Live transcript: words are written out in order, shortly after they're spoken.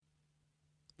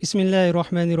بسم الله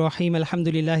الرحمن الرحيم الحمد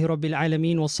لله رب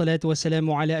العالمين والصلاة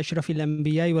والسلام على أشرف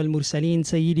الأنبياء والمرسلين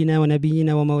سيدنا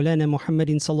ونبينا ومولانا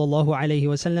محمد صلى الله عليه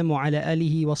وسلم وعلى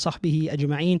آله وصحبه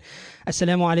أجمعين.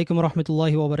 Assalamu alaikum wa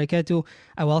rahmatullahi wa barakatuh.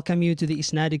 I welcome you to the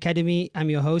Isnad Academy. I'm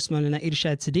your host Maulana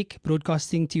Irshad Siddiq,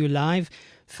 broadcasting to you live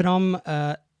from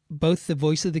both the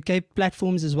Voice of the Cape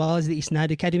platforms as well as the Isnad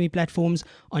Academy platforms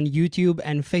on YouTube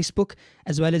and Facebook,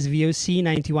 as well as VOC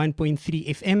 91.3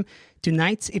 FM.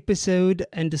 Tonight's episode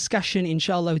and discussion,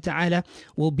 inshallah ta'ala,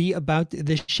 will be about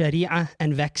the Sharia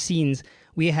and vaccines.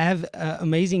 We have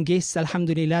amazing guests,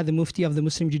 alhamdulillah, the Mufti of the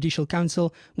Muslim Judicial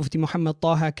Council, Mufti Muhammad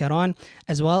Taha Karan,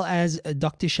 as well as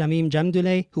Dr. Shamim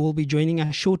Jamdulay, who will be joining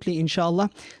us shortly, inshallah.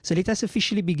 So let us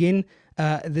officially begin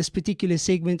this particular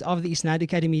segment of the Isnad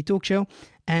Academy talk show,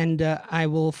 and I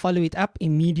will follow it up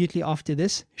immediately after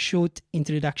this short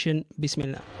introduction.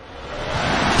 Bismillah.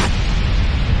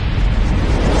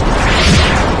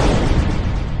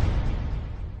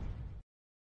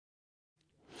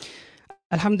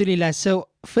 Alhamdulillah. So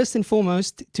first and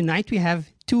foremost, tonight we have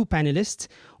two panelists.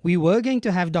 We were going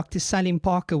to have Dr. Salim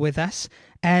Parker with us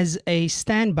as a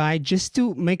standby, just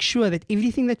to make sure that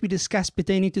everything that we discuss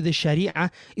pertaining to the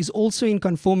Sharia is also in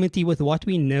conformity with what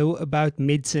we know about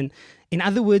medicine. In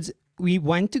other words, we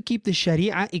want to keep the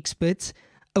Sharia experts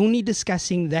only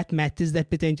discussing that matters that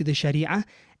pertain to the Sharia,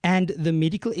 and the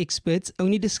medical experts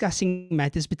only discussing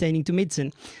matters pertaining to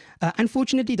medicine.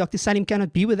 Unfortunately, Dr. Salim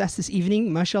cannot be with us this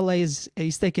evening. MashaAllah,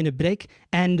 he's taken a break,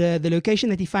 and the location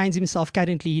that he finds himself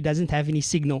currently, he doesn't have any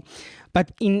signal.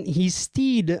 But in his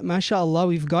stead, MashaAllah,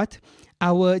 we've got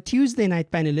our Tuesday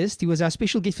night panelist. He was our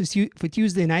special guest for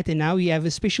Tuesday night, and now we have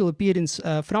a special appearance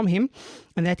from him,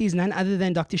 and that is none other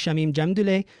than Dr. Shamim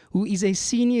Jamdulay, who is a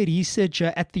senior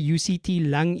researcher at the UCT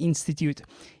Lung Institute.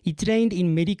 He trained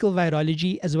in medical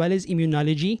virology as well as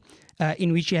immunology,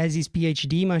 in which he has his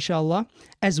PhD, mashallah,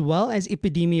 as well as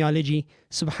epidemiology.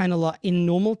 Subhanallah, in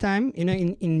normal time,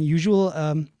 in usual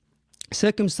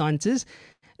circumstances,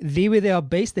 where they are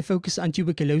based, they focus on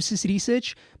tuberculosis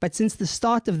research. But since the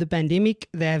start of the pandemic,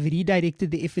 they have redirected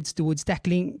the efforts towards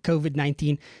tackling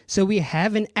COVID-19. So we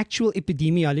have an actual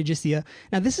epidemiologist here.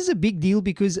 Now, this is a big deal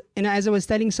because, as I was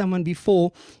telling someone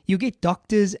before, you get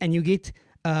doctors and you get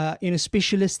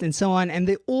specialists and so on, and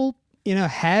they all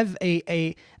have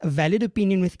a valid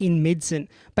opinion within medicine.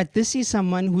 But this is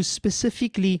someone who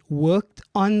specifically worked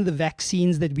on the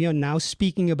vaccines that we are now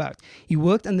speaking about. He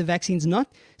worked on the vaccines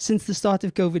not since the start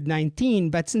of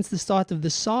COVID-19, but since the start of the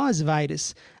SARS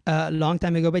virus a long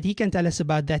time ago. But he can tell us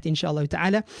about that, inshallah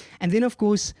ta'ala. And then, of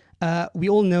course, we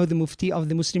all know the Mufti of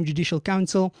the Muslim Judicial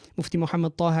Council, Mufti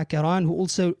Muhammad Taha Karan, who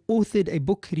also authored a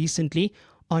book recently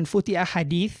on 40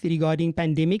 ahadith regarding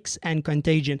pandemics and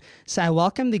contagion. So I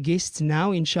welcome the guests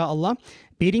now, inshallah,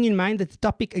 bearing in mind that the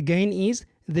topic again is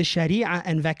the Sharia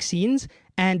and vaccines,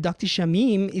 and Dr.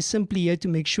 Shamim is simply here to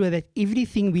make sure that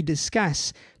everything we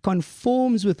discuss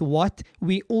conforms with what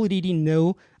we already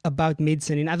know about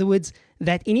medicine. In other words,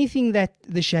 that anything that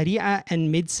the Sharia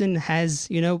and medicine has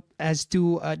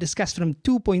to discuss from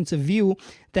 2 points of view,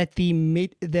 that the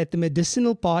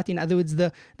medicinal part, in other words,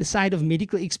 the side of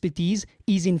medical expertise,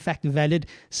 is in fact valid.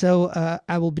 So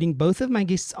I will bring both of my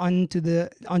guests onto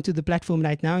the platform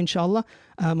right now, inshallah.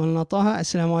 Maulana Taha,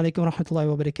 assalamu alaikum wa rahmatullahi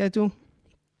wa barakatuh.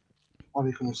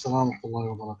 وعليكم السلام ورحمة الله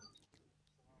وبركاته.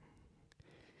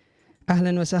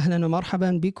 أهلا وسهلا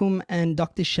ومرحبا بكم. And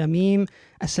Dr. Shamim,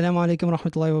 assalamu alaikum wa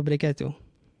rahmatullahi wa barakatuh.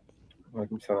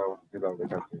 وعليكم السلام ورحمة الله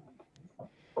وبركاته.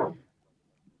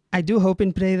 I do hope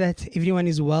and pray that everyone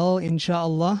is well,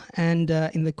 inshallah, and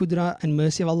in the qudra and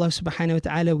mercy of Allah subhanahu wa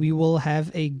ta'ala, we will have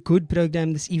a good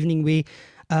program this evening where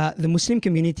the Muslim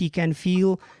community can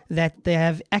feel that they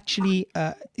have actually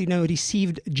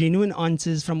received genuine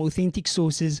answers from authentic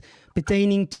sources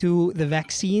pertaining to the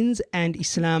vaccines and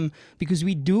Islam, because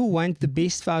we do want the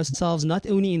best for ourselves, not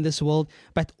only in this world,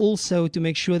 but also to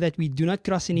make sure that we do not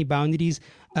cross any boundaries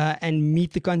and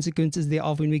meet the consequences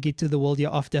thereof when we get to the world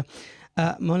hereafter.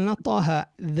 Maulana Taha,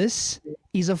 this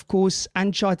is of course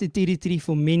uncharted territory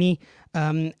for many,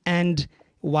 and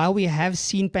while we have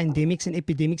seen pandemics and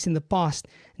epidemics in the past,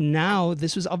 now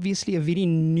this was obviously a very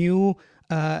new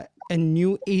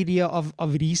area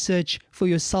of research for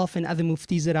yourself and other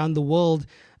muftis around the world,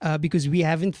 because we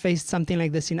haven't faced something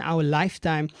like this in our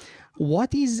lifetime.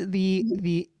 What is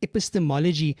the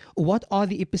epistemology? What are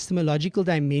the epistemological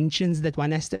dimensions that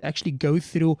one has to actually go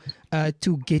through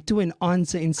to get to an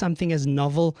answer in something as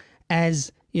novel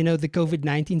as the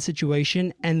COVID-19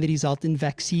 situation and the resultant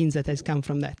vaccines that has come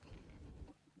from that?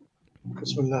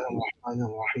 بسم الله الرحمن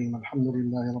الرحيم الحمد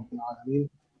لله رب العالمين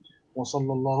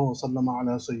وصلى الله وسلم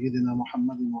على سيدنا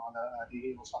محمد وعلى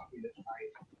آله وصحبه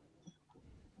أجمعين.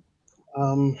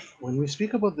 When we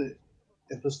speak about the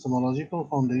epistemological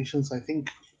foundations, I think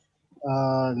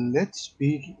let's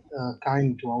be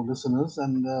kind to our listeners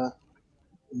and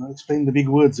explain the big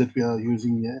words that we are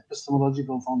using here.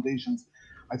 Epistemological foundations.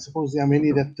 I suppose there are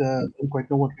many that don't quite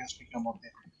know what we are speaking about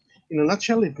there. In a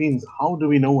nutshell, it means how do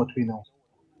we know what we know?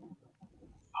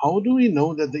 How do we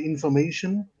know that the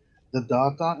information, the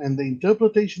data, and the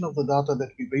interpretation of the data that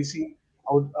we're basing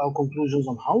our conclusions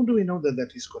on, how do we know that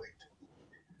that is correct?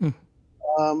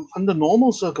 Mm. Under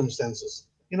normal circumstances,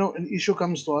 an issue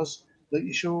comes to us. The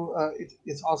issue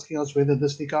it's asking us whether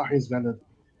this nikah is valid.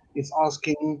 It's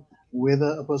asking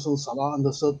whether a person's salah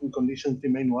under certain conditions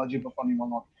remain wajib upon him or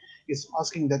not. It's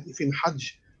asking that if in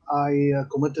Hajj I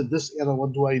committed this error,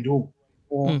 what do I do?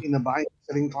 Or Mm. in a buying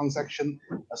selling transaction,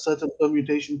 a certain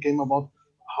permutation came about.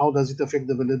 How does it affect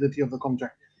the validity of the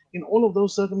contract? In all of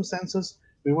those circumstances,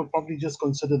 we would probably just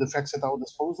consider the facts at our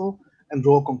disposal and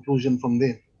draw a conclusion from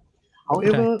there.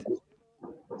 Right. However,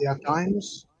 there are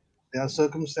times, there are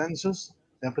circumstances,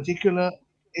 there are particular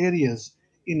areas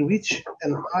in which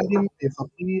an alim, a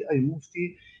faqih, a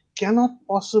mufti cannot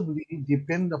possibly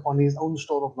depend upon his own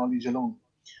store of knowledge alone.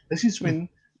 This is Mm. when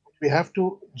we have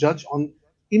to judge on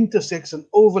intersects and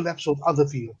overlaps with other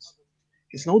fields.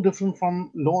 It's no different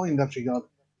from law in that regard.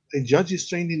 A judge is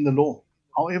trained in the law.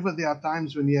 However, there are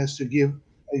times when he has to give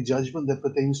a judgment that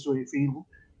pertains to a field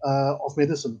of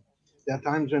medicine. There are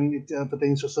times when it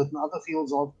pertains to certain other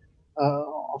fields of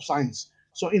science.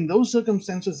 So, in those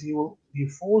circumstances, he will be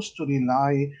forced to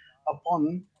rely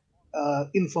upon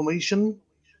information,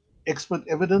 expert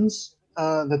evidence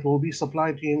that will be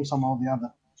supplied to him somehow or the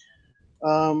other.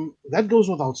 That goes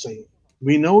without saying.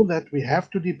 We know that we have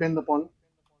to depend upon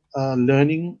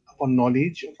learning, upon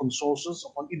knowledge, upon sources,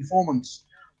 upon informants,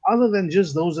 other than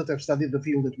just those that have studied the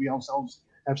field that we ourselves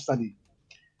have studied.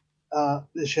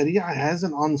 The Sharia has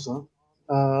an answer,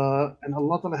 and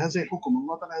Allah Ta'ala has a hukum,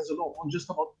 Allah Ta'ala has a law on just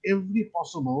about every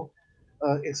possible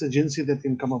exigency that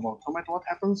can come about. No matter what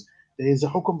happens, there is a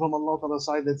hukum from Allah Ta'ala's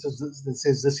side that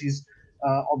says this is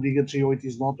obligatory, or it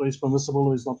is not, or is permissible,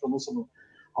 or is not permissible.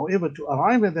 However, to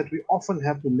arrive at that, we often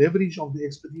have to leverage of the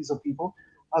expertise of people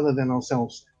other than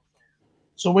ourselves.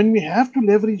 So when we have to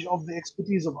leverage of the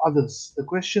expertise of others, the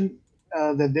question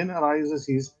that then arises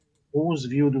is whose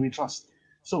view do we trust?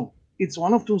 So it's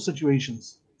one of two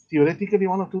situations. Theoretically,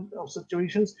 one of two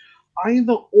situations.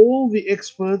 Either all the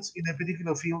experts in a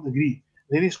particular field agree,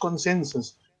 there is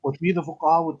consensus, what we the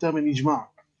fuqaha would term an ijma.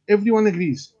 Everyone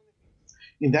agrees.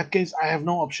 In that case, I have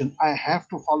no option. I have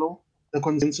to follow the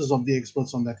consensus of the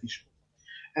experts on that issue.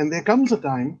 And there comes a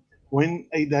time when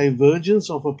a divergence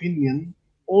of opinion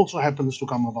also happens to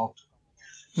come about.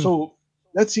 Mm. So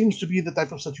that seems to be the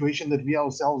type of situation that we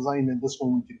ourselves are in at this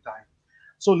moment in time.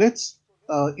 So let's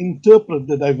interpret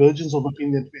the divergence of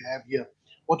opinion that we have here.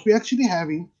 What we're actually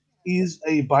having is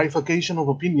a bifurcation of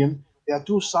opinion. There are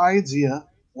two sides here.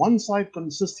 One side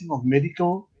consisting of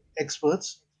medical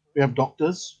experts. We have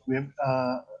doctors. We have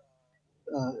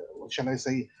what shall I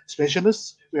say,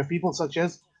 specialists. We have people such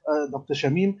as Dr.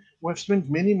 Shamim, who have spent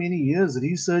many, many years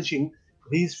researching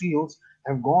these fields,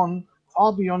 have gone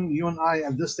far beyond you and I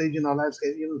at this stage in our lives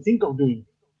can even think of doing.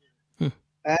 Mm.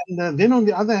 And then on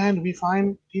the other hand, we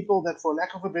find people that, for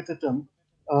lack of a better term,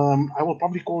 I will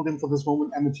probably call them for this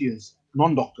moment amateurs,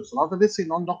 non-doctors. Rather, let's say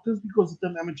non-doctors because the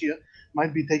term amateur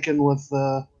might be taken with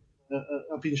a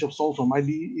pinch of salt, or might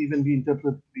be even be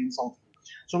interpreted to be insulting.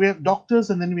 So we have doctors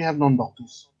and then we have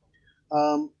non-doctors.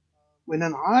 Um, when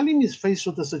an alim is faced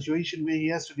with a situation where he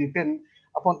has to depend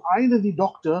upon either the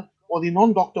doctor or the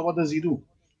non-doctor, what does he do?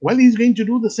 Well, he's going to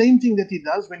do the same thing that he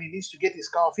does when he needs to get his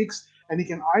car fixed, and he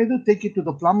can either take it to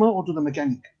the plumber or to the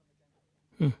mechanic.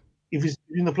 Mm. If he's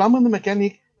between the plumber and the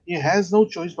mechanic, he has no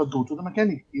choice but go to the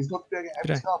mechanic. He's got to have his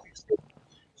Right. car fixed.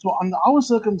 So, under our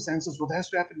circumstances, what has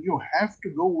to happen? You have to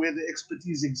go where the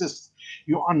expertise exists.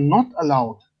 You are not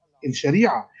allowed in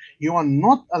Sharia. You are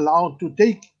not allowed to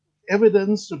take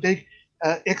evidence, to take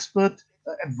expert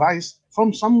advice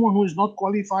from someone who is not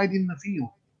qualified in the field.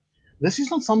 This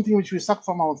is not something which we suck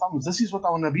from our thumbs. This is what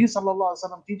our Nabi Sallallahu Alaihi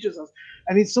Wasallam teaches us.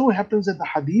 And it so happens that the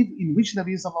hadith in which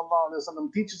Nabi Sallallahu Alaihi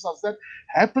Wasallam teaches us that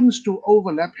happens to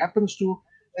overlap, happens to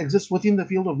exist within the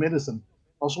field of medicine.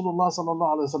 Rasulullah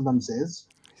Sallallahu Alaihi Wasallam says,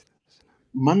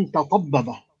 من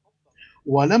تطبب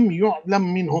ولم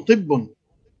يعلم منه طب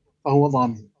فهو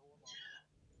ضامن.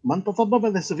 من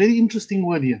تطبب, that's a very interesting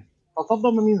word here.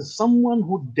 تطبب means someone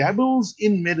who dabbles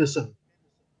in medicine.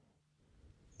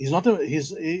 He's not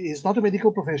a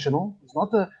medical professional. He's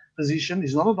not a physician.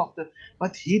 He's not a doctor,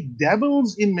 but he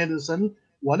dabbles in medicine.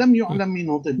 ولم Mm. يعلم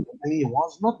منه طب, and he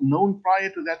was not known prior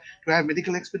to that to have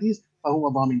medical expertise. فهو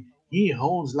ضامن. he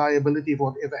holds liability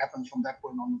for whatever happens from that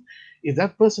point on. If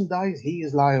that person dies, he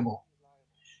is liable.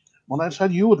 Mullah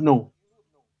Irshad, you would know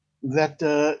that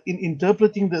in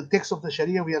interpreting the text of the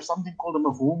Sharia, we have something called a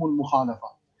mafhumul mukhalafa,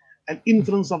 an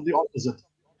inference of the opposite.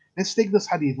 Let's take this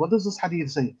hadith. What does this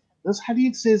hadith say? This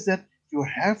hadith says that you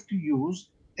have to use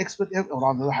expert, or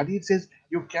rather, the hadith says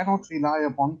you cannot rely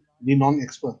upon the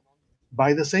non-expert.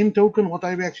 By the same token, what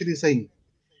are we actually saying?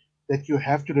 That you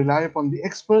have to rely upon the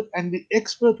expert, and the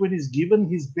expert, when he's given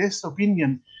his best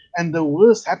opinion, and the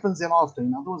worst happens thereafter.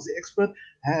 In other words, the expert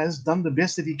has done the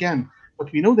best that he can,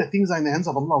 but we know that things are in the hands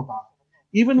of Allah Ta'ala.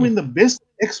 Even when the best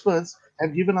experts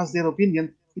have given us their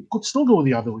opinion, it could still go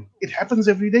the other way. It happens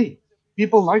every day.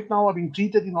 People right now are being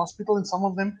treated in hospital, and some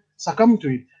of them succumb to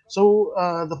it. So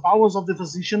the powers of the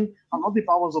physician are not the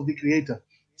powers of the creator.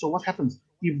 So what happens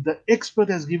if the expert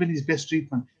has given his best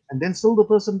treatment and then still the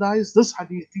person dies? This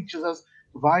hadith teaches us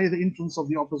via the influence of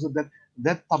the opposite that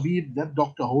that tabib, that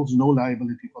doctor holds no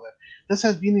liability for that. This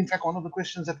has been, in fact, one of the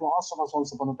questions that were asked of us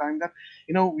once upon a time. That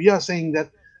we are saying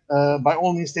that by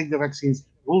all means take the vaccines.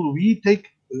 Will we take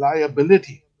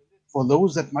liability for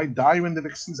those that might die when the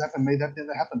vaccines happen? May that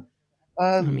never happen.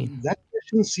 I mean, That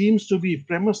question seems to be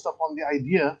premised upon the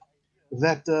idea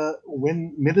that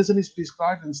when medicine is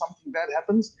prescribed and something bad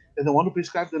happens, then the one who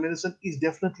prescribed the medicine is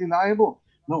definitely liable.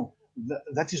 No,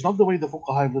 that is not the way the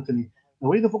fuqaha have written it. The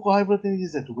way the fuqaha have written it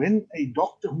is that when a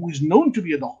doctor who is known to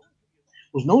be a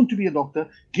doctor,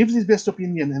 gives his best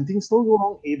opinion and things still go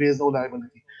wrong, he bears no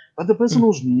liability. But the person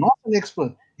who's not an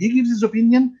expert, he gives his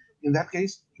opinion, in that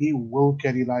case, he will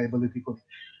carry liability for it.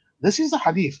 This is the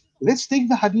hadith. Let's take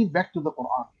the hadith back to the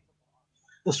Quran.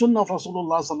 The Sunnah of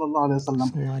Rasulullah sallallahu alaihi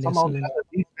wasallam. sallallahu alayhi Somehow wasallam.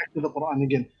 lead back to the Quran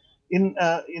again.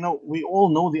 We all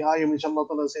know the ayah which Allah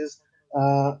Ta'ala says,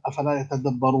 أَفَلَا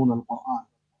يَتَدَبَّرُونَ الْقُرْآنَ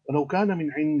وَلَوْ كَانَ مِنْ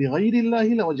عِنْدِ غَيْرِ اللَّهِ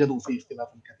لَوَجَدُوا فِيهِ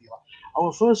اخْتِلَافًا كَثِيرًا.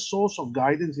 Our first source of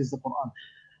guidance is the Quran.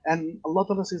 And Allah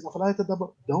Ta'ala says, أَفَلَا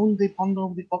يَتَدَبَّرُونَ, don't they ponder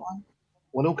over the Quran?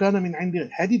 وَلَوْ كَانَ مِنْ عِنْدِ,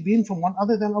 had it been from one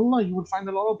other than Allah, you would find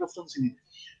a lot of difference in it.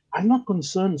 I'm not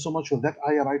concerned so much with that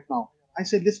ayah right now. I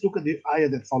said, let's look at the ayah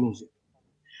that follows it.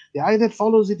 The ayah that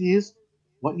follows it is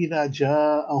وَإِذَا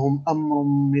جَاءَهُمْ أَمْرٌ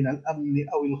مِّنَ الْأَمْنِ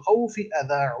أَوِ الْخَوْفِ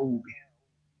أَذَاعُوا بِهِ.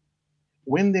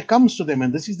 When there comes to them,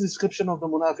 and this is the description of the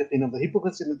munafiqin, of the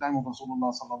hypocrites in the time of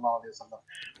Rasulullah sallallahu alaihi wasallam,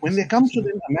 when there comes to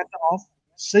them a matter of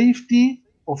safety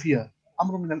or fear,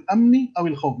 أَمْرٌ مِّنَ الْأَمْنِ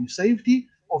أَوِ الْخَوْفِ, safety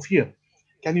or fear.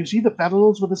 Can you see the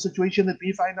parallels with the situation that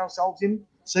we find ourselves in?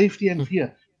 Safety and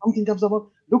fear. Something comes about.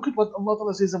 Look at what Allah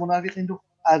Ta'ala says the munafiqin do.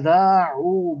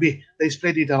 أَذَاعُوا بِهِ. They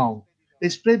spread it around. They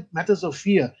spread matters of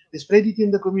fear. They spread it in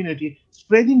the community.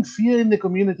 Spreading fear in the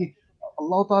community.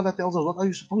 Allah Ta'ala tells us, what are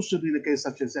you supposed to do in a case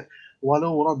such as that?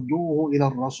 وَلَوْ رَدُّوهُ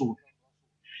إِلَى الرَّسُولِ.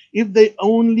 If they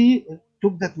only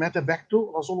took that matter back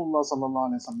to Rasulullah sallallahu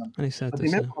alaihi wasallam. Alayhi salatu But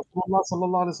remember, wasalam. Rasulullah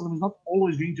sallallahu alaihi wasallam is not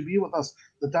always going to be with us.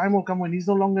 The time will come when he's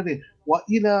no longer there.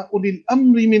 وَإِلَى أُولِي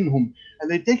الْأَمْرِ مِنْهُمْ. And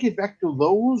they take it back to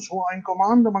those who are in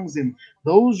command amongst them,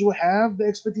 those who have the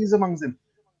expertise amongst them.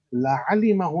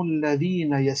 لَعَلِمَهُ الَّذِينَ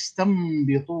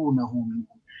يَسْتَنْبِطُونَهُ مِنْهُمْ.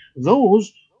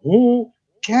 Those who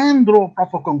can draw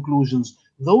proper conclusions,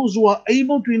 those who are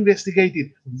able to investigate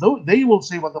it, though they will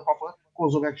say what the proper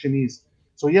course of action is.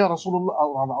 So yeah, Rasulullah,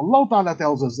 Allah Ta'ala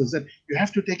tells us is that you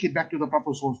have to take it back to the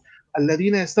proper source.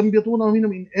 الَّذِينَ يَسْتَنْبِطُونَهُ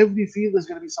مِنْهُمْ. In every field there's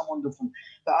going to be someone different.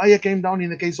 The ayah came down in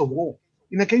the case of war.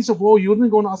 In the case of war, you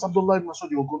wouldn't go and ask Abdullah ibn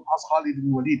Masud, you would go and ask Khalid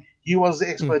ibn Walid. He was the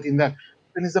expert in that.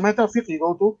 When it's a matter of fiqh, you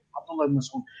go to Abdullah ibn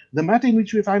Masud. The matter in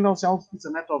which we find ourselves, it's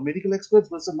a matter of medical experts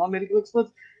versus non-medical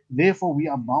experts. Therefore, we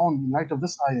are bound, in light of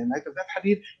this ayah, in light of that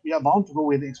hadith, we are bound to go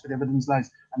where the expert evidence lies.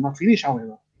 I'm not finished,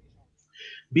 however,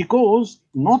 because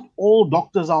not all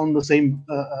doctors are on the same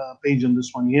page on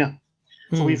this one here.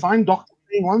 So we find doctors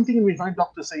saying one thing and we find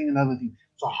doctors saying another thing.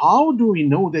 So how do we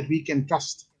know that we can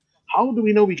trust? How do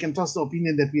we know we can trust the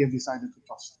opinion that we have decided to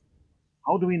trust?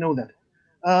 How do we know that?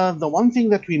 The one thing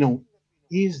that we know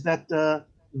is that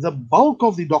the bulk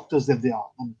of the doctors that they are,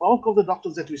 the bulk of the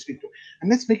doctors that we speak to, and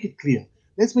let's make it clear.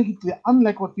 Let's make it clear.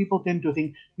 Unlike what people tend to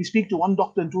think, we speak to one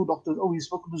doctor and two doctors. Oh, we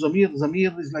spoke to Zamir.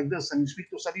 Zamir is like this, and we speak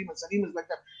to Salim, and Salim is like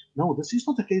that. No, this is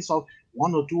not a case of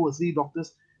one or two or three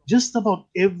doctors. Just about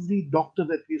every doctor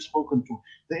that we've spoken to,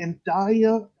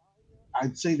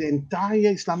 I'd say the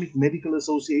entire Islamic Medical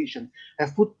Association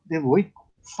have put their weight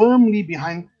firmly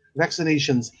behind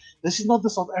vaccinations. This is not the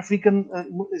South African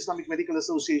Islamic Medical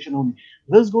Association only.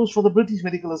 This goes for the British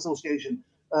Medical Association.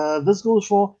 This goes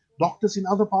for doctors in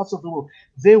other parts of the world.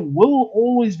 There will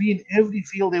always be, in every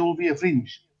field, there will be a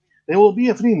fringe. There will be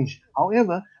a fringe.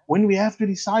 However, when we have to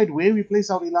decide where we place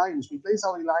our reliance, we place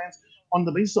our reliance on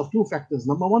the basis of two factors.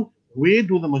 Number one, where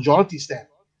do the majority stand?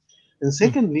 And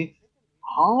secondly,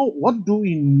 what do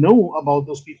we know about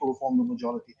those people who form the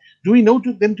majority? Do we know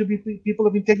them to be people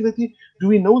of integrity? Do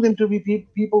we know them to be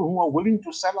people who are willing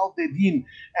to sell out their deen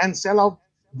and sell out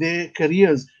their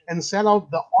careers and sell out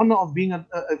the honor of being a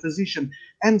physician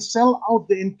and sell out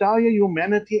the entire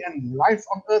humanity and life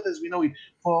on earth as we know it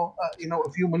for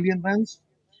a few million rands?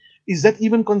 Is that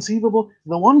even conceivable?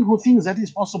 The one who thinks that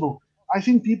is possible, I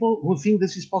think people who think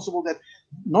this is possible, that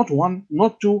not one,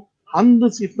 not two,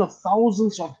 hundreds, if not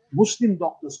thousands of Muslim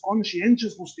doctors,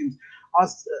 conscientious Muslims, are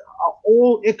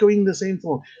all echoing the same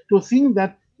thought. To think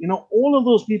that all of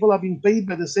those people are being paid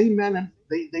by the same man, and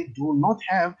they do not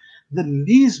have the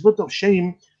least bit of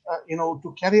shame,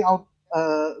 to carry out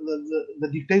the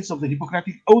dictates of the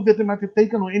Hippocratic oath that they might have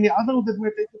taken, or any other oath that they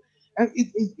might have taken, and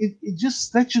it just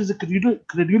stretches the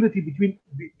credulity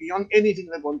beyond anything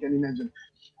that one can imagine.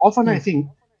 Often, I think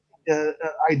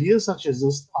ideas such as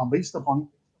this are based upon,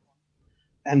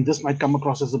 and this might come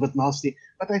across as a bit nasty,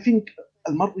 but I think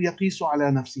المرء يقيس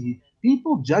على نفسه.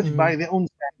 People judge by their own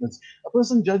standards. A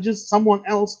person judges someone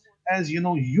else as,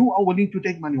 you are willing to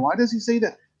take money. Why does he say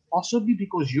that? Possibly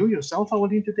because you yourself are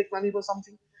willing to take money for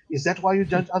something. Is that why you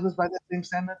judge others by that same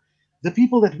standard? The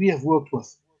people that we have worked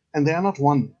with, and they are not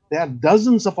one, there are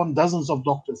dozens upon dozens of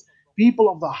doctors, people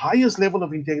of the highest level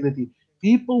of integrity,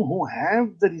 people who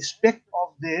have the respect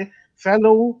of their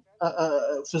fellow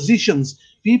physicians,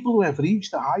 people who have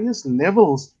reached the highest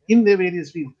levels in their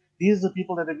various fields. These are the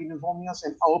people that have been informing us,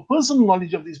 and our personal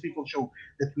knowledge of these people show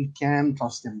that we can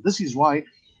trust them. This is why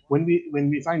when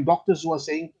we find doctors who are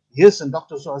saying yes and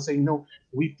doctors who are saying no,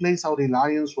 we place our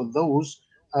reliance with those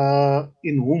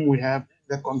in whom we have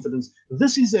that confidence.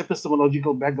 This is the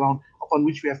epistemological background upon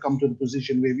which we have come to the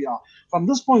position where we are. From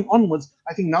this point onwards,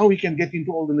 I think now we can get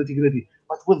into all the nitty-gritty.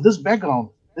 But with this background,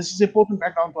 this is important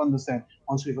background to understand.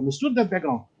 Once we've understood that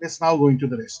background, let's now go into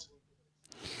the rest.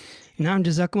 Naam,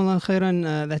 Jazakumullah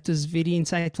khairan. That was very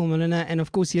insightful, Maulana. And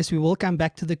of course, yes, we will come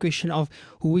back to the question of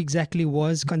who exactly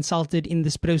was consulted in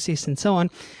this process and so on.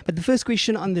 But the first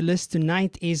question on the list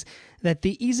tonight is that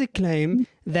there is a claim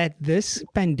that this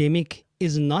pandemic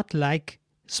is not like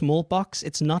smallpox,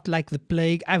 it's not like the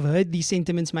plague. I've heard these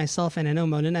sentiments myself, and I know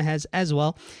Maulana has as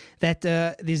well, that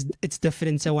it's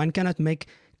different. So one cannot make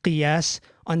qiyas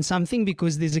on something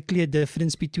because there's a clear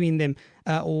difference between them.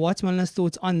 What's Maulana's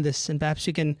thoughts on this? And perhaps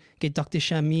you can get Dr.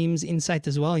 Shamim's insight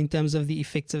as well in terms of the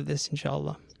effects of this,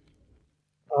 inshallah.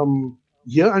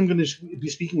 Here I'm going to be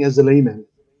speaking as a layman.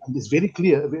 And it's very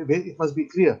clear, it must be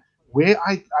clear. Where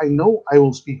I know, I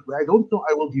will speak. Where I don't know,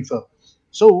 I will defer.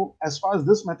 So as far as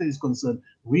this matter is concerned,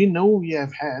 we know we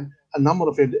have had a number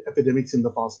of epidemics in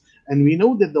the past. And we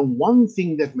know that the one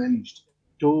thing that managed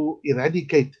to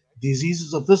eradicate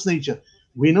diseases of this nature,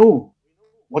 we know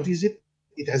what is it?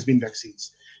 It has been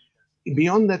vaccines.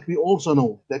 Beyond that, we also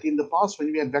know that in the past,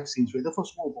 when we had vaccines, whether for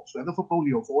smallpox, whether for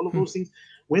polio, for all of those things,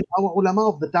 when our ulama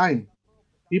of the time,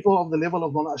 people of the level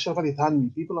of Mawlana Ashraf Ali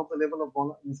Thanwi, people of the level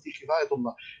of Mufti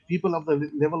Kifayatullah, people of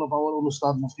the level of our own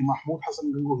Ustad Mufti Mahmoud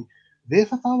Hassan Gangohi, their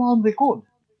fatwa on record.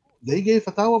 They gave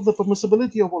fatwa of the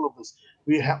permissibility of all of this.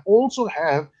 We also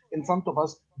have in front of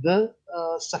us the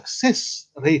success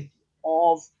rate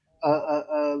of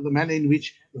the manner in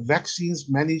which vaccines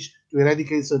manage to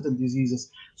eradicate certain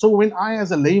diseases. So when I,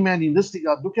 as a layman in this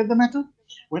regard, look at the matter,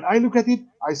 when I look at it,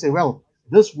 I say, well,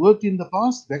 this worked in the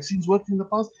past, vaccines worked in the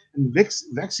past, and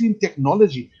vaccine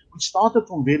technology, which started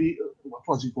from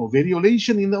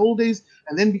variolation in the old days,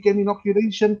 and then became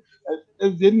inoculation,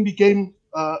 then became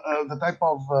the type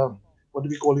of, what do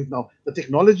we call it now, the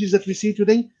technologies that we see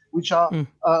today, which are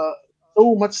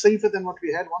so much safer than what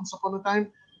we had once upon a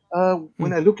time.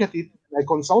 When I look at it, I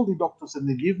consult the doctors and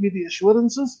they give me the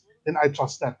assurances, then I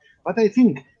trust that. But I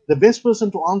think the best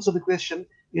person to answer the question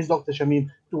is Dr. Shamim.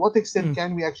 To what extent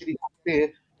can we actually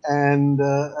compare, and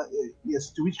yes,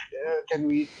 to which can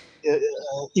we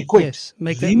equate? Yes,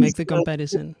 make the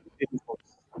comparison.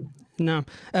 Now,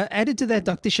 added to that,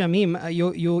 Dr. Shamim,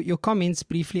 your comments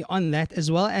briefly on that,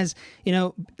 as well as,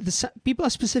 people are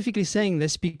specifically saying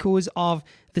this because of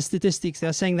the statistics.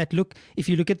 They're saying that, look, if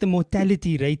you look at the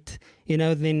mortality rate,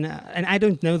 then, and I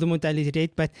don't know the mortality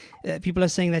rate, but people are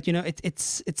saying that,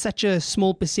 it's such a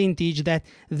small percentage that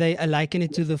they liken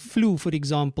it to the flu, for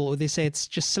example, or they say it's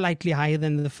just slightly higher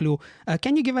than the flu.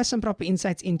 Can you give us some proper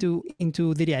insights into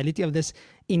the reality of this?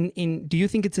 Do you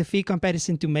think it's a fair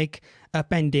comparison to make a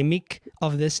pandemic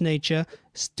of this nature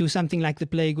to something like the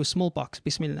plague or smallpox?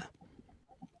 Bismillah.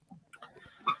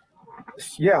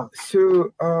 Yeah,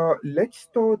 so let's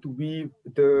start with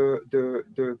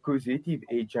the causative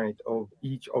agent of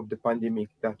each of the pandemic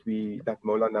that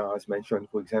Maulana has mentioned.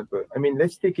 For example, I mean,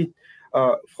 let's take it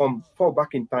from far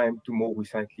back in time to more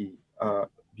recently,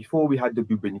 Before we had the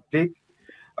bubonic plague,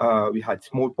 we had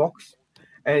smallpox.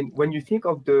 And when you think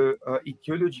of the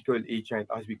etiological agent,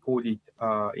 as we call it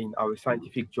in our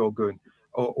scientific jargon,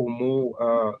 or more,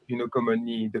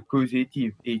 commonly the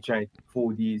causative agent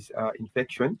for these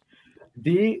infections,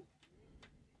 they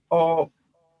are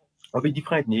of a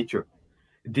different nature.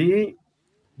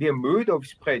 Their mode of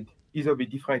spread is of a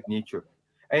different nature.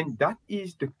 And that is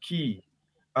the key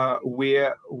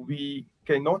where we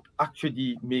cannot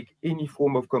actually make any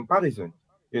form of comparison.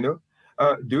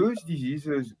 Those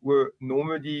diseases were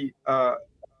normally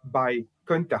by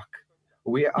contact,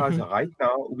 whereas Mm-hmm. right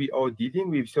now we are dealing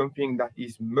with something that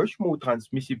is much more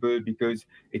transmissible because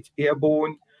it's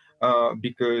airborne,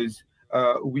 because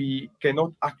we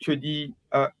cannot actually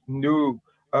know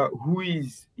who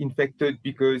is infected,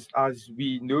 because as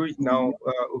we know it now,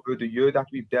 over the year that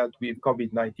we've dealt with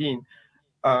COVID-19,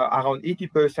 around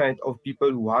 80% of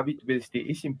people who have it will stay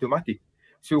asymptomatic.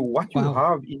 So what you Wow.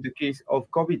 have in the case of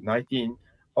COVID-19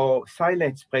 are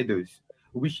silent spreaders,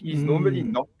 which is normally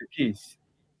Mm. not the case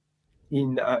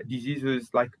in diseases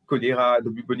like cholera,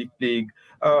 the bubonic plague,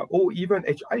 or even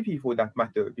HIV for that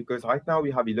matter, because right now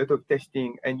we have a lot of testing.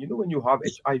 And when you have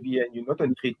HIV and you're not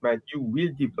on treatment, you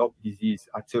will develop disease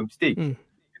at some stage. Mm.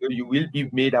 You will be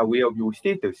made aware of your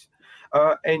status.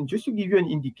 And just to give you an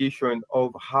indication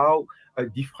of how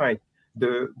different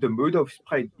the mode of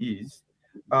spread is,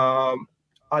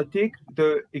 I'll take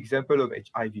the example of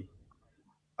HIV.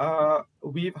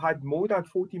 We've had more than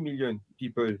 40 million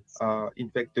people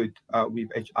infected with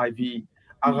HIV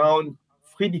around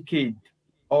 3 decades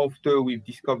after we've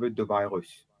discovered the virus.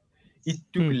 It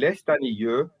took Mm. less than a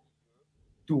year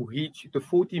to reach the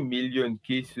 40 million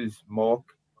cases mark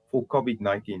for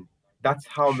COVID-19. That's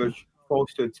how Sure. much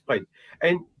faster it spread.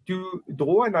 And to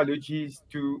draw analogies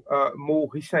to more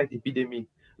recent epidemic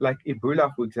like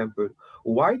Ebola, for example,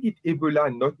 why did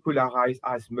Ebola not polarize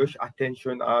as much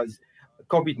attention as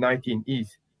COVID-19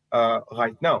 is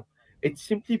right now? It's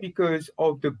simply because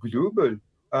of the global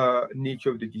nature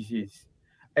of the disease.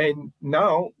 And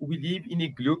now we live in a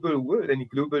global world and a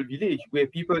global village where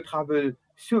people travel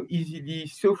so easily,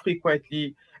 so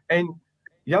frequently. And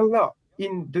yalla,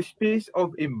 in the space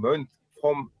of a month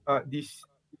from this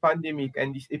pandemic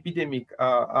and this epidemic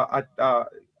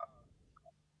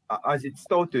as it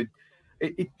started,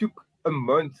 it took a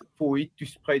month for it to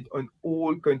spread on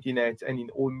all continents and in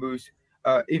almost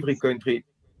every country,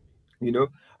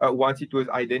 once it was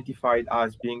identified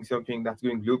as being something that's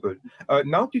going global.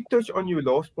 Now to touch on your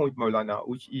last point, Maulana,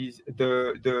 which is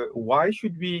the why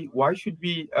should we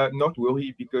not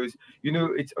worry, because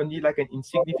it's only like an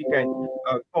insignificant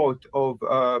part of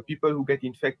people who get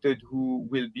infected who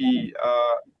will be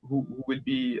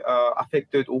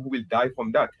affected or who will die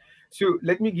from that. So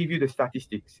let me give you the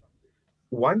statistics.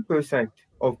 1%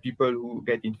 of people who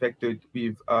get infected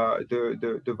with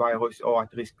the virus are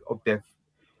at risk of death.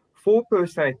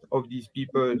 4% of these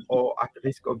people are at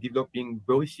risk of developing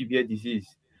very severe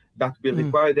disease that will Mm.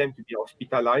 require them to be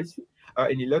hospitalized,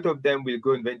 and a lot of them will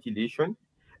go on ventilation.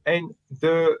 And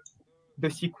the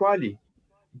sequelae,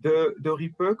 the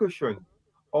repercussion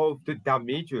of the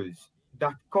damages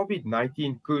that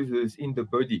COVID-19 causes in the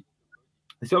body.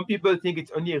 Some people think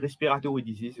it's only respiratory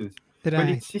diseases, but Right.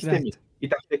 it's systemic. Right.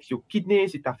 It affects your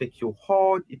kidneys, it affects your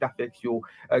heart, it affects your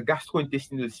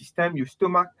gastrointestinal system, your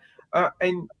stomach.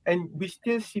 And we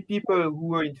still see people who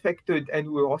were infected and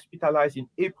who were hospitalized in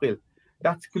April.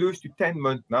 That's close to 10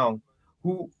 months now,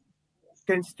 who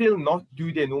can still not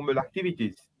do their normal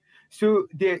activities. So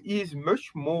there is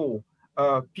much more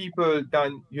people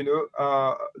than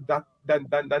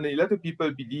than a lot of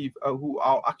people believe, who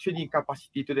are actually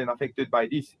incapacitated and affected by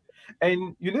this.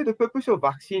 And the purpose of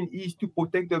vaccine is to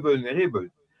protect the vulnerable.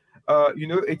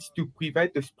 It's to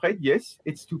prevent the spread. Yes,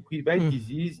 it's to prevent Mm.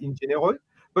 disease in general.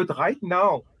 But right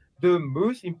now, the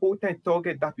most important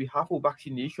target that we have for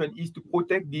vaccination is to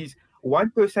protect these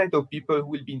 1% of people who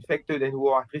will be infected and who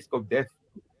are at risk of death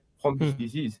from this Mm.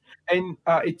 disease. And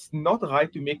it's not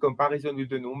right to make comparison with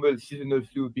the normal seasonal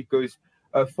flu, because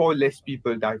far less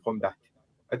people die from that.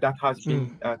 That has Mm.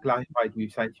 been clarified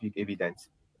with scientific evidence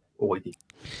already.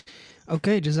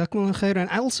 Okay, Jazakumullah khair. And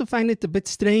I also find it a bit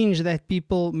strange that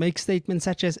people make statements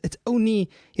such as it's only,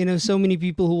 so many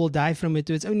people who will die from it,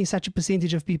 or it's only such a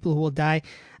percentage of people who will die.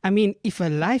 I mean, if a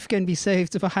life can be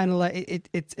saved, subhanAllah,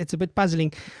 it's a bit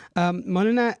puzzling.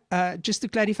 Maulana, just to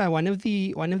clarify, one of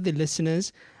the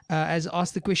listeners has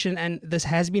asked the question, and this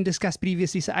has been discussed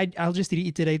previously, so I'll just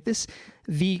reiterate this.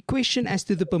 The question as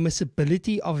to the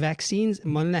permissibility of vaccines,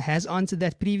 Molna has answered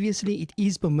that previously. It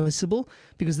is permissible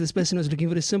because this person was looking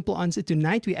for a simple answer.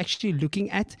 Tonight, we're actually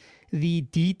looking at the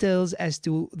details as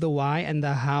to the why and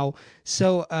the how.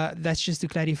 So that's just to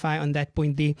clarify on that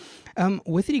point there.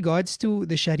 With regards to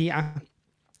the Sharia,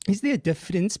 is there a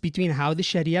difference between how the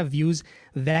Sharia views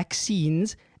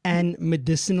vaccines and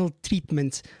medicinal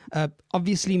treatments?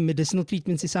 Obviously, medicinal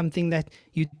treatments is something that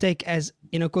you take as,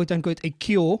 quote unquote, a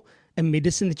cure, a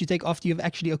medicine that you take after you've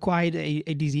actually acquired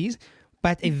a disease.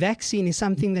 But a vaccine is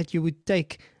something that you would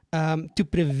take to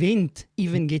prevent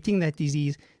even getting that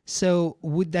disease. So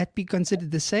would that be considered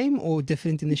the same or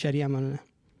different in the Sharia, Maulana?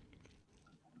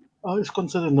 It's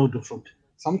considered no different.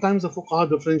 Sometimes the fuqaha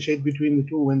differentiate between the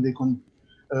two when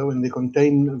they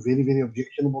contain very, very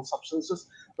objectionable substances.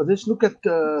 But let's look at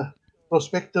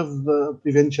prospective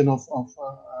prevention of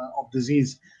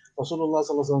disease. Rasulullah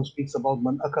sallallahu alaihi wasallam speaks about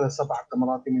man akala sab'a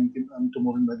tamaratin min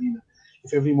tumur al-Madina.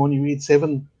 If every morning you eat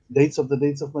 7 dates of the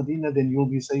dates of Medina, then you'll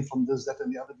be safe from this, that,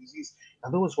 and the other disease. In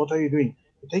other words, what are you doing?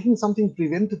 You're taking something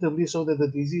preventatively so that the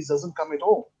disease doesn't come at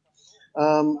all.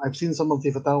 I've seen some of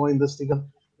the fatwa in this figure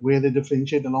where they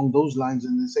differentiate along those lines,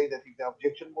 and they say that if they're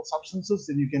objectionable substances,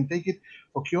 then you can take it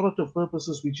for curative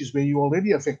purposes, which is where you're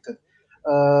already affected.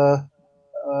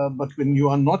 But when you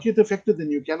are not yet affected,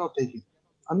 then you cannot take it.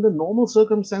 Under normal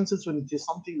circumstances, when it is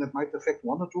something that might affect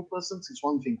 1 or 2 persons, it's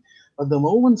one thing. But the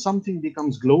moment something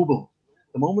becomes global,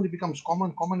 the moment it becomes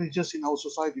common is just in our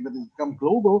society, but it becomes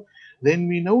global, then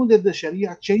we know that the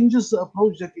Sharia changes the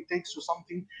approach that it takes to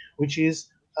something which is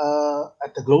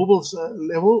at the global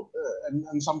level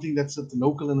and something that's at the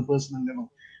local and the personal level.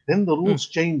 Then the rules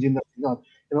change in that regard.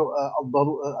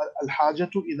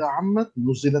 Al-hajatu idha ammat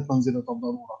nuzilat manzilat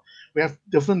al-darura. We have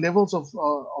different levels of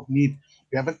need.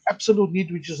 We have an absolute need,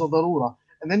 which is a darura.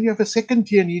 And then you have a second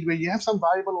tier need where you have some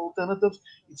viable alternatives.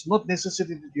 It's not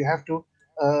necessary that you have to,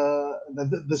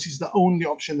 this is the only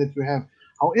option that you have.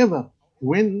 However,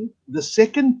 when the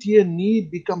second tier need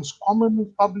becomes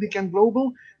common, public, and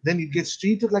global, then it gets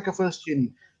treated like a first tier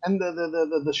need. And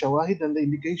the shawahid and the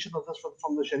indication of this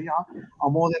from the Sharia are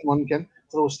more than one can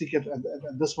throw a stick at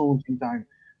this moment in time.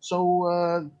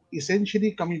 So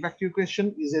essentially, coming back to your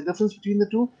question, is there a difference between the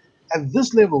two? At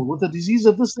this level, with a disease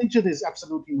of this nature, there's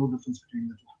absolutely no difference between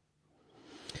the two.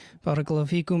 Barakallahu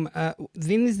feekum.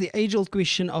 Then there's the age-old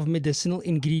question of medicinal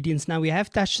ingredients. Now, we have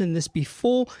touched on this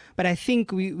before, but I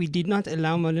think we did not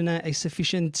allow Maulana a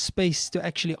sufficient space to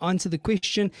actually answer the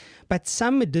question. But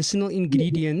some medicinal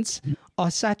ingredients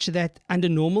are such that under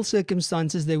normal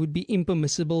circumstances, they would be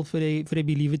impermissible for a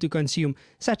believer to consume,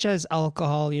 such as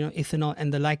alcohol, ethanol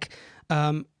and the like.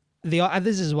 There are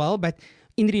others as well, but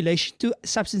in relation to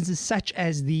substances such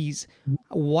as these,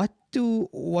 what do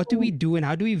we do and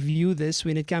how do we view this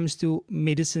when it comes to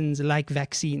medicines like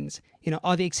vaccines?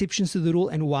 Are there exceptions to the rule,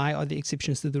 and why are there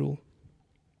exceptions to the rule?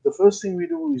 The first thing we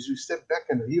do is we step back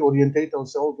and reorientate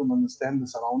ourselves and understand the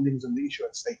surroundings and the issue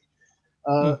at stake.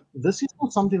 This is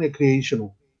not something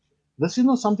recreational. This is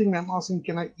not something I'm asking,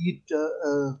 can I eat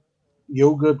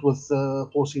yogurt with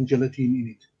porcine gelatin in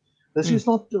it? This is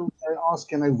not I ask,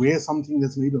 can I wear something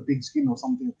that's made of pig skin or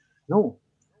something? No.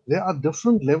 There are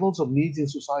different levels of needs in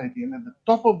society, and at the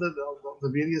top of the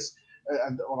various,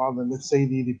 or rather, let's say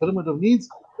the pyramid of needs,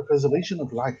 the preservation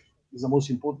of life is the most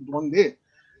important one there.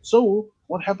 So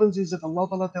what happens is that Allah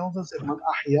Ta'ala tells us that Man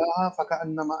ahyaha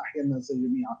faka'annama ahya an-nasa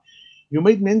jami'a. You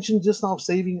made mention just now of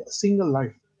saving a single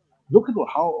life. Look at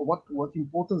what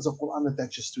importance the Quran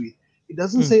attaches to it. It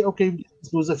doesn't say, okay,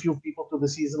 lose a few people to the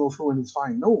seasonal flu and it's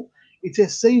fine. No, it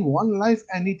says save one life,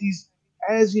 and it is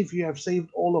as if you have saved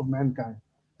all of mankind.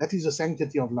 That is the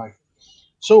sanctity of life.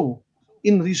 So,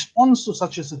 in response to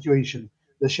such a situation,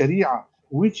 the Sharia,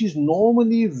 which is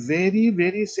normally very,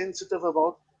 very sensitive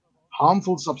about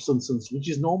harmful substances, which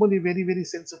is normally very, very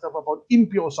sensitive about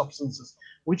impure substances,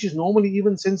 which is normally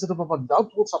even sensitive about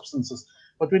doubtful substances.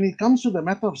 But when it comes to the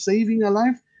matter of saving a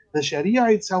life, the Sharia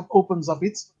itself opens up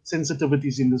its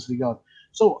sensitivities in this regard.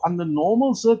 So, under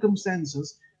normal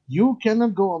circumstances, you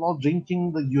cannot go about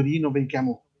drinking the urine of a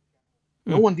camel.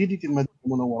 No one did it in Medina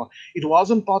Munawwara. It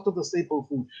wasn't part of the staple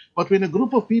food. But when a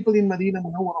group of people in Medina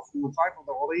Munawwara from the tribe of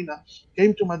the Urayna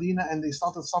came to Medina and they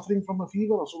started suffering from a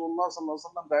fever, Rasulullah sallallahu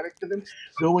alaihi wasallam directed them,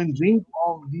 go and drink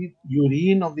of the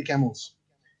urine of the camels.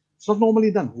 It's not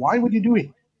normally done. Why would you do it?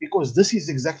 Because this is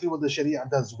exactly what the Sharia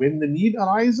does. When the need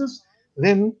arises,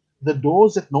 then the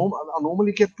doors that are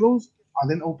normally kept closed are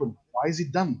then open. Why is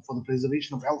it done? For the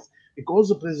preservation of health. Because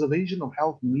the preservation of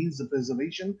health means the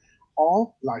preservation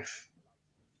of life.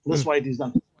 That's why it is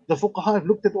done. The fuqaha have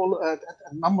looked at at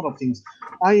a number of things.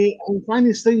 I find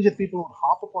it strange that people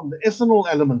harp upon the ethanol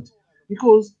element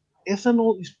because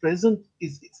ethanol is present,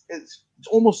 it's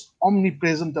almost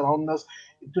omnipresent around us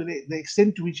to the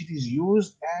extent to which it is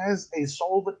used as a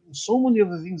solvent in so many of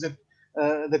the things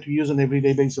that we use on an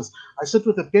everyday basis. I sit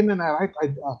with a pen and I write.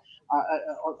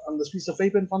 On this piece of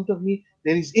paper in front of me,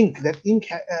 there is ink. That ink,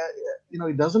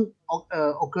 it doesn't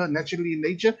occur naturally in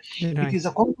nature. It is a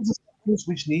Right. composite substance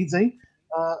which needs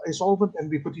a solvent, and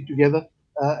we put it together,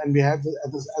 and we have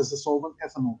as the solvent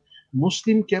ethanol.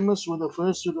 Muslim chemists were the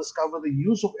first to discover the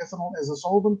use of ethanol as a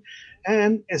solvent,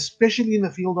 and especially in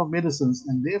the field of medicines.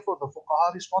 And therefore, the fuqaha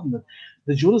responded.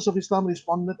 The jurists of Islam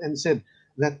responded and said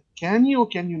that can you or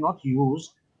can you not use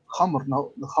khamr? Now,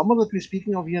 the khamr that we're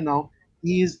speaking of here now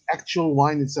is actual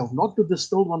wine itself, not the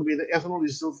distilled one where the ethanol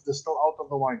is still distilled out of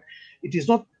the wine. It is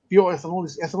not pure ethanol,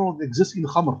 it's ethanol that exists in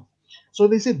khamr. So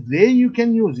they said there you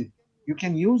can use it. You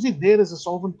can use it there as a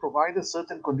solvent provided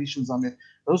certain conditions are met.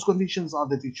 Those conditions are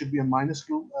that it should be a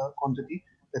minuscule quantity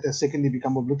that has secondly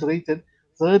become obliterated.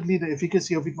 Thirdly, the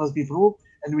efficacy of it must be proved,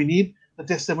 and we need the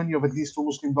testimony of at least two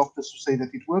Muslim doctors to say that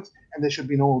it works, and there should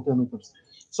be no alternatives.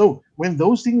 So when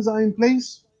those things are in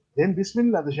place, then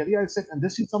Bismillah, the Sharia is set, and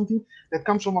this is something that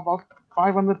comes from about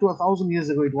 500 to 1,000 years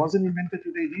ago. It wasn't invented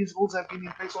today. These rules have been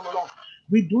in place all along.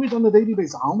 We do it on a daily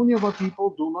basis. How many of our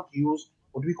people do not use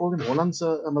what we call them Hollandse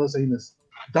medicijnen,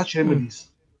 Dutch Mm. remedies?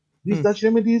 These Mm. Dutch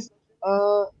remedies,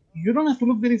 you don't have to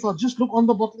look very far. Just look on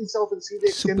the bottle itself and see the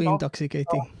Super extent of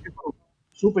intoxicating.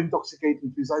 super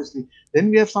intoxicating, precisely. Then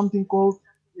we have something called,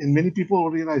 and many people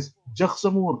will realize,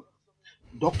 Jaxamur,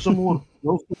 Doxamur.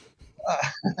 Those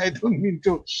I don't mean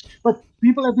to, but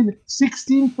people have been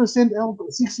 16% alcohol,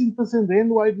 16% then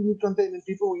why didn't it contain, and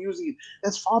people were using it.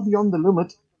 That's far beyond the limit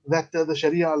that the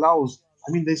Sharia allows.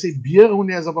 I mean, they say beer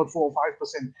only has about 4 or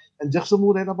 5%, and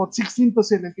Jaxamur had about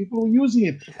 16%, and people were using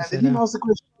it. And they didn't Salam. ask the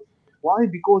question, why?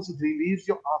 Because it relieves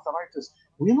your arthritis.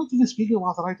 We're not even speaking of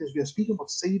arthritis, we are speaking about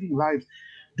saving lives.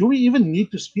 Do we even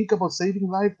need to speak about saving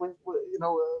life when,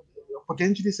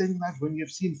 potentially saving lives when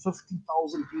you've seen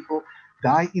 50,000 people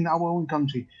die in our own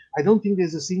country? I don't think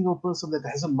there's a single person that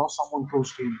hasn't lost someone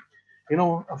close to him.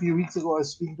 A few weeks ago, I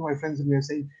was speaking to my friends and we were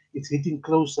saying it's hitting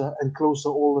closer and closer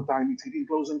all the time. It's hitting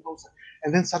closer and closer.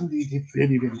 And then suddenly it hit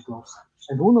very, very close.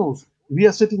 And who knows? We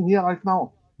are sitting here right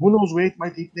now. Who knows where it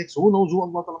might hit next? Who knows who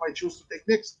Allah Ta'ala might choose to take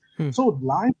next? Mm. So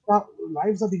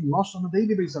lives are being lost on a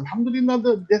daily basis. Alhamdulillah,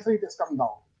 the death rate has come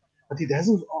down, but it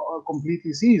hasn't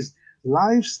completely ceased.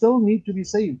 Lives still need to be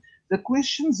saved. The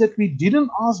questions that we didn't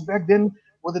ask back then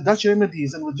were the Dutch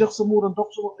remedies and with Jaxamur and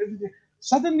Doxamur, everything.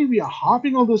 Suddenly we are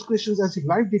harping on those questions as if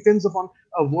life depends upon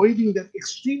avoiding that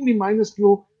extremely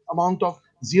minuscule amount of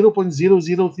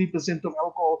 0.003% of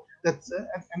alcohol.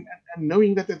 And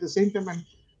knowing that at the same time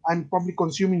I'm probably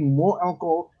consuming more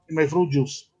alcohol in my fruit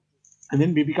juice, and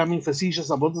then we're becoming facetious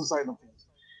about the side of things.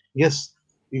 Yes,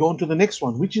 we go on to the next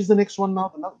one. Which is the next one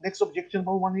now? The next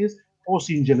objectionable one is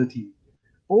porcine gelatin. Mm.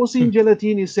 Porcine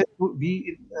gelatin is said to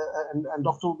be, and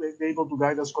Doctor will be able to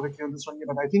guide us correctly on this one here,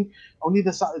 but I think only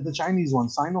the Chinese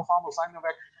ones, Sinopharm or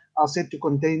Sinovac, are said to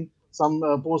contain some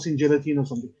porcine gelatin or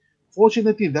something.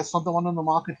 Fortunately, that's not the one on the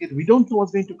market yet. We don't know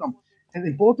what's going to come. An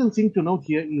important thing to note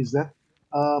here is that,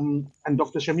 and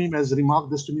Dr. Shamim has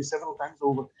remarked this to me several times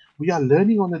over, we are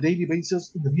learning on a daily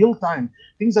basis in real time.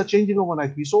 Things are changing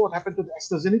overnight. We saw what happened to the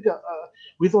AstraZeneca.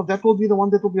 We thought that will be the one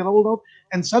that will be rolled out,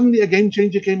 and suddenly a game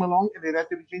changer came along, and it had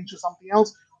to be changed to something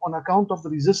else on account of the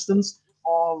resistance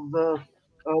of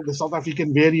the South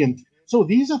African variant. So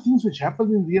these are things which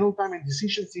happen in real time, and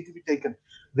decisions need to be taken.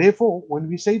 Therefore, when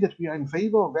we say that we are in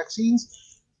favor of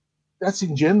vaccines, that's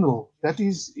in general. That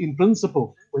is in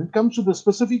principle. When it comes to the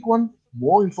specific one,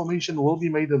 more information will be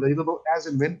made available as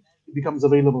and when it becomes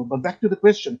available. But back to the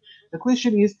question. The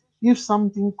question is if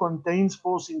something contains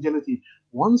porcine gelatin.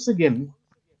 Once again,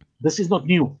 this is not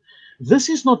new. This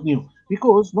is not new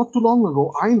because not too long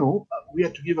ago, I know we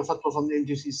had to give a fatwa from the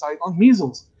NGC side on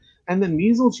measles. And then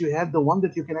measles, you have the one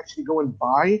that you can actually go and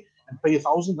buy and pay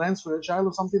 1,000 rands for a child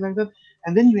or something like that.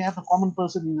 And then you have the common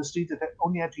person in the street that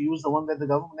only had to use the one that the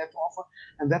government had to offer,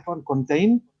 and that one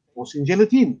contained porcine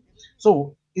gelatin.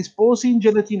 So is porcine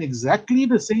gelatin exactly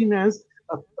the same as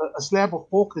a slab of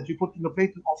pork that you put in a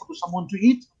plate and offer to someone to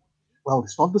eat? Well,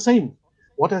 it's not the same.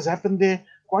 What has happened there?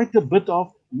 Quite a bit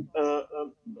of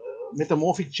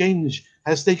metamorphic change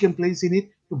has taken place in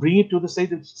it to bring it to the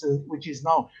state which is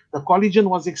now. The collagen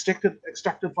was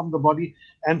extracted from the body,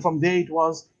 and from there it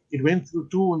went through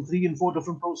 2 and 3 and 4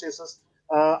 different processes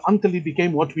until it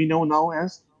became what we know now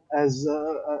as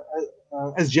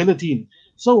gelatin.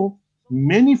 So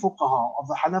many fuqaha of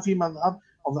the Hanafi madhab,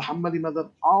 of the Hanbali madhab,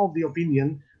 are of the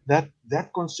opinion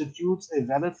that constitutes a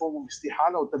valid form of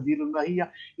istihala or tabdil al-mahiyya.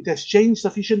 It has changed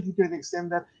sufficiently to an extent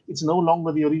that it's no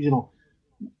longer the original.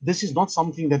 This is not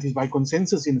something that is by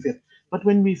consensus in faith. But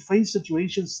when we face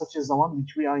situations such as the one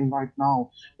which we are in right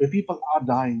now, where people are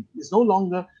dying, it's no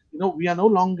longer, we are no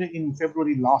longer in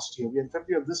February last year. We're in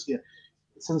February of this year.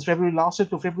 Since February last year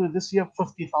to February this year,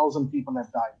 50,000 people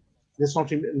have died.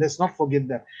 Let's not forget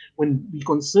that. When we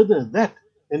consider that,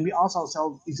 then we ask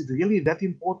ourselves, is it really that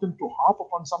important to harp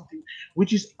upon something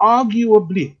which is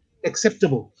arguably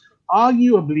acceptable,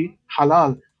 arguably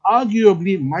halal,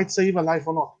 arguably might save a life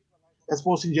or not? As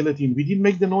porcine gelatin. We didn't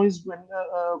make the noise when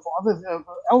for other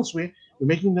elsewhere. We're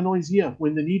making the noise here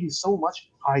when the need is so much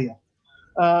higher.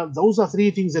 Those are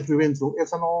three things that we went through.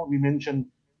 Ethanol, we mentioned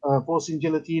porcine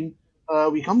gelatin.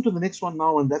 We come to the next one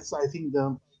now, and that's, I think,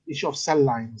 the issue of cell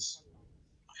lines.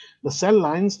 The cell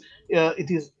lines, it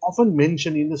is often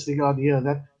mentioned in this regard here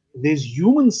that there's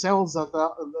human cells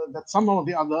that somehow or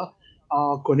the other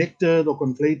are connected or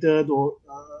conflated or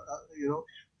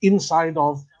inside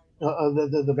of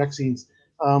the vaccines.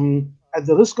 At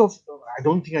the risk of, I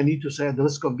don't think I need to say at the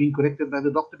risk of being corrected by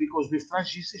the doctor, because we've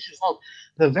thrashed these issues out.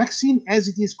 The vaccine as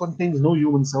it is contains no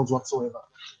human cells whatsoever.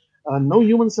 No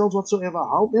human cells whatsoever.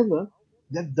 However,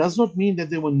 that does not mean that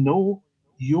there were no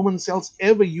human cells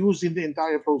ever used in the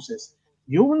entire process.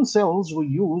 Human cells were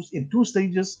used in two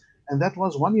stages, and that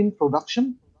was one in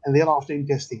production and thereafter in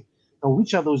testing. Now,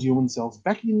 which are those human cells?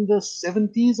 Back in the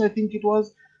 70s, I think it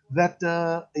was, that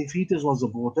a fetus was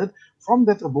aborted. From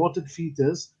that aborted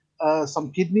fetus,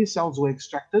 some kidney cells were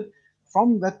extracted.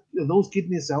 From those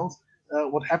kidney cells,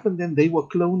 what happened then? They were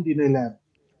cloned in a lab.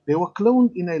 They were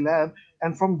cloned in a lab,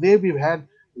 and from there we've had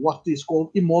what is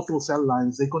called immortal cell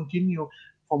lines. They continue,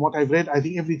 from what I've read, I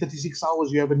think every 36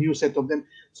 hours you have a new set of them.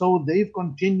 So they've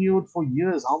continued for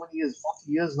years. How many years?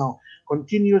 40 years now.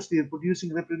 Continuously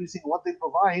producing, reproducing. What they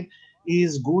provide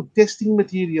is good testing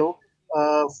material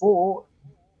for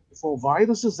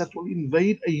viruses that will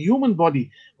invade a human body,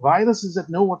 viruses that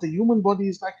know what a human body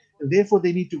is like, and therefore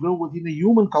they need to grow within a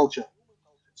human culture.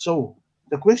 So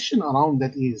the question around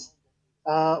that is,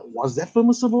 was that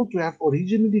permissible to have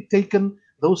originally taken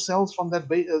those cells from that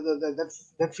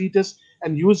fetus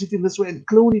and use it in this way and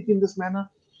clone it in this manner?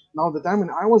 Now, the time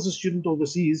when I was a student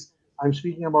overseas, I'm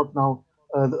speaking about now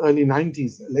the early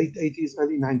 90s, late 80s,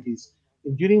 early 90s.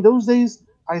 During those days,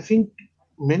 I think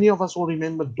many of us will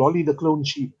remember Dolly the clone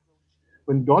sheep.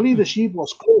 When Dolly the sheep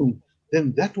was cloned,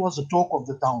 then that was the talk of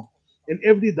the town. And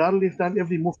every Darul Iftan,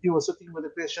 every Mufti was sitting with the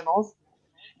question of,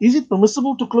 is it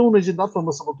permissible to clone or is it not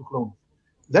permissible to clone?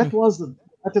 That was the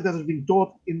matter that was being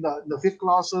taught in the fiqh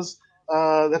classes.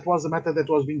 That was the matter that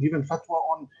was being given fatwa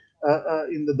on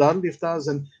in the Darul Iftars,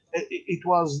 and it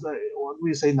was, what do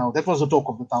we say now? That was the talk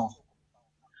of the town.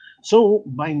 So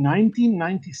by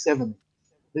 1997,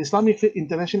 the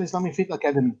International Islamic Fiqh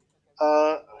Academy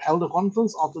held a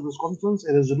conference. After this conference,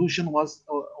 a resolution was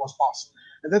passed,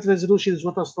 and that resolution is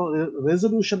what was called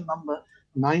resolution number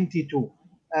 92.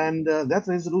 And that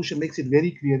resolution makes it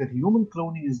very clear that human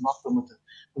cloning is not permitted.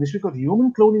 When we speak of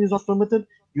human cloning is not permitted,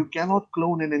 you cannot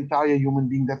clone an entire human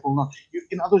being. That will not.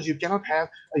 In other words, you cannot have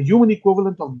a human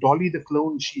equivalent of Dolly the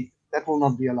clone sheep. That will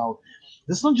not be allowed.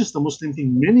 This is not just a Muslim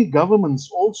thing. Many governments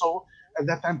also at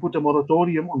that time put a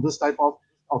moratorium on this type of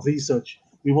research.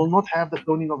 We will not have the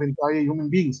cloning of entire human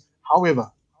beings.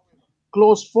 However,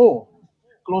 clause 4,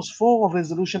 clause 4 of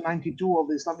resolution 92 of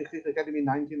the Islamic Faith Academy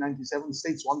 1997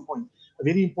 states one point, a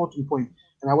very important point,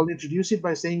 and I will introduce it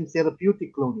by saying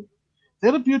therapeutic cloning.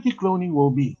 Therapeutic cloning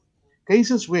will be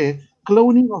cases where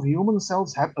cloning of human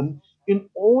cells happen in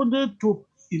order to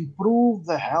improve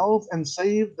the health and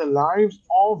save the lives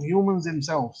of humans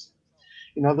themselves.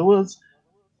 In other words,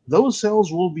 those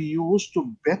cells will be used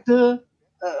to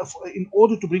in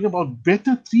order to bring about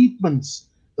better treatments.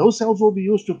 Those cells will be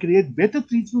used to create better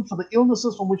treatment for the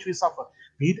illnesses from which we suffer,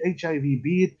 be it HIV,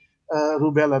 be it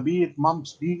rubella, be it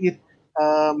mumps, be it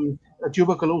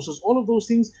tuberculosis, all of those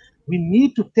things. We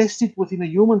need to test it within a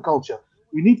human culture.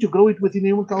 We need to grow it within a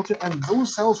human culture, and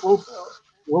those cells will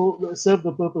serve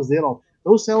the purpose thereof.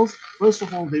 Those cells, first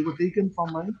of all, they were taken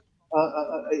from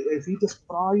a fetus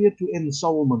prior to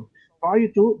ensoulment, prior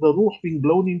to the ruh being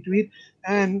blown into it,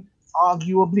 and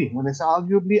arguably, when I say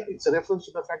arguably, it's a reference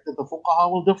to the fact that the fuqaha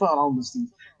will differ around these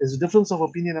things. There's a difference of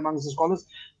opinion amongst the scholars,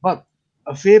 but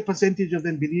a fair percentage of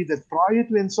them believe that prior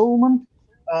to ensoulment,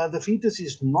 the fetus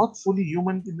is not fully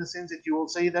human in the sense that you will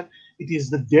say that it is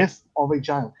the death of a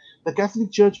child. The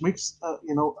Catholic Church makes a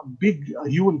big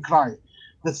hue and cry.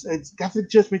 Catholic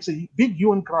Church makes a big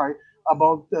hue and cry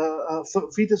about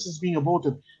fetuses being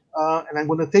aborted, and I'm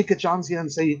going to take a chance here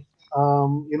and say,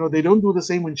 they don't do the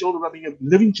same when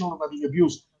living children are being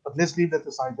abused. But let's leave that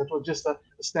aside. That was just a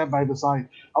stab by the side.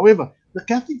 However, the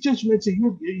Catholic Church makes a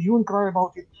hue and cry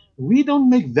about it. We don't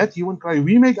make that hue and cry.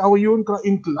 We make our hue and cry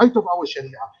in light of our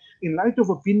Sharia, in light of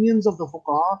opinions of the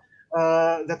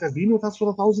fuqaha that have been with us for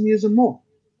 1,000 years and more.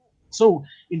 So,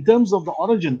 in terms of the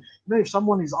origin, if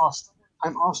someone is asked,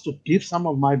 I'm asked to give some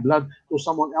of my blood to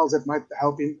someone else that might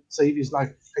help him save his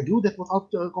life. I do that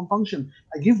without compunction.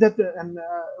 I give that, and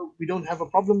we don't have a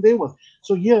problem there with.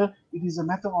 So here, it is a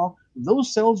matter of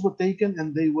those cells were taken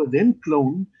and they were then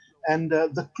cloned, and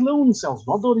the clone cells,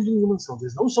 not the original human cells.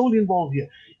 There's no soul involved here.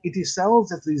 It is cells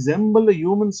that resemble a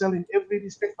human cell in every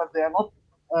respect, but they are not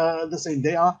the same.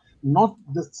 They are not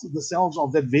the cells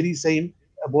of that very same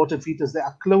aborted fetus. They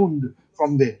are cloned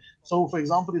from there. So, for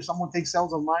example, if someone takes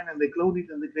cells of mine and they clone it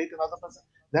and they create another person,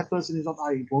 that person is not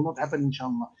I. It will not happen,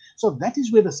 inshallah. So that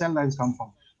is where the cell lines come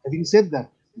from. Having said that,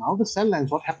 now the cell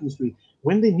lines, what happens to it?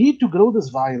 When they need to grow this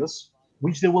virus,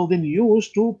 which they will then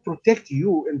use to protect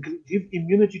you and give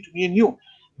immunity to me and you,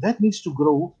 that needs to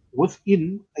grow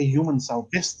within a human cell.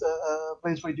 Best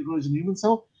place for it to grow is in a human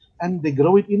cell, and they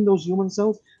grow it in those human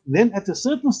cells. Then at a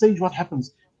certain stage, what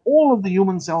happens? All of the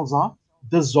human cells are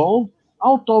dissolved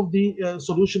out of the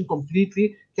solution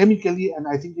completely chemically, and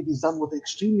I think it is done with an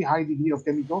extremely high degree of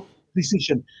chemical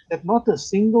precision, that not a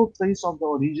single trace of the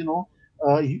original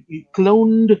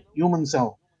cloned human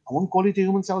cell, I won't call it a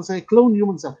human cell, I'll say a cloned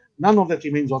human cell, none of that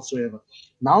remains whatsoever.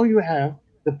 Now you have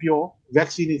the pure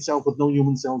vaccine itself with no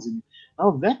human cells in it.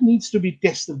 Now that needs to be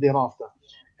tested thereafter,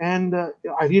 and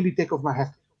I really take off my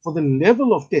hat for the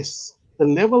level of tests, the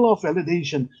level of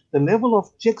validation, the level of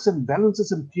checks and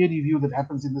balances and peer review that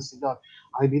happens in this regard.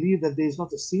 I believe that there is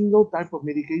not a single type of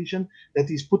medication that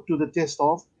is put to the test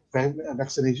of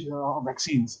vaccination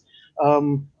vaccines.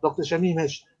 Dr. Shamim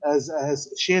has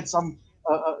shared some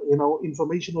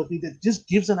information with me that just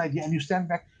gives an idea, and you stand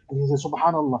back and you say,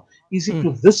 Subhanallah, is it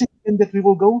to this extent that we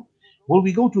will go? Will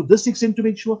we go to this extent to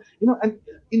make sure? And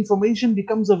information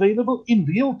becomes available in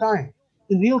real time.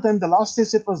 In real time, the last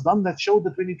test that was done that showed the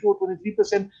 22 or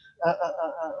 23%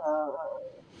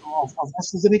 of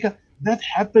AstraZeneca, that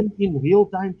happened in real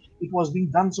time. It was being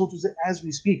done, so to say, as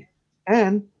we speak.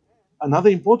 And another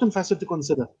important facet to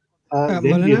consider, then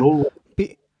we Maulana, roll.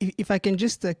 if I can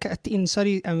just cut in,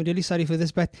 sorry, I'm really sorry for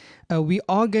this, but we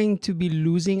are going to be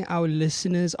losing our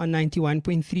listeners on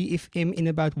 91.3 FM in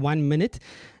about 1 minute.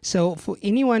 So for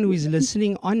anyone who is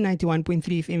listening on 91.3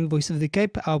 FM Voice of the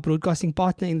Cape, our broadcasting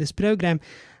partner in this program,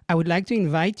 I would like to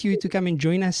invite you to come and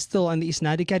join us still on the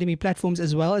Isnad Academy platforms,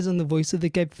 as well as on the Voice of the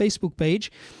Cape Facebook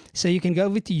page. So you can go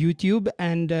over to YouTube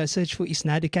and search for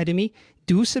Isnad Academy.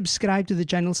 Do subscribe to the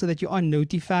channel so that you are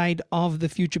notified of the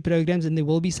future programs, and there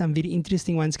will be some very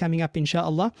interesting ones coming up,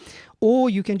 inshallah. Or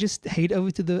you can just head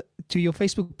over to your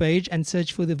Facebook page and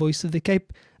search for the Voice of the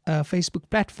Cape Facebook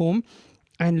platform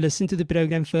and listen to the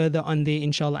program further on there,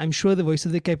 inshallah. I'm sure the Voice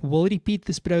of the Cape will repeat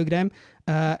this program,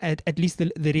 at least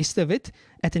the rest of it,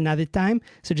 at another time.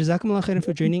 So Jazakumullah khairan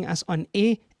for joining us on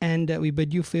air, and we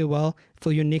bid you farewell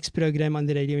for your next program on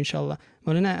the radio, inshallah.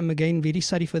 Maulana, I'm again very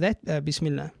sorry for that.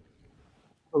 Bismillah.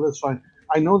 Oh, that's fine.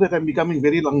 I know that I'm becoming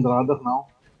very langdradig now,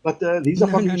 but these are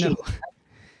convictions.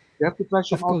 You have to flesh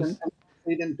them out and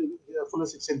say them to the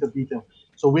fullest extent of detail.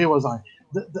 So where was I?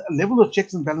 The level of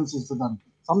checks and balances are done.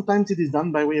 Sometimes it is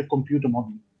done by way of computer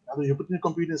modeling. You put in a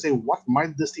computer and say, what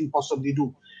might this thing possibly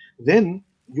do? Then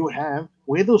you have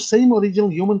where those same original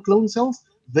human clone cells,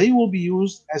 they will be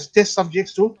used as test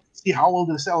subjects to see how will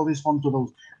the cell respond to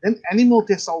those. Then animal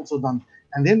tests are also done.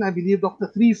 And then I believe, Doctor,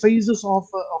 3 phases of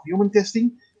human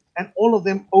testing, and all of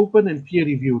them open and peer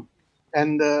reviewed.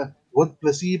 And with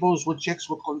placebos, with checks,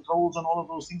 with controls, and all of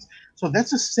those things. So that's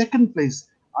the second place.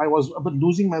 I was a bit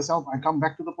losing myself. I come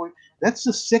back to the point. That's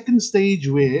the second stage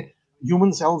where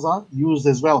human cells are used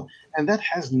as well. And that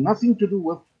has nothing to do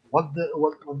with what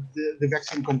the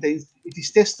vaccine contains. It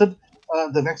is tested,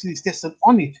 the vaccine is tested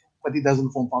on it, but it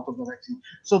doesn't form part of the vaccine.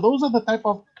 So those are the type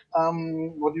of,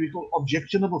 what do we call,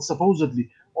 objectionable,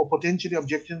 supposedly, or potentially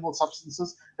objectionable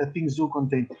substances that things do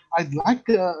contain. I'd like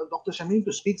Dr. Shamim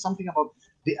to speak something about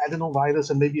the adenovirus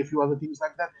and maybe a few other things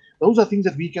like that. Those are things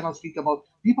that we cannot speak about.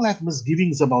 People have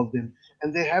misgivings about them,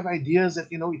 and they have ideas that,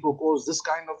 it will cause this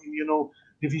kind of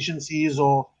immunodeficiencies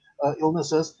or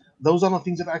illnesses. Those are not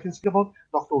things that I can speak about.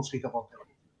 Doctor will speak about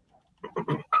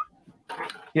them.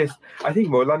 Yes, I think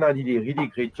Maulana did a really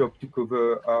great job to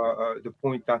cover the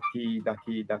point that he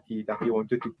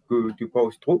wanted to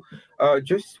pass through.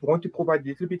 Just want to provide a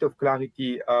little bit of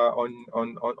clarity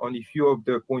on a few of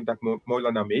the points that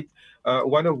Maulana made.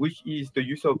 One of which is the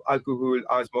use of alcohol,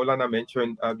 as Maulana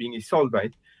mentioned, being a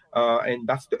solvent. And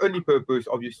that's the only purpose,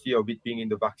 obviously, of it being in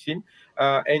the vaccine.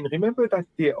 And remember that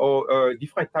there are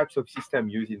different types of system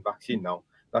used in vaccine now.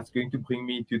 That's going to bring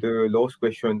me to the last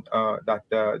question that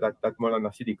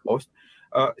Maulana Siddiq asked.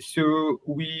 So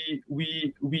we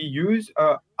use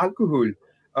alcohol,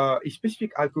 a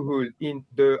specific alcohol in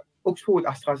the Oxford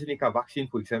AstraZeneca vaccine,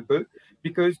 for example,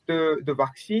 because the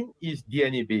vaccine is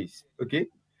DNA based. Okay,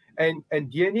 and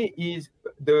DNA is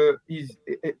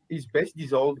best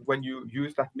dissolved when you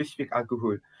use that specific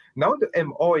alcohol. Now the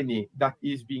mRNA that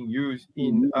is being used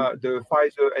in the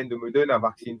Pfizer and the Moderna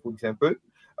vaccine, for example,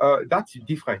 that's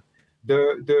different.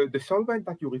 The solvent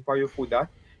that you require for that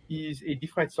is a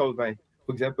different solvent.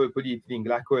 For example, polyethylene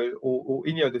glycol or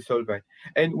any other solvent.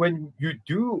 And when you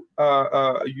do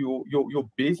your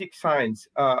basic science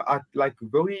at like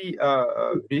very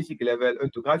basic level,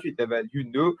 undergraduate level, you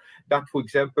know that, for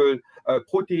example,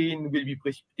 protein will be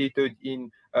precipitated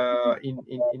in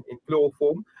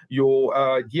chloroform. Your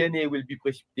DNA will be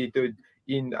precipitated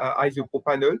in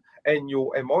isopropanol, and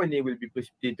your mRNA will be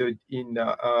precipitated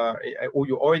or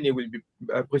your RNA will be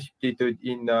precipitated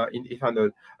in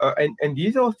ethanol. And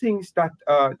these are things that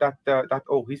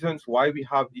are reasons why we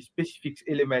have this specific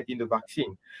element in the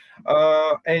vaccine.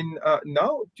 And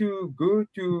now to go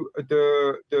to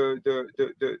the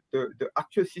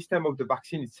actual system of the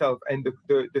vaccine itself and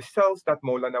the cells that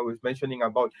Maulana was mentioning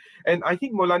about. And I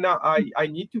think, Maulana, I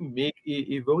need to make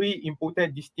a very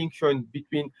important distinction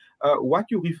between what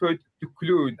you referred to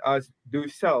clone as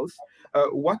those cells,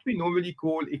 what we normally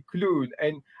call a clone.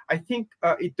 And I think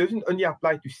it doesn't only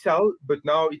apply to cell, but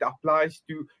now it applies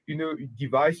to,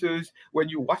 devices. When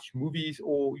you watch movies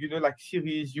or, like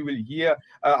series, you will hear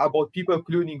about people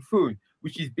cloning phone,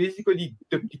 which is basically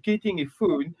duplicating a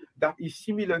phone that is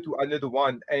similar to another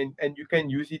one, and you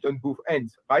can use it on both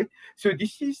ends, right? So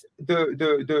this is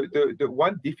the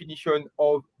one definition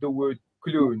of the word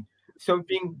clone,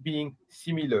 something being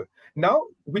similar. Now,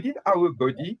 within our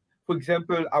body, for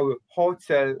example, our heart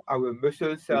cell, our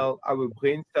muscle cell, our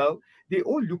brain cell, they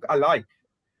all look alike.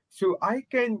 So I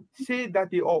can say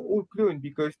that they are all cloned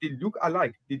because they look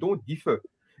alike. They don't differ.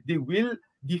 They will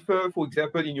differ, for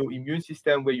example, in your immune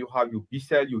system where you have your B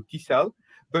cell, your T cell,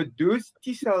 but those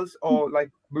T cells are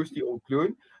like mostly all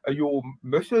cloned. Your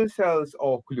muscle cells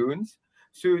are clones.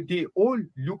 So they all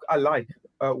look alike.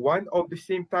 One of the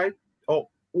same type are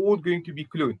all going to be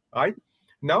cloned, right?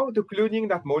 Now, the cloning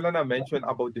that Maulana mentioned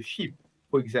about the sheep,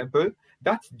 for example,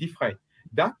 that's different.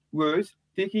 That was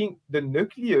taking the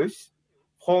nucleus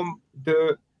from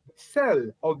the cell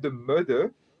of the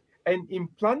mother and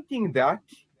implanting that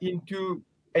into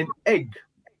an egg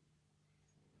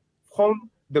from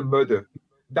the mother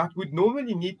that would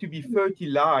normally need to be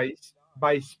fertilized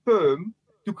by sperm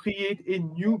to create a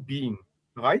new being,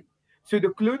 right? So the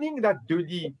cloning that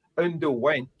Dolly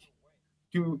underwent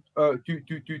to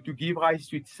give rise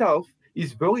to itself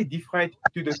is very different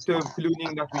to the term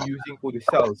cloning that we're using for the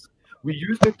cells. We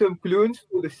use the term clones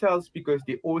for the cells because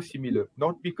they're all similar,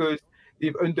 not because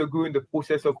they've undergone the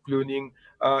process of cloning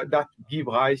that give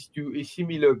rise to a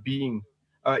similar being,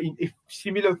 in a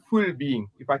similar full being,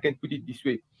 if I can put it this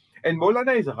way. And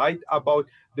Maulana is right about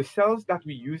the cells that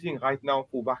we're using right now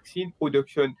for vaccine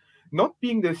production not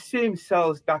being the same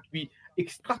cells that we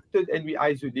extracted and we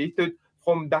isolated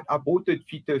from that aborted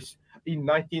fetus in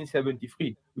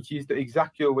 1973, which is the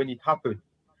exact year when it happened.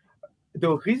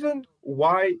 The reason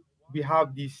why we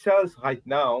have these cells right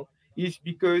now is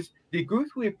because they go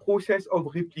through a process of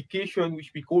replication,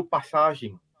 which we call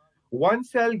passaging. One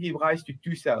cell gives rise to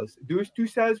two cells. Those two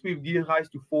cells will give rise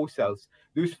to four cells.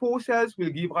 Those four cells will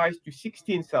give rise to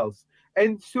 16 cells,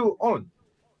 and so on.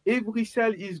 Every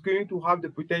cell is going to have the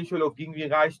potential of giving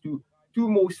rise to two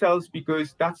more cells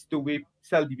because that's the way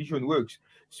cell division works.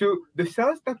 So the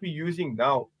cells that we're using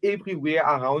now everywhere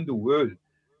around the world,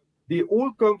 they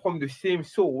all come from the same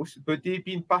source, but they've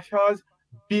been passaged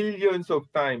billions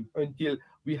of times until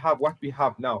we have what we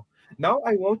have now. Now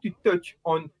I want to touch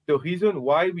on the reason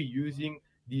why we're using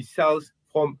these cells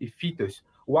from a fetus.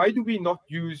 Why do we not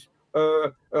use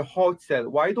a heart cell?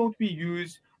 Why don't we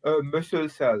use a muscle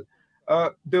cell?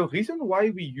 The reason why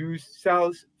we use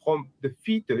cells from the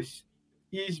fetus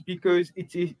is because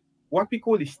what we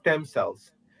call the stem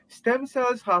cells. Stem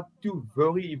cells have two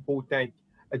very important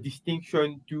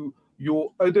distinction to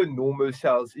your other normal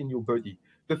cells in your body.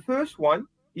 The first one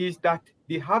is that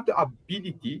they have the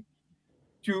ability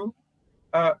to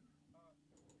uh,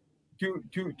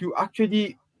 to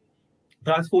actually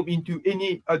transform into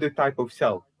any other type of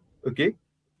cell. Okay,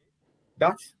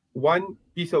 that's one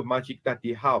piece of magic that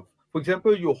they have. For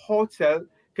example, your heart cell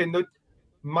cannot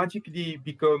magically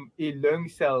become a lung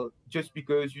cell just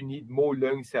because you need more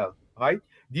lung cell, right?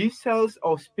 These cells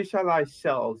are specialized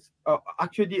cells,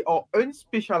 actually are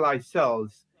unspecialized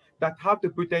cells that have the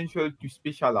potential to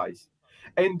specialize.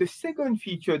 And the second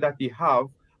feature that they have,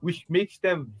 which makes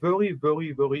them very,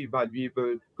 very, very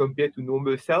valuable compared to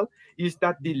normal cell, is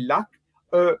that they lack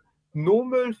a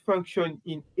normal function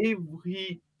in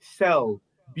every cell,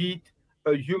 be it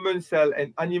a human cell,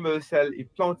 an animal cell, a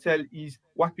plant cell, is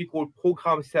what we call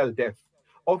programmed cell death.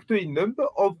 After a number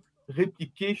of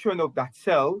replication of that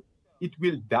cell, it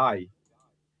will die.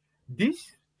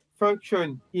 This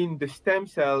function in the stem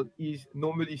cell is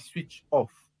normally switched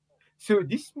off. So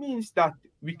this means that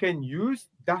we can use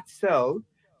that cell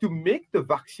to make the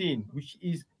vaccine, which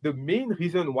is the main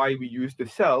reason why we use the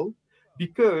cell,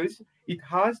 because it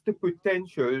has the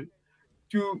potential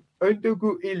to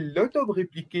undergo a lot of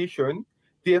replication,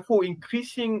 therefore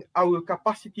increasing our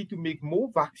capacity to make more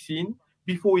vaccine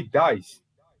before it dies.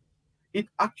 It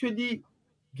actually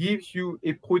gives you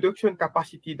a production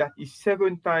capacity that is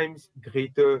 7 times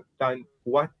greater than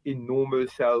what a normal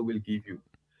cell will give you.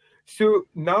 So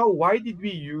now, why did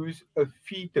we use a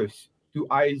fetus to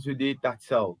isolate that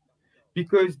cell?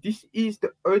 Because this is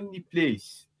the only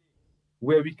place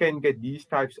where we can get these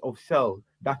types of cells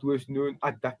that was known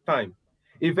at that time.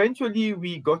 Eventually,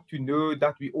 we got to know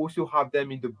that we also have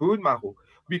them in the bone marrow.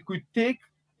 We could take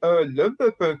a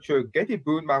lumbar puncture, get a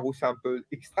bone marrow sample,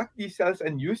 extract these cells,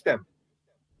 and use them.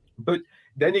 But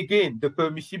then again, the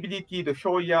permissibility, the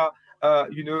Sharia,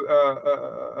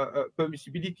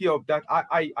 permissibility of that,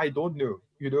 I don't know.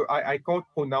 I can't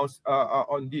pronounce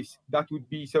on this. That would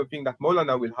be something that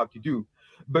Molana will have to do.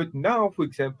 But now, for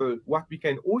example, what we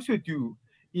can also do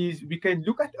is we can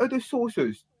look at other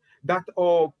sources that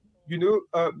are,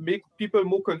 make people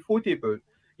more comfortable.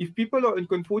 If people are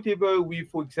uncomfortable with,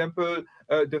 for example,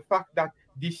 the fact that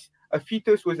this a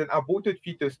fetus was an aborted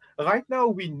fetus. Right now,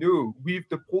 we know with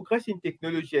the progress in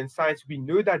technology and science, we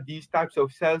know that these types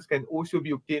of cells can also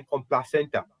be obtained from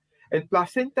placenta, and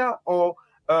placenta are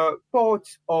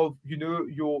parts of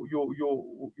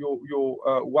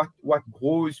what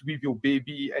grows with your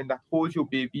baby and that holds your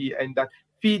baby and that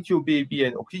feeds your baby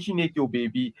and oxygenate your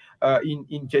baby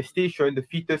in gestation, the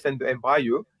fetus and the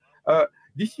embryo.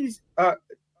 This is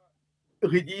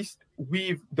released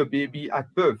with the baby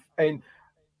at birth, and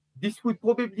this would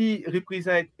probably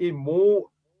represent a more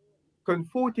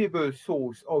comfortable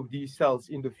source of these cells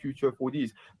in the future for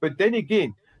these. But then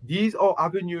again, these are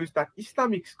avenues that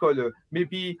Islamic scholar,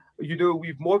 maybe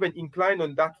with more of an incline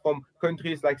on that from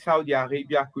countries like Saudi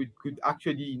Arabia, could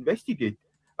actually investigate.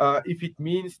 If it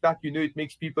means that it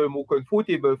makes people more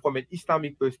comfortable from an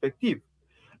Islamic perspective.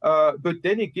 But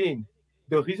then again,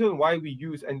 the reason why we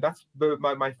use, and that's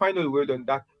my final word on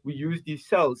that, we use these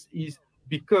cells is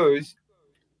because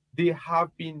they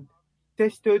have been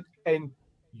tested and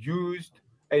used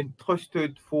and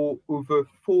trusted for over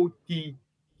 40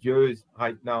 years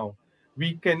right now.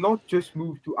 We cannot just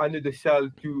move to another cell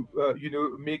to,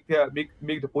 make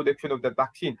the production of the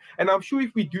vaccine. And I'm sure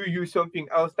if we do use something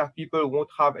else that people won't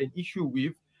have an issue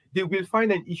with, they will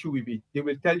find an issue with it. They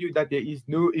will tell you that there is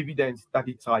no evidence that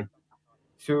it's right.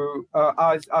 So,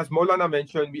 as Molana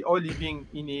mentioned, we are living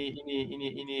in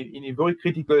a very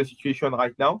critical situation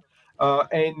right now,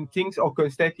 and things are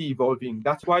constantly evolving.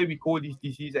 That's why we call this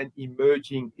disease an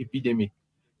emerging epidemic,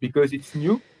 because it's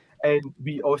new and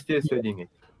we are still studying it.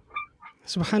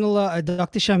 Subhanallah,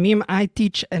 Dr. Shamim, I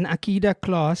teach an Aqidah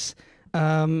class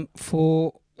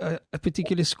for a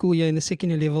particular school year in the second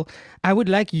year level. I would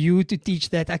like you to teach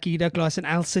that Aqidah class, and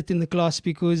I'll sit in the class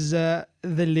because the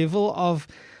level of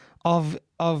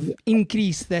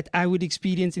increase that I would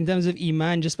experience in terms of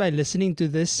Iman just by listening to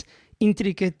this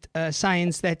intricate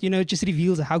science that just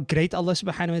reveals how great Allah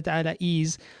subhanahu wa ta'ala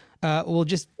is will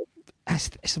just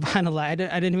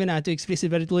subhanallah, I don't even know how to express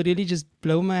it, but it will really just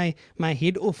blow my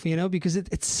head off, because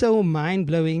it's so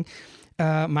mind-blowing,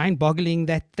 mind-boggling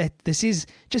that this is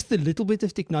just a little bit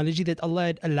of technology that Allah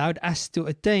had allowed us to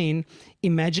attain.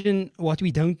 Imagine what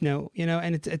we don't know,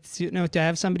 and it's to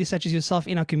have somebody such as yourself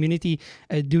in our community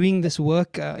doing this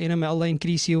work, may Allah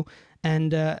increase you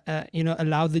and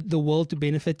allow the world to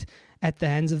benefit at the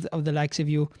hands of the likes of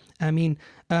you. I mean,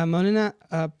 Maulana,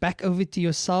 back over to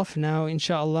yourself now,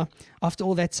 inshallah. After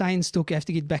all that science talk, you have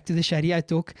to get back to the Sharia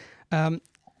talk.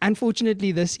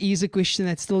 Unfortunately, this is a question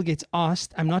that still gets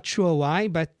asked. I'm not sure why,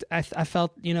 but I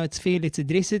felt, it's fair, let's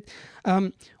address it.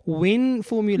 When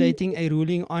formulating a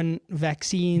ruling on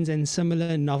vaccines and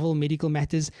similar novel medical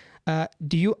matters,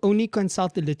 do you only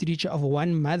consult the literature of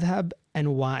one madhab,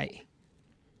 and why?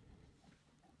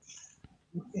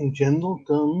 In general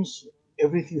terms,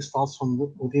 everything starts from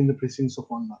within the precincts of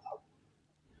one madhab.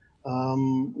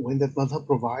 When that madhab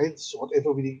provides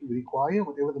whatever we require,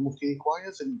 whatever the mufti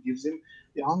requires, and he gives him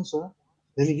the answer,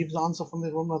 then he gives the answer from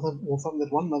that one madhab, or from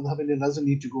that one madhab, and he doesn't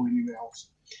need to go anywhere else.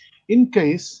 In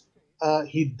case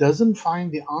he doesn't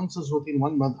find the answers within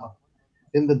one madhab,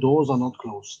 then the doors are not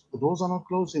closed. The doors are not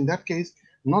closed. In that case,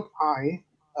 not I,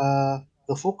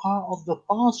 the fuqaha of the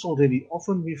past already.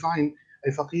 Often we find a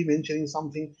faqih mentioning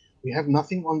something. We have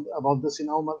nothing on about this in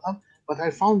our madhab, but I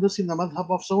found this in the madhab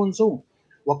of so and so.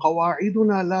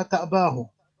 وَقَوَاعِدُنَا لَا تَأْبَاهُ.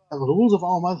 The rules of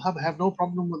our madhab have no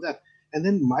problem with that. And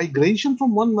then migration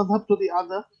from one madhab to the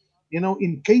other,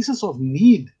 in cases of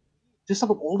need, just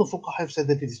about all the fuqaha have said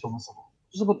that it is permissible.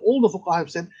 Just about all the fuqaha have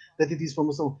said that it is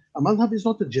permissible. A madhab is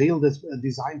not a jail that's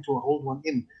designed to hold one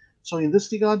in. So in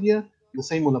this regard here, the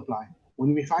same will apply.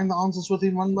 When we find the answers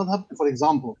within one madhab, for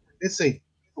example, let's say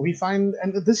we find,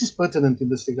 and this is pertinent in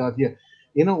this regard here,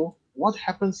 what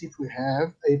happens if we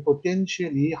have a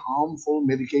potentially harmful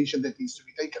medication that needs to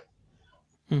be taken?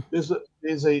 There's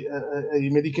a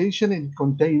medication, and it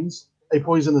contains a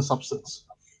poisonous substance.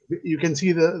 You can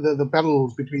see the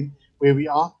parallels between where we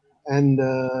are and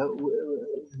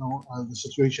the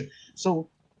situation. So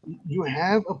you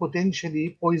have a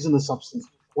potentially poisonous substance.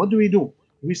 What do? Do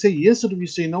we say yes or do we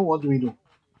say no? What do we do?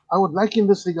 I would like in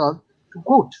this regard to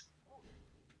quote.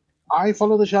 I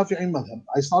follow the Shafi'i madhab.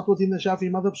 I start within the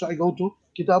Shafi'i madhab, so I go to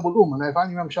Kitab al-Umm, and I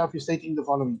find Imam Shafi stating the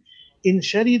following: In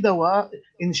shariba dawa'an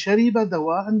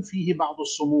fihi ba'd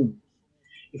as-sumum.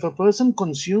 If a person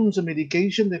consumes a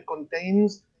medication that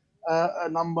contains a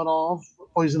number of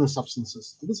poisonous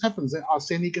substances, this happens.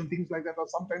 Arsenic and things like that are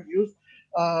sometimes used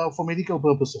for medical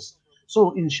purposes.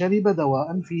 So, in shariba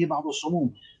dawa'an fihi ba'd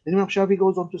as-sumum. Then Imam Shafi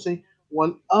goes on to say,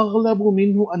 وَالْأَغْلَبُ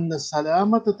مِنْهُ أَنَّ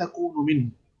السَّلَامَةَ تَكُونُ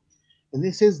مِنْهُ. And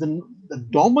he says the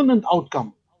dominant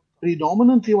outcome,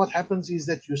 predominantly what happens is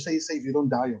that you stay safe, you don't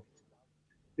die.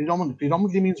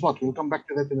 Predominantly means what? We'll come back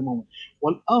to that in a moment.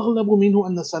 وَالْأَغْلَبُ مِنْهُ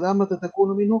أَنَّ السَّلَامَةَ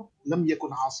تَكُونُ مِنْهُ لَمْ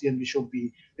يَكُنْ عَاصِيًا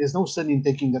بِشُرْبِهِ. There's no sin in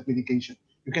taking that medication.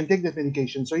 You can take that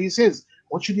medication. So he says,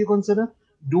 what should you consider?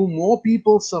 Do more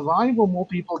people survive or more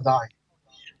people die?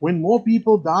 When more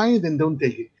people die, then don't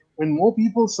take it. When more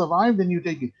people survive, then you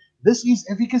take it. This is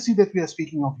efficacy that we are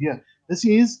speaking of here. This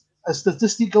is a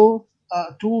statistical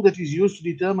tool that is used to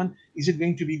determine, is it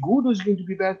going to be good or is it going to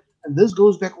be bad? And this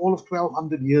goes back all of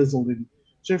 1200 years already.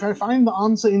 So if I find the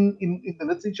answer in the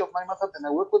literature of my madhab, then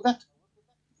I work with that.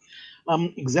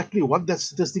 Exactly what that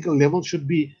statistical level should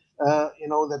be,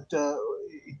 that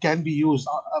it can be used,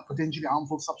 a potentially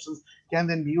harmful substance can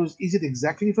then be used. Is it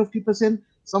exactly 50%?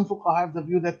 Some fuqaha have the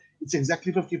view that it's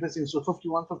exactly 50%, so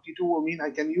 51, 52 will mean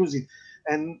I can use it.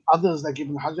 And others, like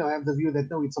Ibn Hajar, have the view that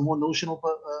no, it's a more notional,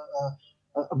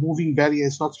 a moving barrier,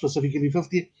 it's not specifically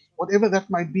 50. Whatever that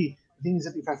might be, the thing is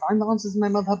that if I find the answers in my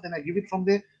madhab, then I give it from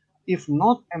there. If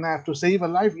not, and I have to save a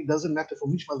life, it doesn't matter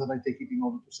from which madhab I take it in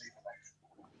order to save a life.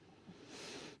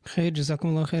 Khair,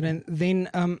 Jazakumullah khair. And then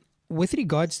with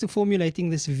regards to formulating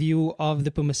this view of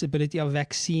the permissibility of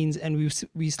vaccines, and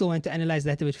we still want to analyze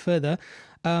that a bit further,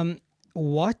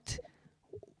 what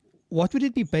would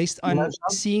it be based on,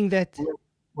 seeing that...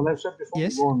 Well, I've said before,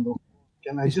 yes? Go on, though.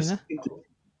 Can I just...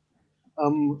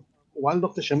 while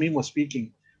Dr. Shamim was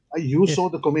speaking, you saw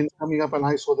the comments coming up and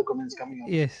I saw the comments coming up.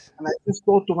 Yes. And I just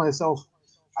thought to myself,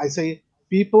 I say,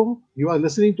 people, you are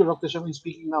listening to Dr. Shamim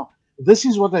speaking now. This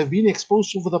is what I've been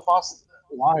exposed to for the past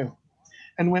while.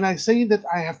 And when I say that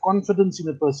I have confidence in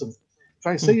a person, if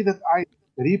I say that I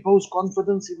repose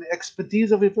confidence in the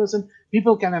expertise of a person,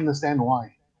 people can understand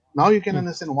why. Now you can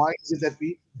understand why is it that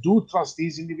we do trust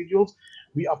these individuals.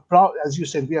 We are proud, as you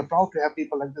said, we are proud to have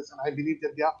people like this, and I believe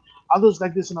that there are others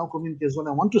like this in our community as well.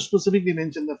 I want to specifically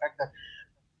mention the fact that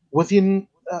within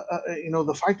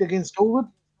the fight against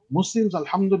COVID, Muslims,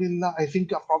 alhamdulillah, I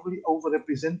think are probably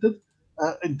overrepresented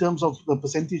in terms of the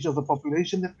percentage of the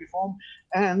population that we form.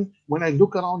 And when I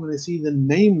look around and I see the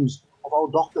names of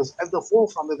our doctors at the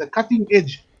forefront, at the cutting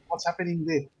edge, what's happening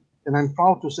there, then I'm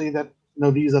proud to say that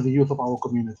these are the youth of our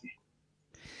community.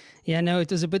 Yeah, no,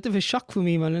 it was a bit of a shock for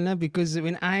me, Maulana, because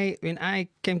when I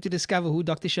came to discover who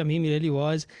Dr. Shamim really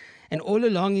was, and all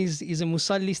along he's a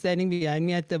musalli standing behind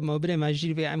me at the Mawbara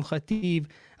Masjid where I'm khatib,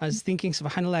 I was thinking,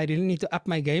 subhanAllah, I really need to up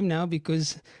my game now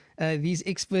because these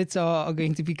experts are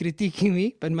going to be critiquing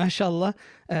me. But mashallah,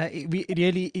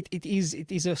 it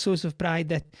is a source of pride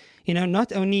that,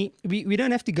 not only, we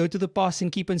don't have to go to the past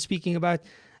and keep on speaking about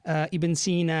Ibn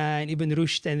Sina and Ibn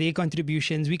Rushd and their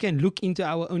contributions. We can look into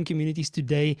our own communities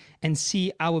today and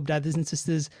see our brothers and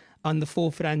sisters on the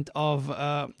forefront of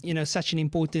such an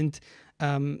important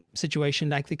situation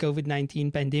like the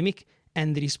COVID-19 pandemic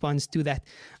and the response to that.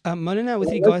 Maulana, with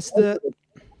regards to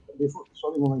before,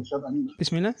 sorry, Mona Ishad,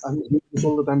 Bismillah. I'm doing this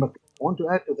all the time, but I want to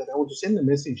add to that. I want to send a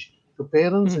message to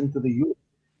parents Mm. and to the youth,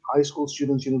 high school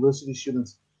students, university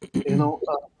students.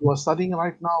 You are studying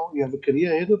right now. You have a career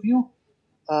ahead of you.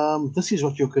 This is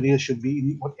what your career should be.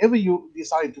 Whatever you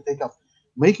decide to take up,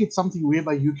 make it something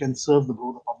whereby you can serve the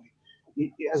broader public.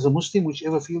 As a Muslim,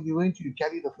 whichever field you're going to, you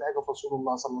carry the flag of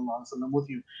Rasulullah sallallahu alaihi wasallam with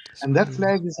you, and that Subhanallah.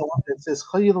 flag is the one that says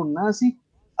 "Khayrun nasi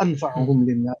Mm. anfa'uhum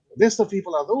linnas." The best of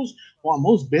people are those who are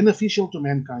most beneficial to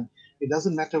mankind. It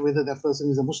doesn't matter whether that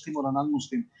person is a Muslim or a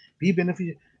non-Muslim. Be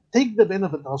beneficial. Take the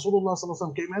benefit. Rasulullah sallallahu alaihi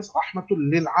wasallam came as rahmatul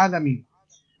lil alamin,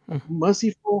 Mm.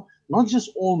 mercy for not just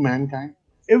all mankind,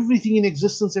 everything in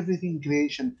existence, everything in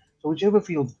creation. So whichever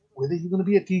field, whether you're going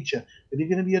to be a teacher, whether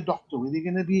you're going to be a doctor, whether you're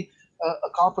going to be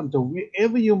a carpenter,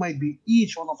 wherever you might be,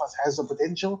 each one of us has the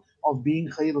potential of being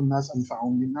khairun nas and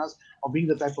fa'un nas, of being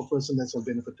the type of person that's of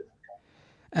benefit to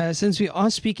mankind. Since we are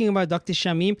speaking about Dr.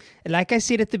 Shamim, like I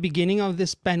said at the beginning of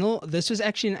this panel, this was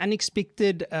actually an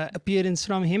unexpected appearance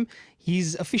from him.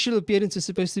 His official appearance was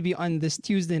supposed to be on this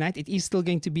Tuesday night. It is still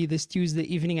going to be this Tuesday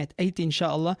evening at 8,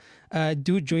 inshallah.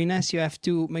 Do join us. You have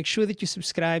to make sure that you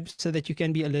subscribe so that you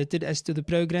can be alerted as to the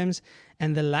programs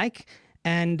and the like.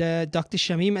 And Dr.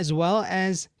 Shamim, as well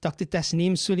as Dr.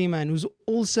 Tasneem Suleiman, who's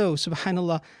also,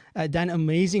 subhanAllah, done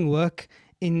amazing work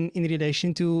in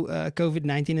relation to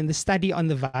COVID-19 and the study on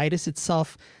the virus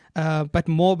itself. But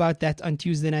more about that on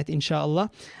Tuesday night, inshallah.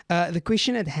 The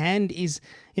question at hand is,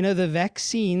 the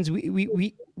vaccines,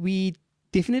 we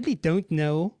definitely don't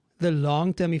know the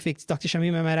long-term effects. Dr.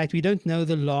 Shamim, am I right? We don't know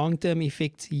the long-term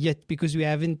effects yet because we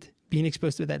haven't been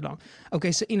exposed to it that long.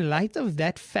 Okay, so in light of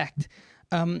that fact,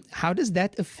 how does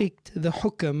that affect the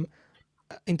hukam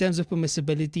in terms of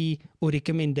permissibility or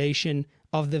recommendation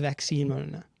of the vaccine,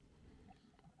 Maulana?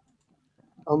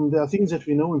 There are things that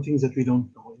we know and things that we don't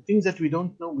know. And things that we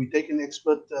don't know, we take an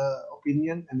expert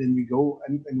opinion and then we go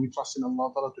and we trust in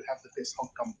Allah Ta'ala to have the best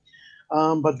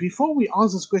outcome. But before we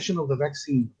answer this question of the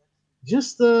vaccine,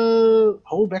 just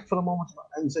hold back for a moment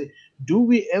and say, do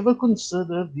we ever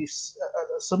consider this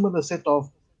similar set of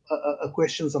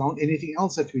questions around anything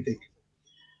else that we take?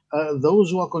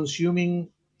 Those who are consuming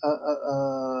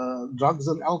drugs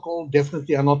and alcohol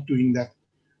definitely are not doing that.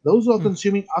 Those who are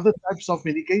consuming other types of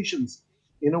medications,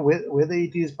 whether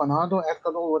it is Panadol,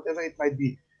 Adderall, whatever it might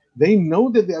be, they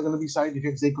know that there are going to be side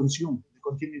effects. They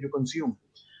continue to consume.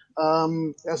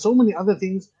 There are so many other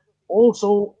things.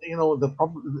 Also, the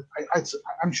problem.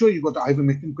 I'm sure you got the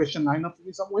ivermectin question lined up for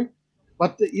me some way.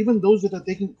 But even those that are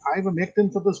taking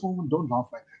ivermectin for this moment, don't laugh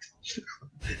like that.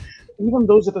 Even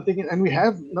those that are taking, and we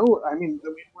have no, I mean,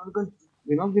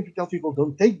 we're not going to tell people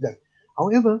don't take that.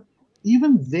 However,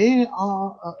 even there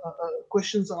are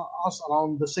questions are asked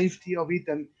around the safety of it,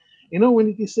 and when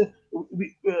it is,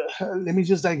 let me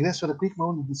just digress for a quick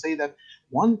moment and say that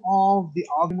one of the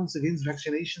arguments against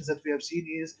vaccinations that we have seen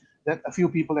is that a few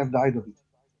people have died of it,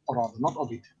 or rather, not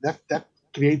of it. That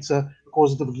creates a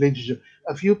causative relationship.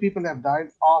 A few people have died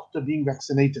after being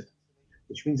vaccinated,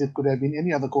 which means it could have been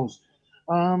any other cause.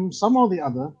 Some or the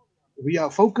other, we are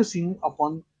focusing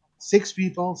upon 6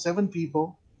 people, 7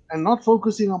 people, and not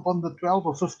focusing upon the 12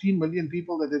 or 15 million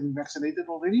people that have been vaccinated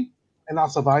already and are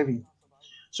surviving.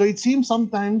 So it seems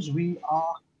sometimes we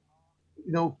are,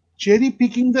 cherry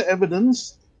picking the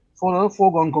evidence for a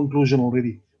foregone conclusion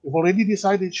already. We've already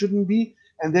decided it shouldn't be,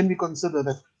 and then we consider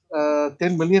that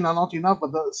 10 million are not enough,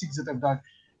 but the 6 that have died.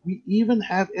 We even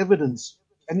have evidence,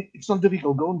 and it's not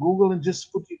difficult. Go on Google and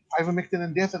just put ivermectin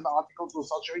and death, and the articles will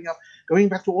start showing up, going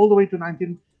back to all the way to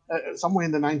somewhere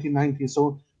in the 1990s.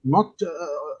 So not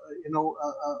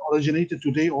originated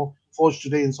today or forged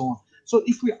today, and so on. So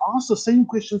if we ask the same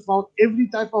questions about every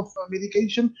type of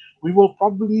medication, we will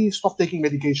probably stop taking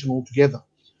medication altogether.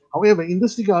 However, in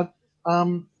this regard,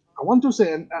 I want to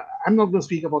say, and I'm not going to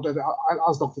speak about it. I'll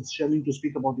ask Dr. Shamim to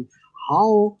speak about it.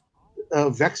 How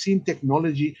vaccine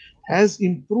technology has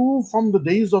improved from the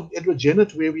days of Edward Jenner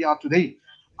to where we are today.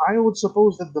 I would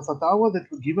suppose that the fatwa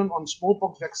that were given on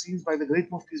smallpox vaccines by the great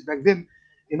muftis back then,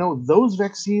 those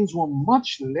vaccines were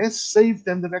much less safe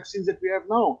than the vaccines that we have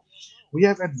now. We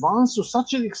have advanced to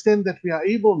such an extent that we are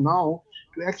able now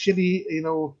to actually,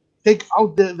 take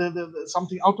out the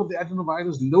something out of the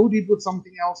adenovirus, load it with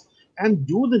something else, and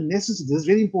do the necessary. This is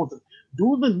very important.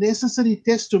 Do the necessary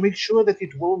tests to make sure that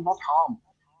it will not harm.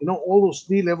 All those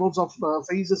 3 levels of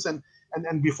phases,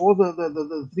 and before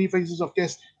the 3 phases of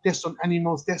tests on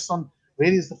animals, tests on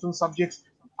various different subjects.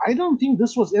 I don't think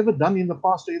this was ever done in the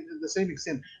past to the same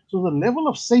extent. So the level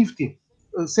of safety,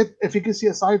 set efficacy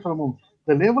aside for a moment,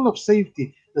 the level of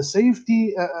safety, the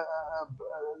safety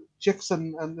checks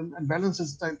and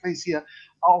balances in place here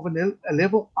are of a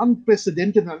level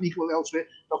unprecedented and unequal elsewhere.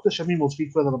 Dr. Shamim will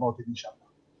speak further about it, inshallah.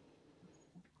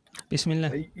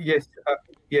 Bismillah. Yes.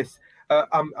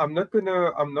 I'm not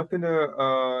gonna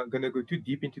go too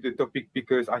deep into the topic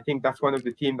because I think that's one of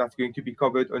the themes that's going to be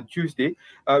covered on Tuesday.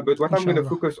 But what I'm going to Inshallah.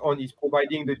 focus on is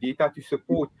providing the data to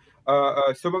support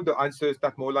some of the answers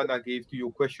that Maulana gave to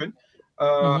your question.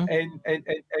 And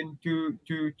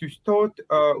to start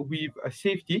with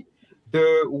safety,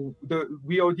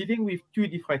 we are dealing with two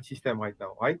different systems right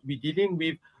now, right? We're dealing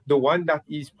with the one that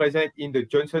is present in the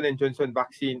Johnson & Johnson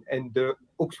vaccine and the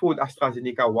Oxford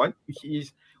AstraZeneca one, which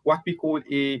is what we call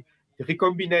a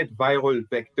recombinant viral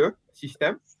vector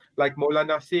system. Like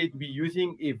Maulana said, we're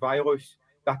using a virus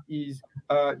that is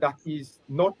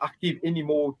not active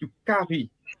anymore to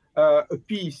carry a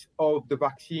piece of the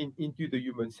vaccine into the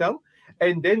human cell.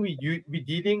 And then we're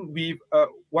dealing with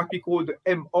what we call the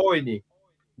mRNA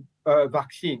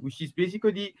vaccine, which is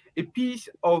basically a piece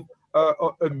of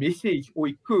a message or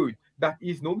a code that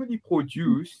is normally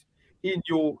produced in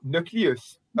your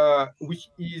nucleus, which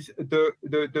is the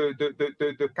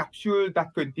capsule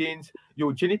that contains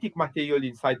your genetic material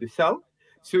inside the cell.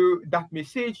 So that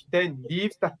message then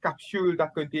leaves that capsule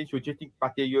that contains your genetic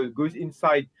material, goes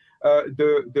inside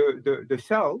the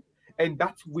cell, and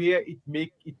that's where it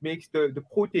makes the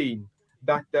protein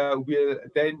that will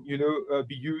then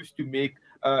be used to make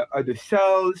the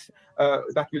cells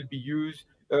that will be used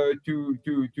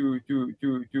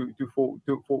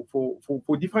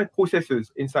for different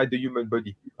processes inside the human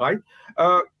body, right?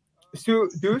 So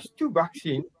those two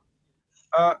vaccines,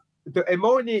 the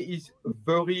mRNA is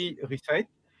very recent.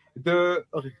 The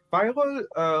viral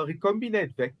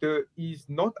recombinant vector is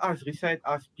not as recent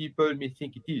as people may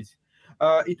think it is.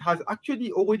 It has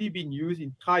actually already been used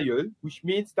in trial, which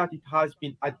means that it has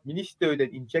been administered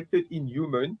and injected in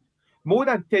human more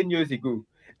than 10 years ago.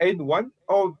 And one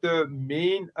of the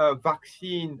main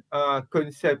vaccine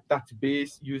concept that's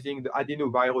based using the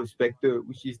adenovirus vector,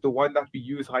 which is the one that we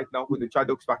use right now for the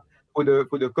ChAdOx for the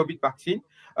COVID vaccine,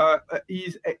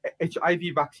 is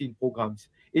HIV vaccine programs.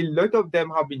 A lot of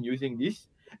them have been using this,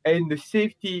 and the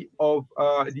safety of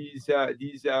these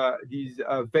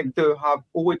vector have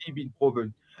already been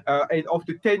proven. And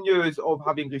after 10 years of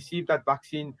having received that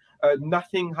vaccine,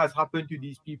 nothing has happened to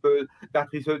these people that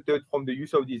resulted from the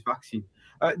use of this vaccine.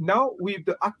 Now, with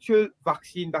the actual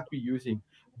vaccine that we're using,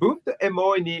 both the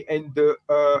mRNA and the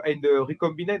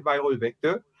recombinant viral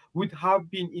vector would have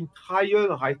been in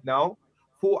trial right now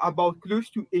for about close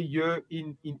to a year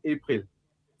in April,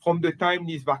 from the time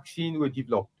these vaccines were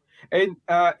developed. And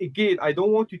again, I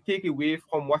don't want to take away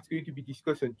from what's going to be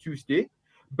discussed on Tuesday,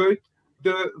 but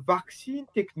the vaccine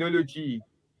technology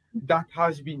that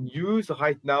has been used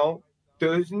right now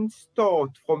doesn't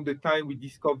start from the time we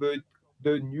discovered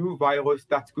the new virus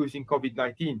that's causing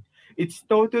COVID-19. It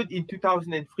started in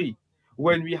 2003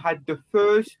 when we had the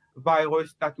first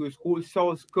virus that was called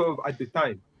SARS-CoV at the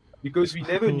time, because we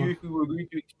never knew if we were going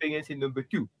to experience a number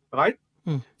two, right?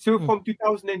 So from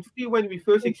 2003, when we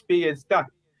first experienced that,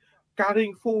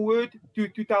 carrying forward to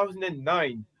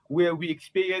 2009, where we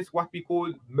experienced what we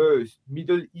call MERS,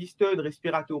 Middle Eastern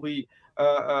Respiratory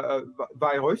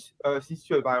Virus,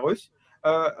 syncytial virus.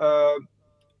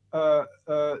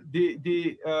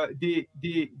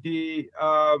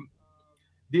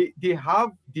 They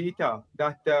have data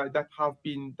that have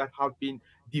been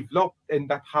developed and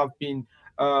that have been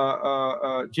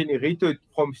generated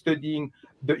from studying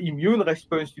the immune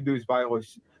response to those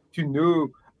viruses to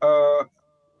know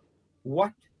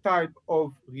what type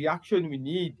of reaction we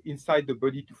need inside the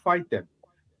body to fight them,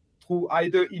 through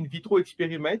either in vitro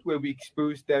experiment where we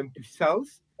expose them to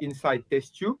cells inside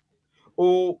test tube,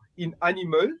 or in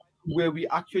animal where we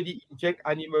actually inject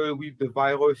animal with the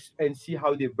virus and see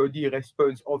how their body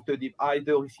responds after they've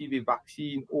either received a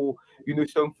vaccine or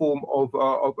some form of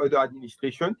other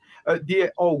administration.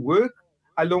 There are work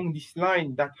along this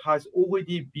line that has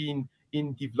already been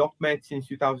in development since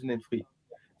 2003.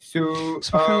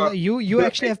 So you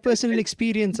actually have personal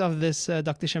experience of this,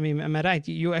 Dr. Shamim. Am I right?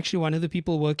 You're actually one of the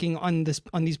people working on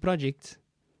these projects.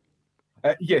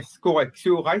 Yes, correct.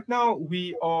 So right now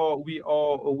we are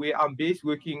based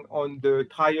working on the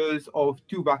trials of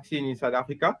two vaccines in South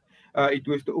Africa. It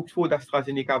was the Oxford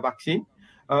AstraZeneca vaccine,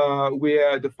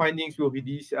 where the findings were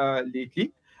released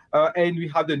lately, and we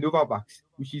have the Novavax,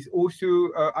 which is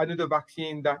also another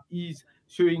vaccine that is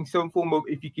showing some form of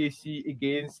efficacy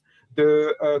against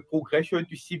the progression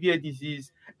to severe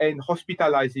disease and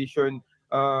hospitalization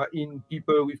in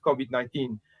people with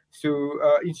COVID-19. So,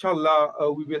 inshallah,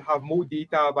 we will have more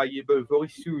data available very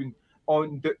soon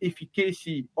on the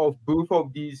efficacy of both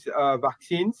of these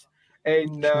vaccines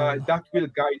and Inshallah. that will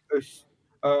guide us,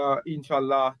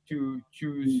 inshallah, to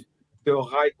choose the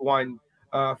right one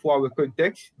for our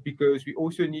context, because we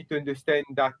also need to understand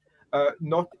that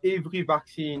not every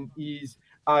vaccine is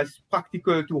as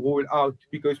practical to roll out,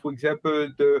 because, for example,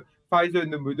 the Pfizer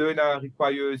and the Moderna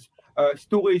requires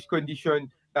storage conditions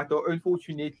that are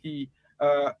unfortunately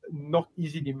not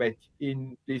easily met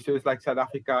in places like South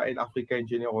Africa and Africa in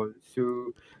general.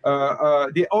 So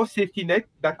there are safety net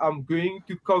that I'm going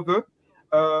to cover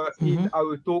in Mm-hmm.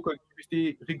 our talk on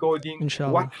Tuesday regarding what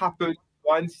Inshallah. happens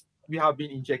once we have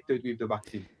been injected with the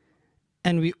vaccine.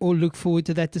 And we all look forward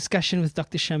to that discussion with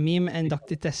Dr. Shamim and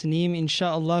Dr. Tasneem.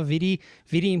 Inshallah, very,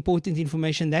 very important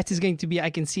information. That is going to be,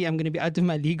 I can see I'm going to be out of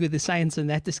my league with the science in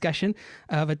that discussion.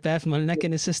 But perhaps Malina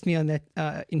can assist me on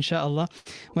that, inshallah.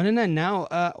 Malina, now,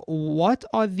 what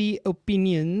are the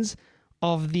opinions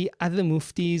of the other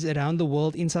muftis around the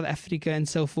world in South Africa and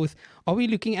so forth? Are we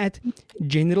looking at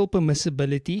general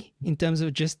permissibility in terms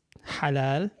of just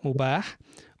halal, mubah?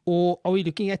 Or are we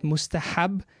looking at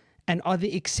mustahab? And are there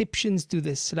exceptions to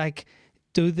this? Like,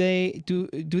 do the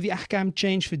ahkam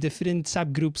change for different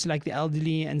subgroups like the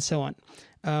elderly and so on?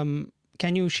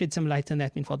 Can you shed some light on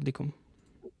that, min fadlikum?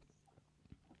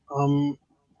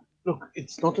 Look,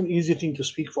 it's not an easy thing to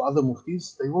speak for other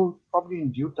muftis. They will probably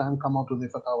in due time come out with their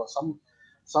fatwa.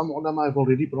 Some ulama have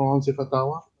already pronounced their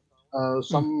fatwa.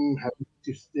 Some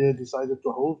have decided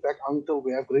to hold back until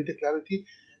we have greater clarity.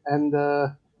 And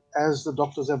as the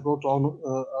doctors have brought on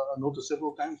notice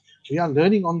several times, we are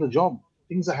learning on the job.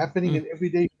 Things are happening, and every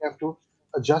day we have to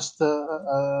adjust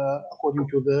according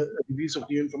to the release of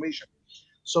new information.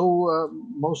 So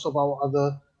most of our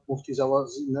other muftis, I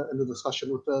was in a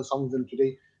discussion with some of them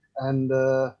today, and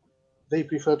they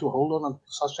prefer to hold on until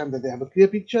such time that they have a clear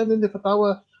picture. And then the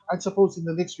fatwa, I suppose, in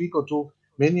the next week or two,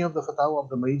 many of the fatwa of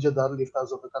the major Darul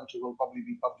Iftars of the country will probably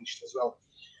be published as well.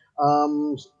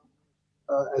 Um,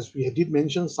 as we did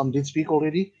mention, some did speak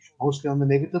already, mostly on the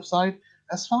negative side.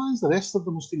 As far as the rest of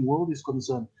the Muslim world is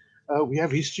concerned, we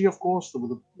have history, of course,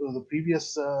 the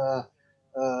previous uh,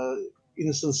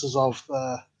 instances of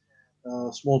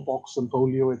smallpox and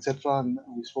polio, etc. And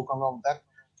we spoke a lot of that.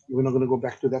 We're not going to go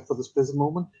back to that for this present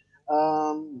moment.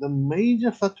 The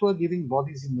major fatwa giving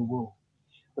bodies in the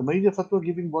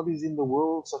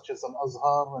world, such as Al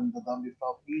Azhar and the Darul Iftar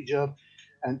of Egypt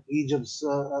and Egypt's,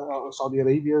 Saudi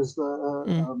Arabia's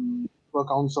Fatwa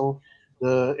Council,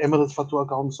 the Emirates Fatwa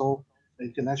Council, the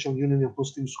International Union of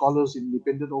Muslim Scholars,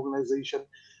 independent organization.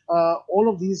 All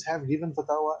of these have given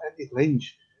fatwa, and it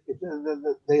range.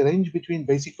 They range between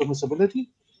basic permissibility.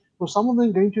 For some of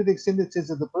them, going to the extent that says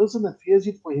that the person that fears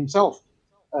it for himself,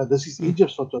 this is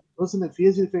Egypt's fatwa. The person that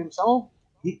fears it for himself,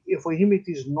 for him, it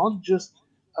is not just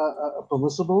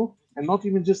permissible and not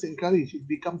even just encouraged. It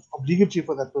becomes obligatory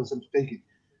for that person to take it.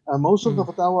 Most of the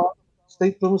fatwa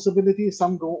state permissibility.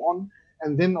 Some go on,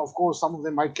 and then of course some of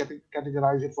them might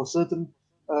categorize it for certain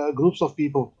groups of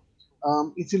people.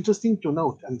 It's interesting to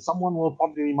note, and someone will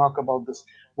probably remark about this,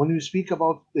 when we speak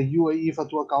about the UAE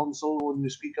Fatwa Council, when we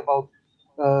speak about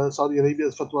Saudi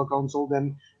Arabia's Fatwa Council,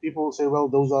 then people will say, well,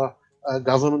 those are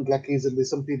government lackeys and they're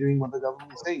simply doing what the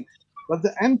government is saying. But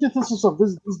the antithesis of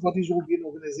these bodies will be in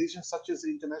organizations such as the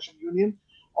International Union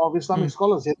of Islamic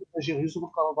Scholars, Sheikh Yusuf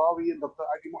al-Qaradawi and Dr.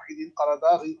 Ali Muhyiddin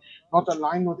Qaradaghi, not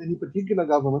aligned with any particular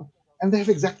government, and they have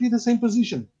exactly the same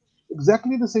position.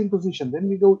 Exactly the same position. Then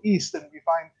we go east and we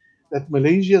find that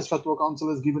Malaysia's Fatwa Council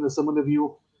has given a similar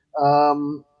view.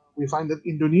 We find that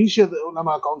Indonesia, the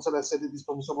Ulama Council, has said it is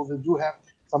permissible. They do have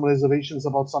some reservations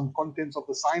about some contents of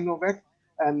the Sinovac,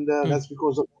 and that's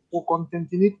because of poor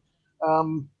content in it.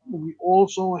 We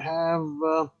also have,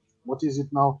 what is it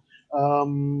now?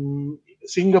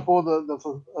 Singapore,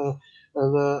 the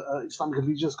Islamic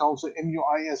Religious Council,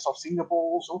 MUIS of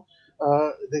Singapore also,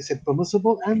 they said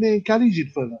permissible, and they encourage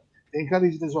it further. They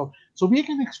encourage it as well. So we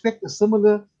can expect a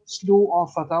similar slew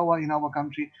of fatwa in our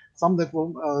country, some that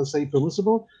will say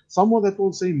permissible, some that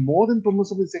will say more than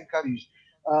permissible is encouraged.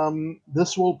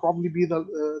 This will probably be the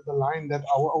line that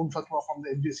our own fatwa from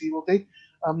the MJC will take.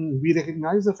 We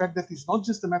recognize the fact that it's not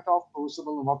just a matter of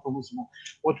permissible or not permissible.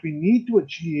 What we need to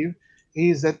achieve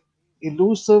is that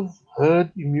elusive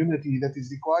herd immunity that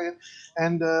is required.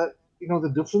 And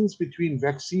the difference between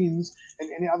vaccines and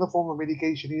any other form of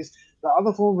medication is the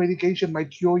other form of medication might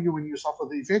cure you when you suffer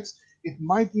the effects. It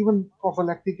might even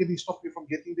prophylactically stop you from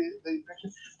getting the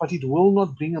infection, but it will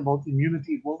not bring about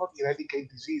immunity. It will not eradicate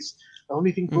disease. The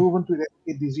only thing proven to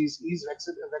eradicate disease is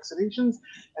vaccinations.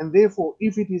 And therefore,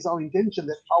 if it is our intention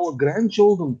that our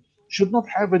grandchildren should not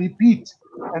have a repeat,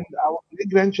 and our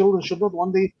grandchildren should not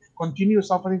one day continue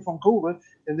suffering from COVID,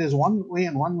 then there's one way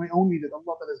and one way only that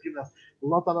Allah Ta'ala has given us.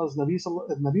 Allah Ta'ala's Nabi Sallallahu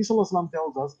Alaihi Wasallam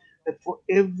tells us that for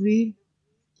every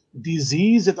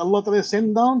disease that Allah Ta'ala has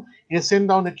sent down, He has sent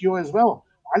down a cure as well.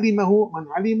 Alimahu man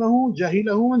alimahu,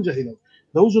 jahilahu man jahilahu.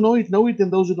 Those who know it,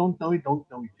 and those who don't know it, don't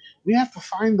know it. We have to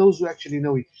find those who actually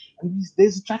know it. And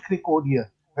there's a track record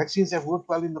here. Vaccines have worked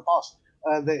well in the past.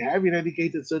 They have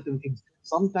eradicated certain things.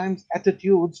 Sometimes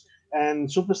attitudes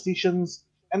and superstitions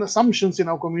and assumptions in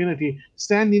our community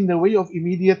stand in the way of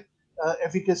immediate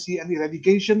efficacy and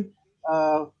eradication.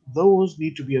 Those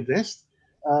need to be addressed.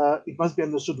 It must be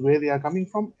understood where they are coming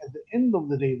from. At the end of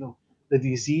the day, though, the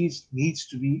disease needs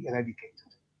to be eradicated.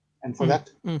 And for that,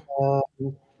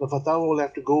 the fatwa will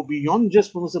have to go beyond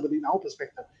just permissibility in our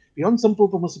perspective, beyond simple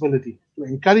permissibility, to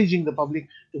encouraging the public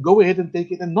to go ahead and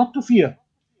take it and not to fear.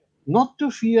 Not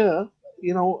to fear,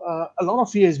 a lot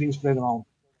of fear is being spread around.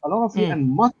 A lot of fear, and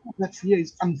much of that fear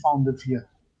is unfounded fear.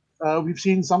 We've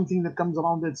seen something that comes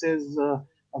around that says,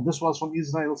 this was from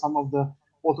Israel, some of the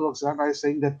Orthodox rabbis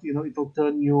saying that, it will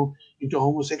turn you into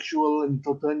homosexual and it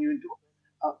will turn you into.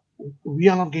 We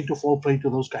are not going to fall prey to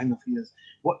those kind of fears.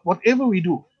 Whatever we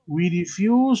do, we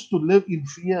refuse to live in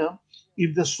fear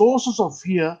if the sources of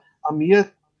fear are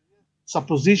mere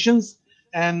suppositions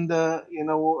and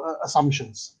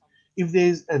assumptions. If there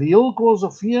is a real cause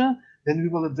of fear, then we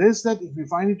will address that. If we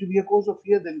find it to be a cause of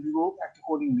fear, then we will act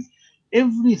accordingly.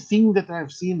 Everything that I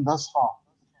have seen thus far,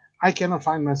 I cannot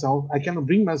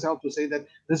bring myself to say that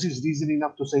this is reason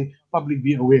enough to say, public,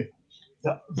 be aware.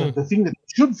 The thing that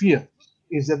you should fear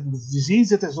is that the disease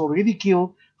that has already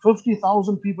killed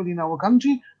 50,000 people in our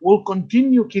country will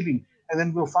continue killing. And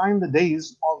then we'll find the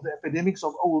days of the epidemics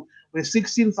of old, where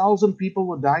 16,000 people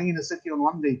were dying in a city on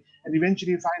one day, and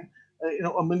eventually find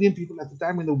 1 million people at the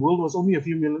time when the world was only a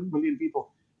few million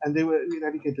people, and they were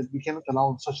eradicated. We cannot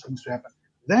allow such things to happen.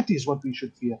 That is what we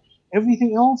should fear.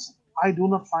 Everything else, I do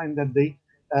not find that they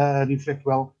reflect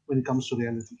well when it comes to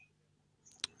reality.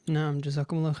 Naam,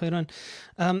 Jazakumullah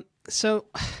khairan. So,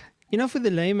 for the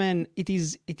layman, it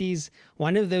is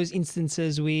one of those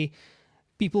instances where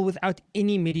people without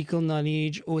any medical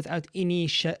knowledge or without any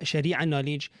Sharia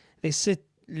knowledge, they sit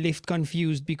left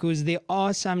confused, because there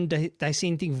are some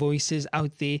dissenting voices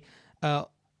out there,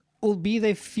 albeit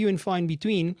they're few and far in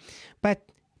between, but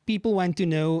people want to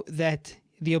know that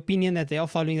the opinion that they are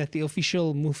following, that the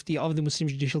official Mufti of the Muslim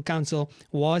Judicial Council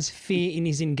was fair in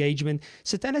his engagement.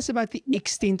 So tell us about the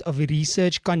extent of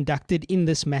research conducted in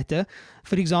this matter.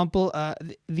 For example,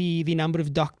 the number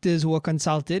of doctors who were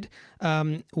consulted.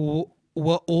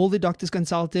 Were all the doctors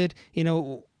consulted?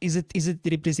 Is it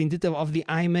representative of the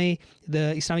IMA,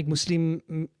 the Islamic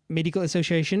Muslim Medical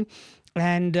Association?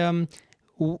 And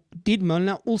did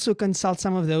Molna also consult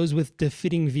some of those with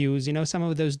differing views? Some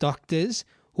of those doctors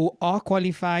who are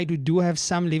qualified, who do have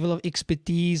some level of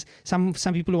expertise, some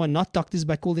people who are not doctors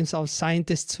but call themselves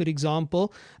scientists, for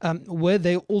example, were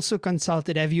they also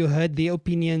consulted? Have you heard their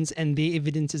opinions and their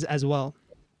evidences as well?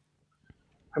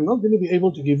 I'm not going to be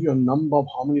able to give you a number of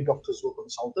how many doctors were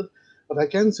consulted, but I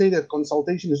can say that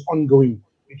consultation is ongoing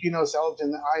between ourselves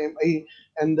and the IMA.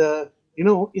 And,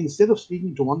 instead of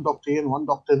speaking to one doctor here and one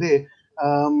doctor there,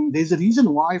 there's a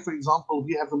reason why, for example,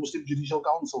 we have the Muslim Judicial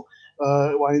Council,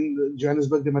 why in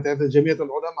Johannesburg they might have the Jamiat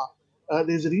al-Ulama.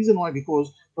 There's a reason why,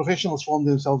 because professionals form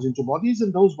themselves into bodies,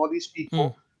 and those bodies speak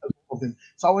for them.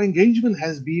 So our engagement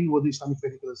has been with the Islamic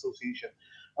Medical Association.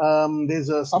 There's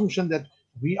an assumption that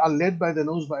we are led by the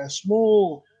nose by a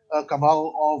small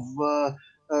cabal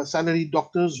of salaried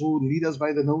doctors who lead us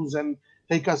by the nose and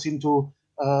take us into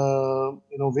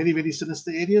very, very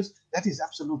sinister areas. That is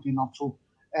absolutely not true.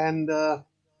 And the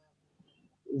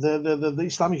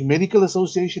Islamic Medical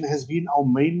Association has been our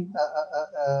main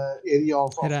area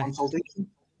of consultation.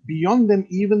 Beyond them,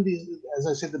 even as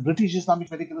I said, the British Islamic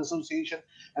Medical Association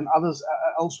and others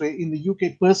elsewhere in the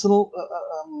UK, personal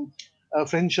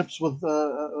friendships with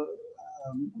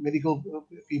medical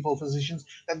people, physicians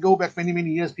that go back many,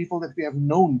 many years, people that we have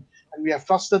known and we have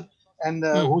trusted, and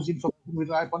whose information we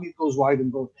rely upon, it goes wide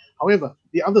and broad. However,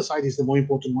 the other side is the more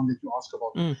important one that you ask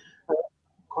about.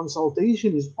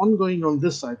 Consultation is ongoing on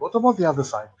this side. What about the other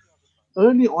side?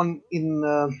 Early on in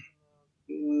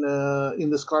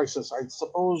this crisis, I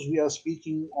suppose we are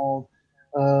speaking of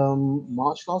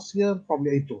March last year,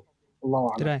 probably April.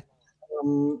 Right.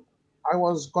 I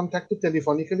was contacted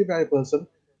telephonically by a person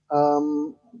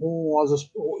who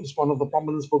is one of the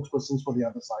prominent spokespersons for the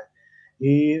other side.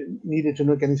 He needed to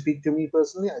know, can he speak to me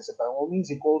personally? I said, by all means.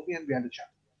 He called me and we had a chat.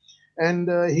 And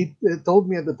he told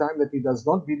me at the time that he does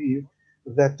not believe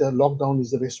that lockdown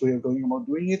is the best way of going about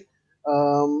doing it.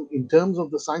 In terms of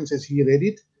the science, as he read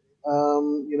it,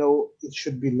 It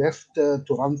should be left to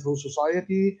run through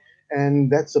society,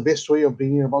 and that's the best way of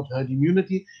bringing about herd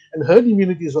immunity. And herd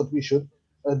immunity is what we should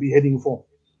be heading for.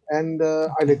 And I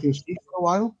Okay. let him speak for a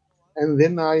while, and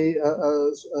then I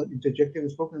interjected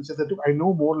and spoke and said that, look, I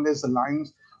know more or less the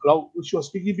lines along which you are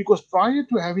speaking, because prior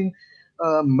to having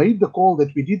made the call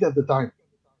that we did at the time,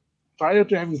 prior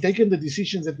to having taken the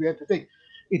decisions that we had to take,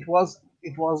 it was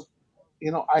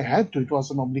I had to. It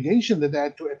was an obligation that I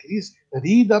had to at least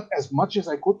read up as much as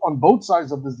I could on both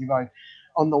sides of this divide.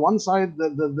 On the one side,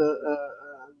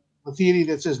 the theory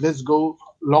that says let's go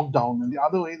lockdown, and the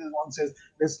other way, the one says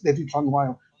let's let it run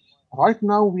wild. Right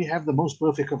now, we have the most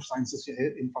perfect of sciences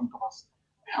here in front of us.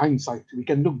 Hindsight, we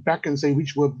can look back and say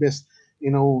which worked best.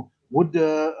 Would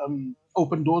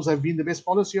open doors have been the best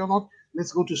policy or not?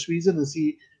 Let's go to Sweden and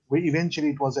see where eventually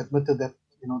it was admitted that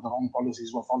the wrong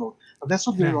policies were followed. But that's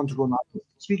not where we want to Right. go now.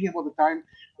 Speaking about the time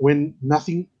when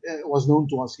nothing was known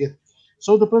to us yet.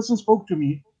 So the person spoke to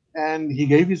me and he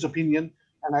gave his opinion,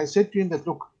 and I said to him that,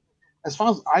 look, as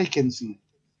far as I can see,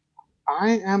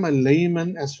 I am a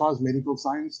layman as far as medical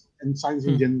science and science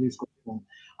in Hmm. general is concerned.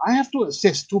 I have to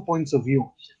assess two points of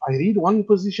view. I read one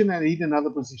position, I read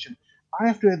another position. I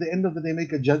have to, at the end of the day,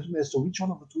 make a judgment as to which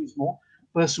one of the two is more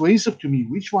persuasive to me,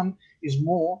 which one is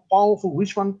more powerful,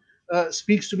 which one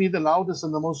speaks to me the loudest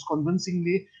and the most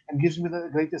convincingly and gives me the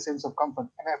greatest sense of comfort.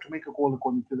 And I have to make a call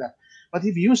according to that. But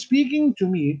if you're speaking to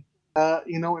me,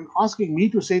 and asking me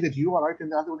to say that you are right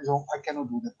and the other one is wrong, I cannot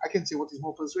do that. I can say what is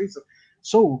more persuasive.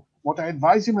 So, what I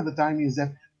advise him at the time is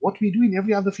that what we do in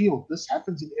every other field, this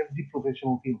happens in every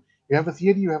professional field. You have a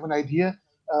theory, you have an idea.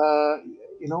 Uh,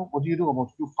 what do you do about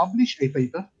it? You publish a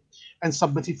paper and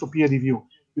submit it for peer review.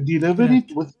 You deliver it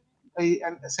Right. with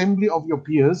an assembly of your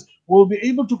peers who will be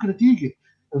able to critique it.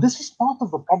 And this is part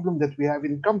of the problem that we have.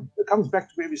 It comes back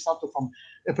to where we started from.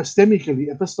 Epistemically,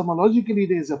 epistemologically,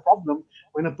 there is a problem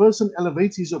when a person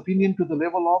elevates his opinion to the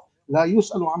level of la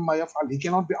yus'alu amma yaf'al. He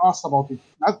cannot be asked about it.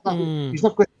 Nothing. Mm. He's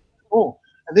not questioned at all.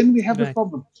 And then we have this Right.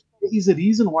 problem. There is a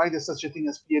reason why there's such a thing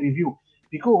as peer review.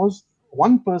 Because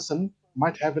one person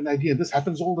might have an idea. This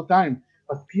happens all the time.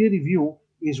 But peer review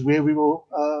is where we will,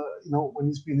 when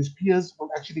his peers will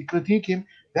actually critique him,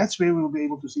 that's where we will be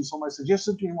able to see. So my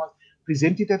suggestion to him was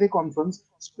present it at a conference,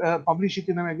 publish it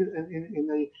in a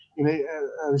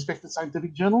respected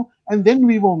scientific journal, and then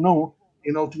we will know,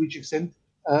 to which extent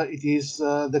it is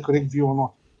the correct view or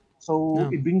not. So No.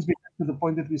 it brings me back to the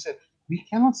point that we said we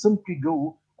cannot simply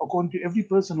go according to every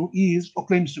person who is or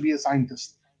claims to be a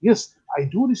scientist. Yes, I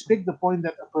do respect the point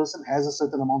that a person has a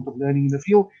certain amount of learning in the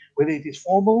field, whether it is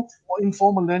formal or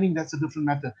informal learning, that's a different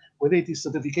matter. Whether it is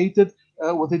certificated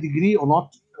with a degree or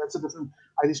not, that's a different.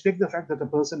 I respect the fact that a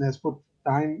person has put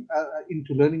time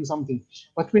into learning something.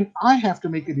 But when I have to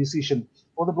make a decision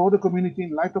for the broader community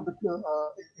in light of the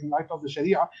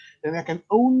Sharia, then I can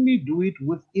only do it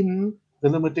within the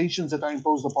limitations that are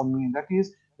imposed upon me, and that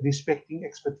is respecting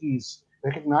expertise,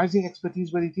 recognizing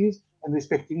expertise where it is, and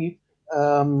respecting it.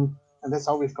 And that's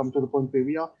how we've come to the point where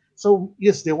we are. So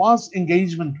yes, there was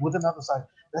engagement with another side.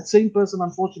 That same person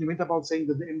unfortunately went about saying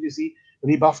that the MDC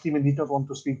rebuffed him and did not want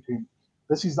to speak to him.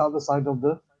 This is the other side of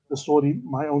the story,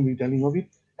 my own retelling of it.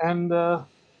 And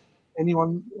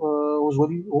anyone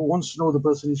who wants to know the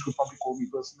person is could probably call me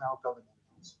personally. I'll tell them what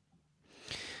it is.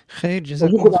 Khair, Or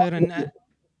you jazakum could khair. ask me. And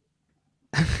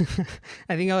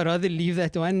I think I would rather leave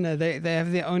that one. They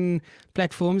have their own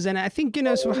platforms. And I think,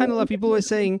 subhanAllah, people were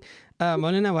saying,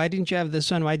 Maulana, why didn't you have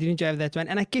this one? Why didn't you have that one?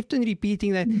 And I kept on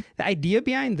repeating that the idea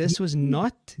behind this was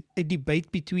not a debate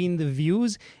between the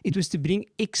views. It was to bring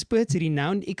experts,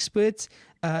 renowned experts,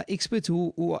 experts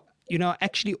who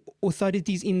actually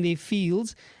authorities in their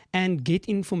fields, and get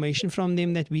information from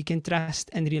them that we can trust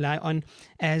and rely on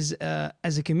as a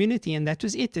community. And that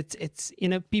was it. It's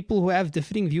people who have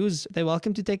differing views, they're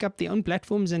welcome to take up their own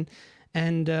platforms and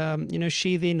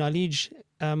share their knowledge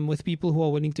with people who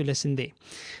are willing to listen there.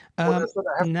 Well, that's what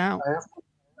Now, I have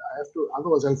to.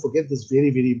 Otherwise, I'll forget this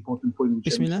very, very important point which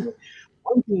I missed. Bismillah.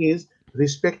 One thing is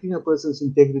respecting a person's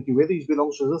integrity, whether he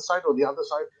belongs to this side or the other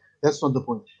side. That's not the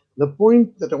point. The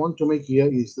point that I want to make here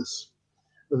is this: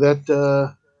 that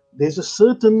there's a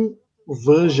certain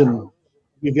version of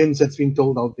events that's being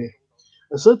told out there,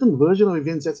 a certain version of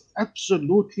events that's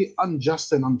absolutely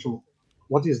unjust and untrue.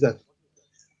 What is that?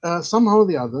 Somehow or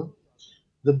the other,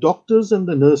 the doctors and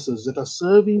the nurses that are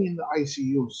serving in the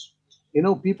ICUs,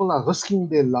 people are risking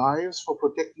their lives for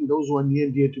protecting those who are near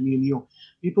and dear to me and you.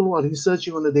 People who are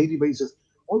researching on a daily basis.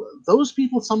 All those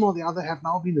people, somehow or the other, have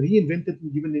now been reinvented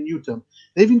and given a new term.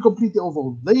 They've been completely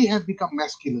overhauled. They have become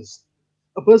mass killers.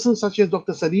 A person such as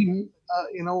Dr. Salim,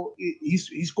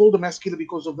 he's called a mass killer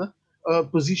because of the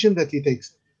position that he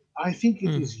takes. I think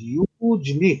it is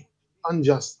hugely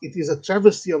unjust. It is a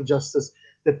travesty of justice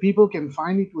that people can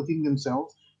find it within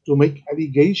themselves to make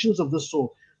allegations of this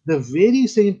sort. The very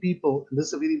same people, and this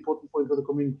is a very important point for the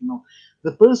community now,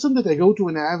 the person that I go to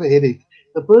when I have a headache,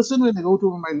 the person when I go to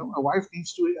when my wife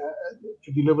needs to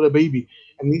deliver a baby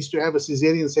and needs to have a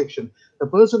cesarean section, the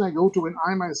person I go to when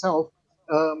I myself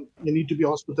need to be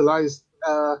hospitalized,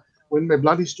 when my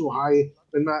blood is too high,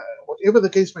 when whatever the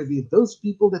case may be, those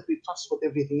people that we trust with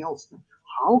everything else.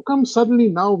 How come suddenly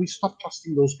now we stop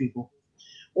trusting those people?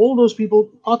 All those people,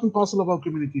 part and parcel of our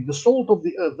community, the salt of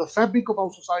the earth, the fabric of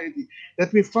our society,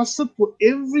 that we've trusted for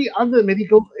every other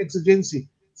medical exigency.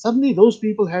 Suddenly, those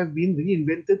people have been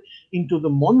reinvented into the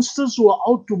monsters who are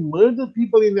out to murder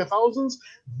people in their thousands.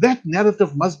 That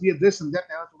narrative must be addressed, and that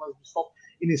narrative must be stopped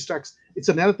in its tracks. It's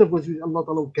a narrative with which Allah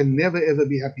Ta'ala can never ever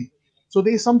be happy. So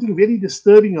there is something very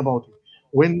disturbing about it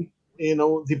when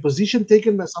the position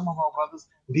taken by some of our brothers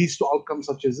leads to outcomes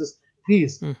such as this.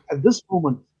 Please, at this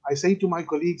moment, I say to my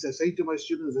colleagues, I say to my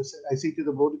students, I say to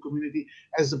the broader community,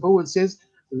 as the poet says,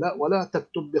 لا ولا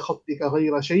تكتب بخطك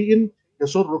غير شيء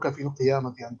يسرك في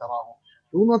القيامة أن تراه.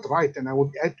 Do not write, and I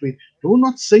would add to it, do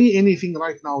not say anything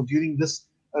right now during this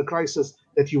crisis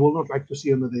that you will not like to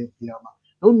see on the day of Qiyamah.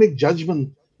 Don't make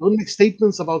judgment, don't make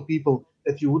statements about people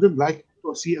that you wouldn't like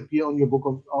to see appear on your book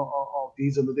of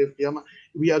deeds on the day of Qiyamah.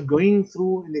 We are going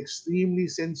through an extremely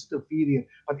sensitive period,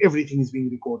 but everything is being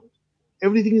recorded.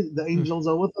 Everything is, the angels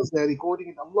are with us, they're recording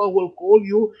it. Allah will call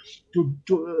you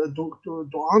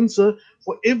to answer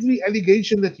for every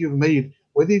allegation that you've made.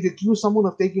 Whether you've accused someone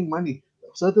of taking money,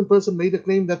 a certain person made a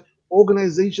claim that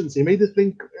organizations, he made this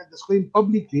claim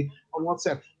publicly on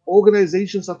WhatsApp.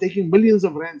 Organizations are taking millions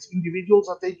of rands, individuals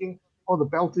are taking the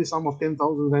paltry sum of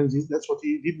 10,000 rands. That's what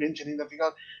he did mention in that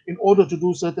regard, in order to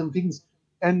do certain things.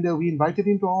 And we invited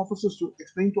him to our offices to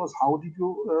explain to us how did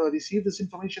you receive this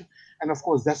information. And of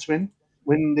course, that's when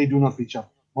they do not reach out.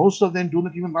 Most of them do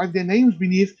not even write their names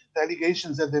beneath the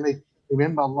allegations that they make.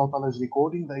 Remember, Allah Ta'ala is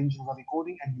recording, the angels are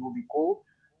recording, and you will be called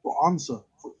to answer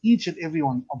for each and every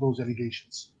one of those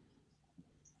allegations.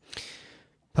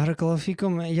 Barakallahu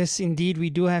fikum. Yes, indeed, we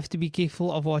do have to be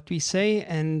careful of what we say,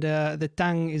 and the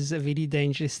tongue is a very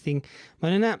dangerous thing.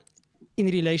 Maulana, in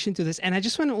relation to this, and I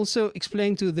just want to also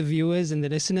explain to the viewers and the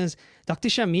listeners, Dr.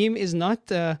 Shamim is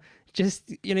not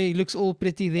just, he looks all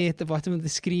pretty there at the bottom of the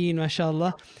screen,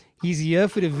 mashallah. He's here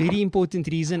for a very important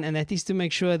reason, and that is to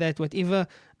make sure that whatever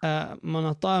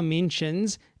Manata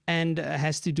mentions and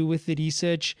has to do with the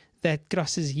research that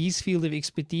crosses his field of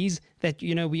expertise, that,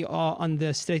 we are on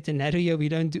the straight and narrow here, we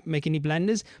don't make any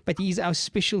blunders, but he's our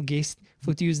special guest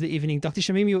for Tuesday evening. Dr.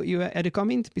 Shamim, you had a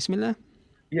comment? Bismillah.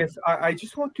 Yes, I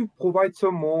just want to provide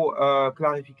some more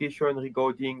clarification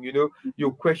regarding,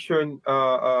 your question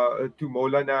to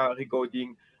Maulana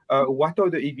regarding what are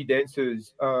the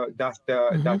evidences that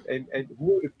and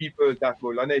who are the people that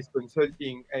Maulana is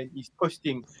consulting and is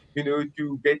trusting,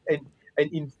 to get an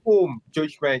informed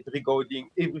judgment regarding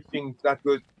everything that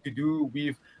got to do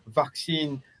with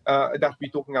vaccine that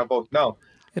we're talking about now.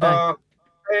 Right.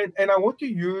 And I want to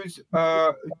use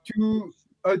two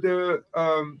other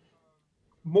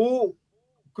more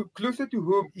closer to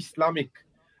home Islamic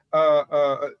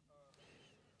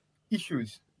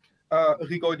issues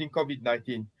regarding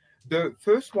COVID-19. The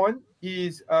first one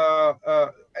is,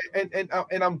 and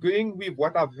I'm going with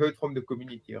what I've heard from the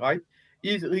community, right?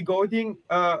 Is regarding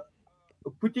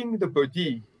putting the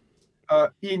body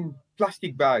in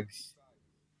plastic bags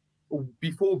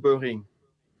before burying.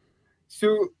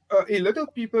 So a lot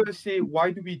of people say,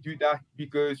 why do we do that?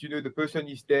 Because, the person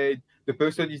is dead, the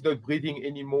person is not breathing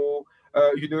anymore.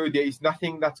 There is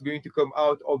nothing that's going to come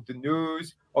out of the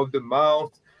nose, of the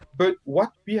mouth. But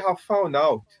what we have found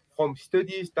out from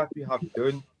studies that we have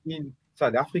done in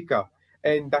South Africa,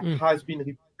 and that has been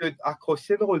repeated across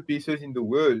several places in the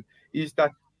world, is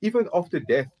that even after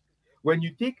death, when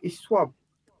you take a swab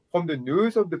from the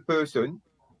nose of the person,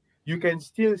 you can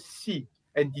still see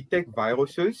and detect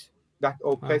viruses that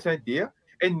are present there.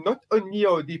 And not only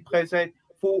are they present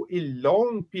for a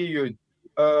long period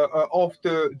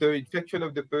after the infection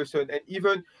of the person, and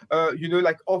even,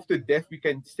 like after death, we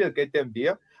can still get them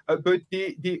there. But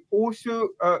they also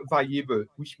viable,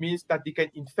 which means that they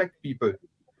can infect people.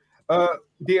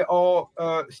 There are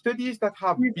studies that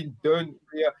have been done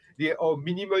where there are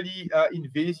minimally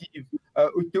invasive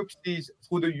autopsies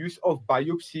through the use of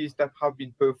biopsies that have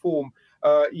been performed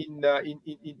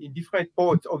in different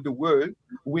parts of the world,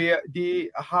 where they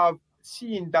have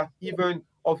seen that even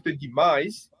after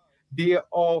demise, there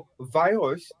are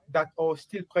viruses that are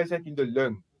still present in the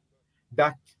lung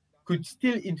that could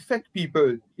still infect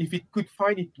people if it could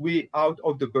find its way out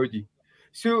of the body.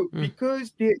 So, Mm.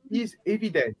 because there is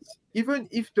evidence, even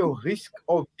if the risk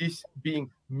of this being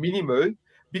minimal,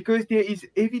 because there is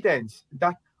evidence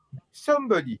that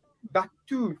somebody, that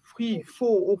two, three,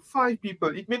 four, or five people,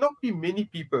 it may not be many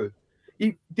people.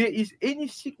 If there is any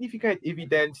significant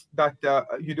evidence that there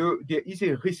is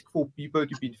a risk for people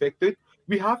to be infected,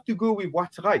 we have to go with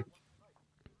what's right.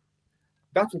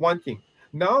 That's one thing.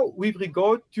 Now, with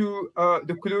regard to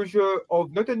the closure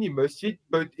of not only masjid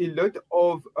but a lot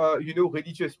of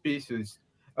religious spaces,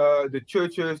 the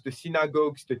churches, the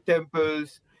synagogues, the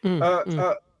temples, Mm. uh, Mm.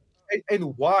 uh,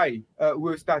 and why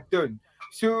was that done?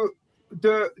 So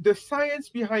the science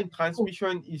behind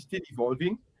transmission is still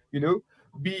evolving. You know,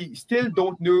 we still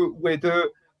don't know whether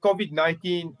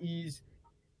COVID-19 is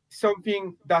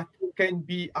something that can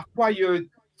be acquired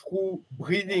through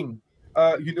breathing,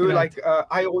 Right. like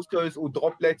aerosols or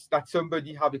droplets that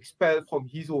somebody have expelled from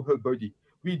his or her body.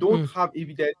 We don't Mm. have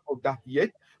evidence of that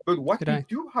yet, but what we Right.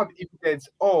 do have evidence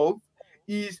of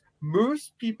is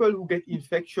most people who get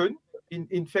infection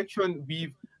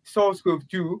with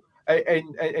SARS-CoV-2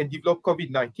 and develop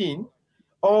COVID-19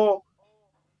 are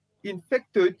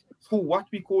infected through what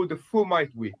we call the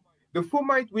fomite way. The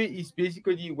fomite way is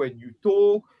basically when you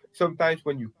talk, sometimes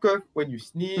when you cough, when you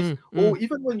sneeze, Mm. Mm. or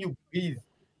even when you breathe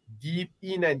deep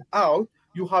in and out,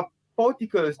 you have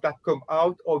particles that come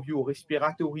out of your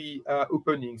respiratory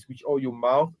openings, which are your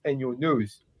mouth and your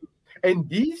nose. And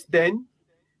these then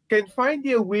can find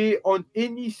their way on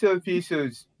any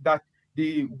surfaces that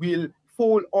they will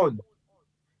fall on,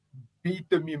 be it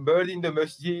the mimbar in the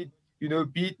masjid,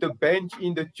 be it the bench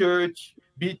in the church,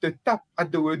 be it the tap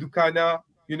at the wadukana,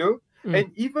 Mm.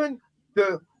 and even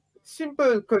the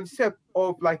simple concept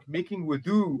of like making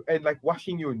wudu and like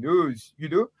washing your nose,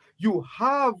 you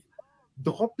have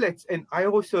droplets and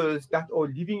aerosols that are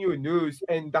leaving your nose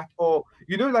and that are,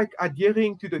 like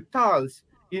adhering to the tiles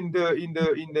in the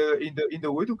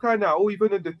wadukana or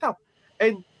even on the tap.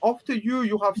 And after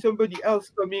you have somebody else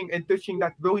coming and touching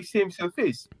that very same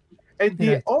surface. And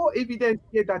there Right. are evidence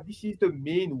here that this is the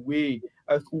main way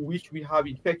through which we have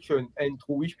infection and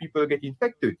through which people get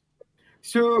infected.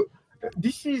 So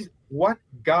this is what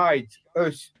guides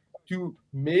us to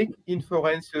make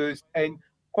inferences and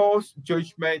pass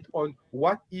judgment on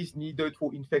what is needed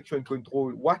for infection control,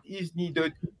 what is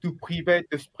needed to prevent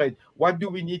the spread, what do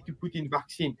we need to put in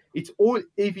vaccine. It's all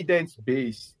evidence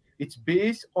based. It's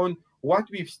based on what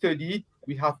we've studied.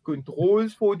 We have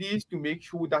controls for this to make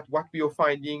sure that what we are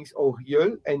findings are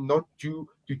real and not due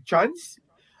to chance.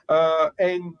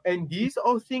 And these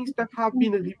are things that have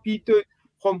been repeated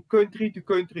from country to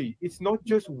country. It's not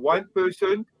just one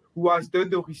person who has done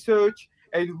the research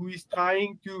and who is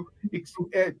trying to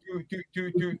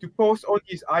pass on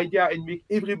his idea and make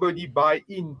everybody buy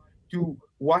in to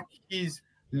what his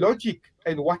logic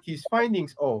and what his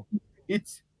findings are.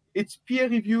 It's it's peer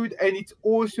reviewed and it's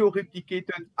also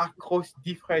replicated across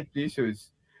different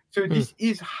places. So Mm. this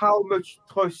is how much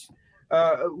trust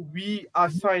we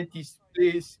as scientists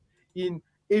place in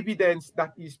evidence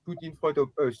that is put in front of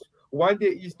us. One,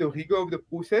 there is the rigor of the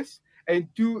process, and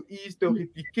two is the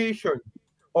replication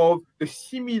of the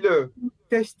similar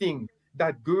testing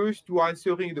that goes to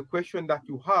answering the question that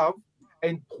you have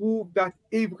and prove that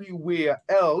everywhere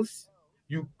else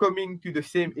you're coming to the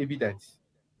same evidence.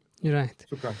 Right.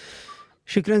 Shukran.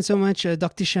 Shukran so much,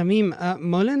 Dr. Shamim.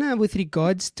 Maulana, with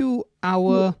regards to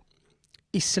our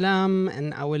Islam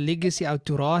and our legacy, our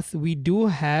Turath, we do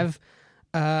have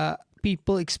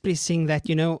people expressing that,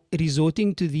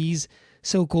 resorting to these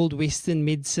so called Western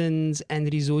medicines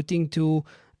and resorting to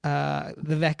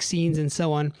the vaccines and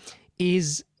so on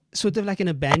is sort of like an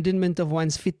abandonment of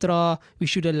one's fitrah. We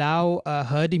should allow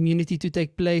herd immunity to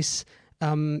take place.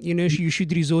 You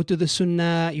should resort to the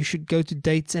sunnah, you should go to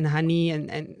dates and honey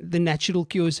and the natural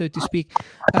cure, so to speak.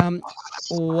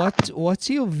 What's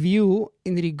your view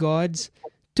in regards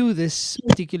to this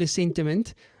particular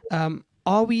sentiment?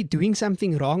 Are we doing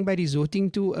something wrong by resorting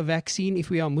to a vaccine if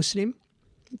we are Muslim?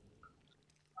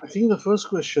 I think the first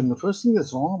thing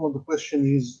that's wrong about the question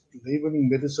is labeling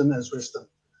medicine as Western.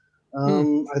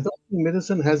 Mm. I don't think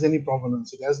medicine has any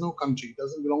provenance. It has no country. It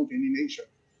doesn't belong to any nation.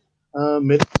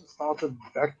 Medicine started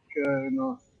back,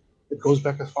 it goes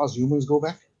back as far as humans go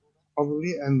back,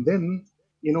 probably. And then,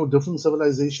 different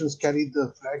civilizations carried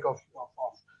the flag of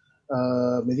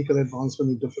medical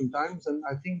advancement at different times. And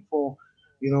I think for,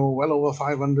 well over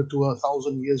 500 to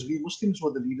 1,000 years, we Muslims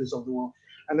were the leaders of the world.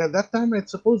 And at that time, I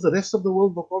suppose the rest of the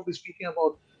world were probably speaking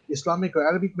about Islamic or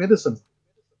Arabic medicine.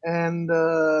 And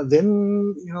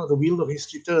then, the wheel of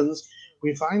history turns.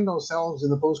 We find ourselves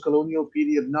in the post colonial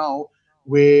period now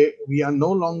where we are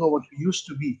no longer what we used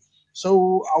to be.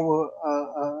 So our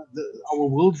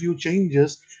worldview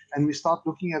changes, and we start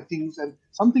looking at things, and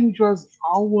something which was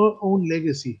our own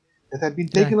legacy that had been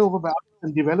taken Right. over by others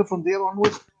and developed from there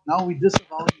onwards. Now we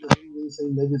disavow the very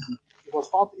same legacy. It was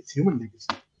thought it's human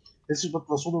legacy. This is what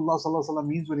Rasulullah Sallallahu Alaihi Wasallam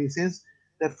means when he says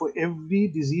that for every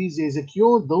disease there is a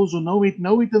cure. Those who know it, and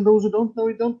those who don't know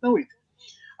it, don't know it.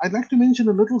 I'd like to mention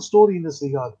a little story in this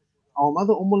regard. Our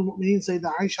mother Umm al-Mu'mineen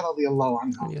Sayyidah Aisha radiallahu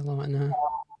anha, Radiallahu anha.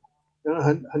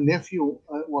 her nephew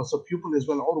was a pupil as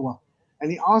well, Urwa,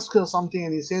 and he asked her something,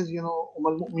 and he says, Umm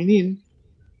al-Mu'mineen,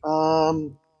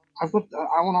 I want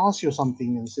to ask you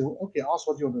something, and say, okay, ask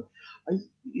what you're doing.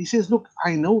 He says, look,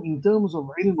 I know in terms of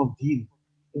ilm of deen,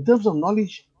 in terms of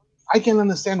knowledge, I can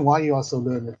understand why you are so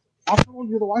learned. After all,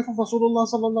 you're the wife of Rasulullah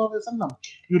sallallahu alaihi wasallam.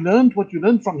 You learned what you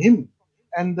learned from him,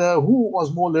 and who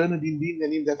was more learned in deen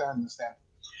than him? That I understand.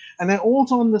 And I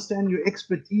also understand your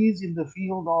expertise in the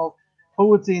field of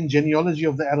poetry and genealogy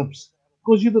of the Arabs.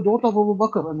 Because you're the daughter of Abu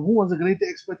Bakr, and who was a greater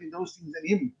expert in those things than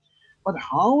him? But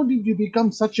how did you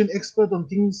become such an expert on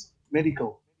things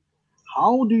medical?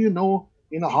 How do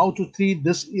how to treat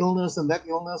this illness and that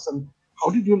illness? And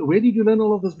where did you learn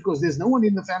all of this? Because there's no one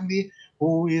in the family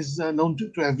who is known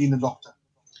to have been a doctor.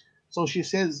 So she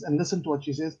says, and listen to what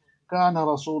she says, كان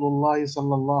رسول الله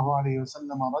صلى الله عليه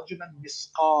وسلم رجلا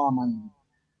مسقاما.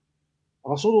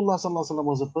 Rasulullah sallallahu alaihi wasallam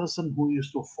was a person who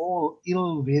used to fall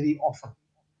ill very often.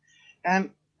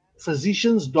 And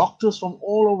physicians, doctors from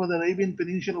all over the Arabian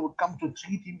Peninsula would come to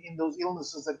treat him in those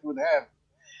illnesses that he would have.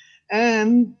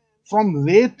 And from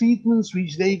their treatments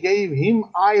which they gave him,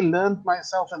 I learned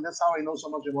myself, and that's how I know so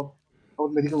much about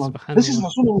medical knowledge. This is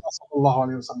Subhanallah. Rasulullah sallallahu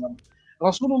alaihi wasallam.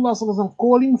 Rasulullah sallallahu alaihi wasallam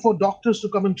calling for doctors to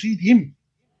come and treat him,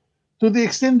 to the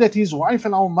extent that his wife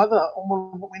and our mother, Umm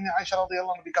al-Mu'minin Aisha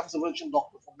radiallahu anha, becomes a virgin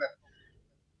doctor from that.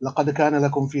 لقد كان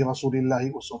لكم في رسول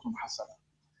الله أسوة حسنة.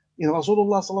 In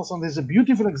Rasulullah sallallahu alaihi wasallam, there's a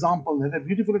beautiful example, and that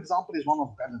beautiful example is one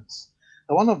of balance.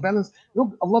 The one of balance.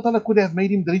 Look, Allah Ta'ala could have made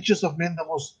him the richest of men, the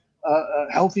most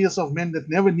healthiest of men that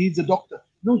never needs a doctor.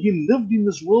 No, he lived in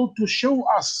this world to show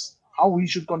us how we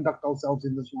should conduct ourselves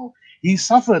in this world. He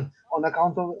suffered on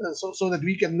account of so that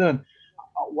we can learn.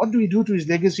 What do we do to his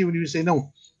legacy when we say,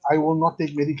 no, I will not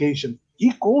take medication?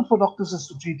 He called for doctors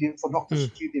to treat him,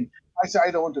 I say,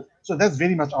 I don't want to. So that's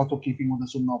very much out of keeping with the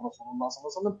Sunnah of Rasulullah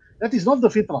sallallahu alaihi wasallam. That is not the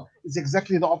fitrah. It's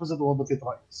exactly the opposite of what the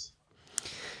fitrah is.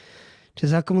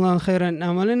 Jazakumullah khairan.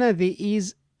 Now, Maulana, there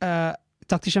is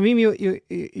Dr. Shamim,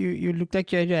 you looked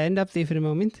like you had your hand up there for a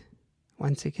moment.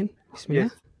 1 second.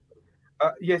 Bismillah.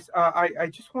 Yes. I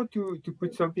just want to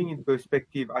put something in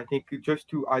perspective. I think just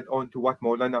to add on to what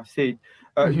Maulana said,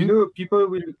 people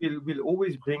will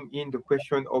always bring in the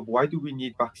question of why do we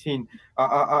need vaccine,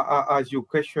 as your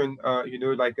question,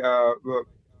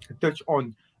 touch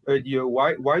on earlier.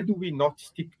 Why do we not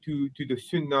stick to the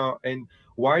Sunnah, and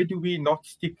why do we not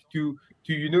stick to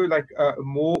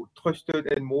more trusted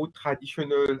and more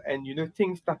traditional and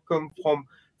things that come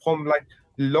from like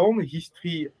long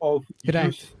history of Right.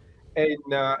 use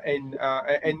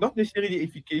and not necessarily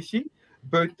efficacy,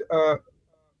 but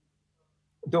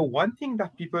the one thing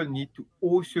that people need to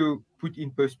also put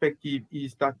in perspective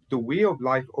is that the way of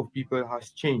life of people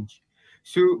has changed.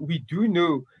 So we do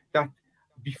know that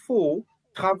before,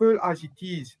 travel as it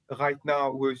is right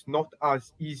now was not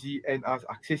as easy and as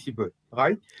accessible,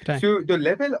 right? Right. So the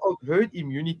level of herd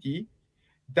immunity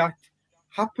that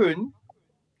happened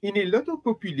in a lot of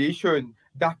population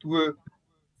that were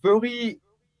very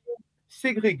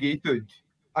segregated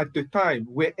at the time,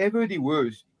 wherever they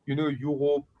was,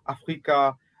 Europe,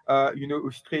 Africa,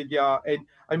 Australia, and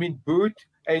I mean, boat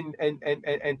and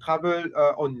travel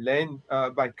on land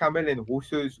by camel and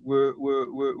horses were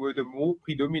the more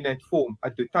predominant form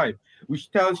at the time, which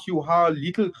tells you how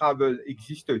little travel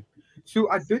existed.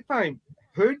 So at the time,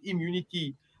 herd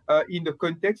immunity in the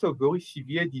context of very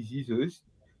severe diseases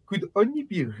could only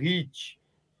be reached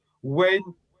when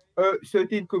a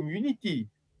certain community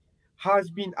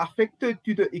has been affected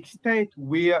to the extent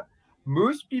where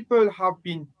most people have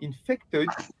been infected,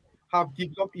 have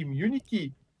developed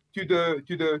immunity to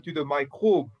the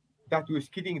microbe that was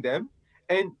killing them,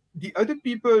 and the other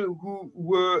people who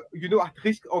were at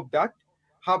risk of that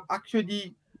have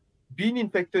actually been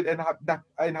infected and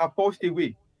have passed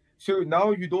away. So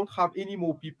now you don't have any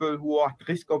more people who are at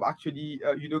risk of actually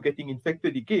getting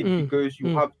infected again, because you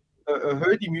have a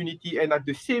herd immunity, and at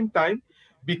the same time,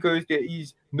 because there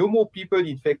is no more people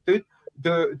infected,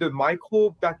 the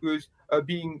microbe that was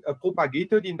being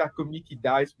propagated in that community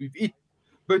dies with it.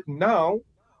 But now,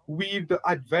 with the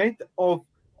advent of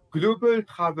global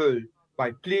travel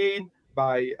by plane,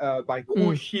 by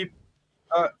cruise ship,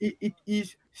 it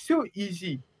is so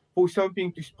easy for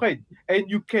something to spread. And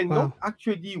you cannot Wow.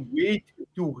 actually wait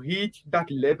to reach that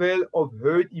level of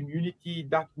herd immunity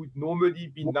that would normally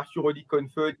be naturally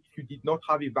conferred if you did not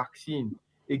have a vaccine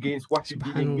against what you're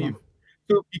dealing Subhanallah. with.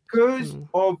 So, because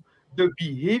Subhanallah. of the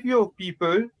behavior of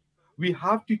people, we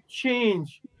have to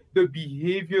change the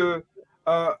behavior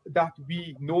that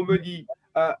we normally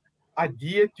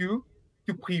adhere to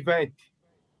prevent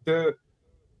the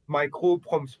microbe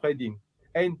from spreading.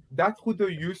 And that's through the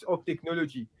use of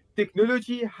technology.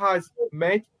 Technology has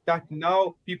meant that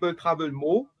now people travel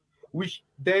more, which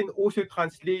then also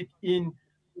translate in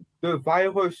the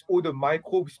virus or the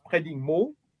microbe spreading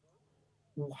more.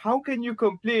 How can you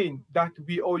complain that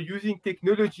we are using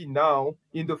technology now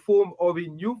in the form of a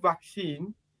new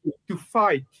vaccine to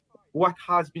fight what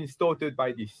has been started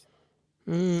by this?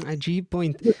 Ajib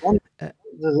point. Just one, Uh,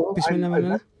 I'd Bismillah, like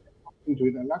Manana. into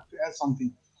it. I'd like to add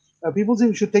something. People say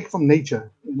we should take from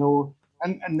nature,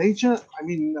 and nature. I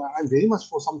mean, I'm very much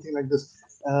for something like this.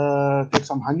 Take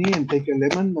some honey and take a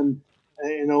lemon and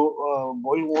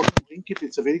boil water and drink it.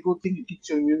 It's a very good thing. It kicks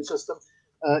your immune system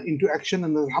into action,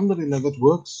 and alhamdulillah, that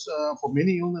works for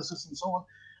many illnesses and so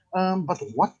on. But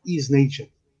what is nature?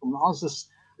 I'm gonna ask this.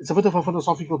 It's a bit of a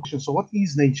philosophical question. So, what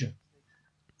is nature?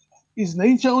 Is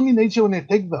nature only nature when I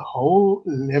take the whole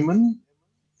lemon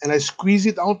and I squeeze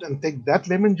it out and take that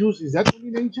lemon juice? Is that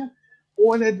really nature?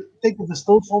 Or when I take the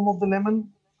distilled form of the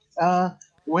lemon,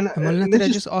 Manana, could let's I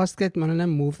just just ask that Manana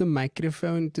move the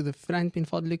microphone to the front in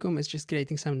Fadlikum? It's just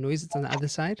creating some noise. It's on the other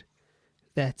side.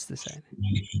 That's the side.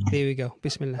 There we go.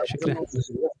 Bismillah. I don't Shukran. know if this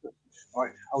is all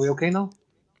right. Are we okay now?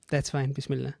 That's fine.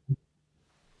 Bismillah.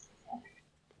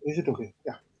 Is it okay?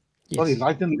 Yeah. Sorry, Yes.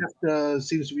 right and left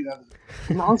seems to be the other.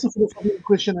 An answer for the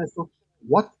question as to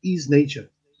what is nature.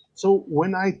 So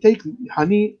when I take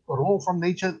honey raw from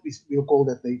nature, we'll call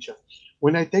that nature.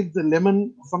 When I take the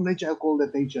lemon from nature, I'll call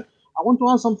that nature. I want to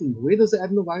ask something. Where does the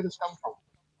adenovirus come from?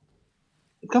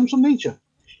 It comes from nature.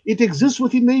 It exists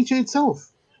within nature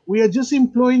itself. We are just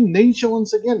employing nature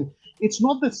once again. It's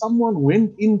not that someone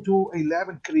went into a lab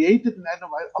and created an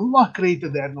adenovirus. Allah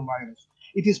created the adenovirus.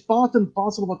 It is part and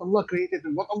parcel of what Allah created,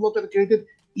 and what Allah created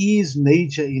is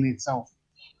nature in itself.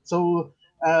 So,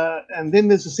 and then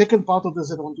there's a second part of this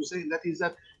that I want to say, and that is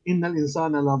that innal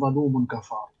insana la zalumun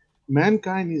kafar.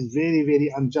 Mankind is very, very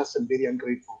unjust and very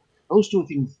ungrateful. Those two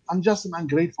things, unjust and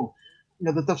ungrateful.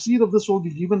 The tafsir of this will be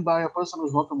given by a person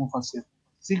who's not a mufassir,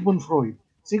 Sigmund Freud.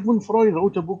 Sigmund Freud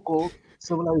wrote a book called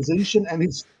Civilization and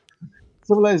his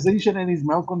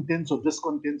malcontents or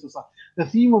discontents or something. The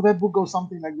theme of that book goes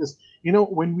something like this.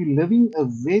 When we're living a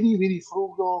very, very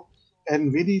frugal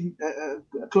and very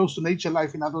close to nature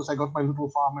life, in other words, I got my little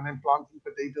farm and I'm planting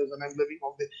potatoes and I'm living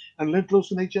off it and live close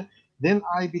to nature, then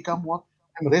I become what?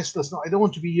 I'm restless. No, I don't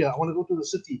want to be here. I want to go to the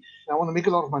city. And I want to make a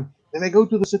lot of money. Then I go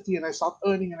to the city and I start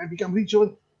earning and I become rich.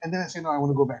 And then I say, no, I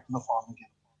want to go back to the farm again.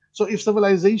 So if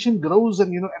civilization grows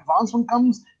and advancement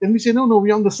comes, then we say, no,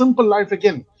 we're on the simple life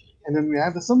again. And then we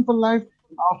have the simple life.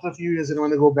 After a few years, they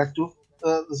want to go back to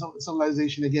the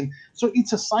civilization again. So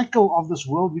it's a cycle of this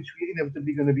world which we're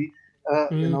inevitably going to be,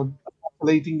 Mm.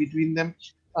 oscillating between them.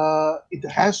 It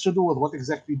has to do with what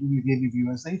exactly do we really view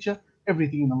as nature.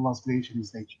 Everything in Allah's creation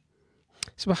is nature.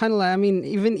 Subhanallah. I mean,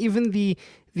 even the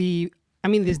I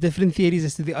mean, there's different theories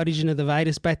as to the origin of the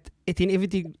virus, but it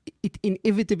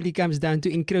inevitably comes down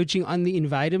to encroaching on the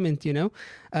environment.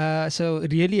 So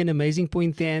really an amazing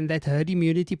point there, and that herd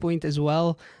immunity point as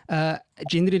well.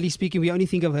 Generally speaking, we only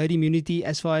think of herd immunity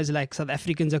as far as like South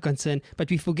Africans are concerned, but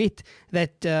we forget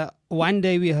that one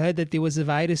day we heard that there was a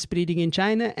virus spreading in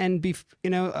China, and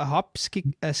a hop,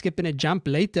 skip, and a jump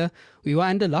later, we were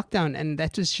under lockdown, and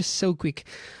that was just so quick.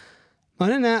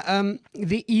 Manana,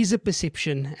 there is a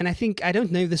perception, and I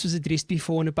don't know if this was addressed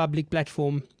before on a public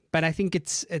platform, but I think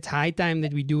it's high time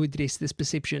that we do address this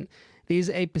perception.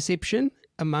 There's a perception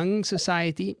among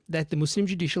society that the Muslim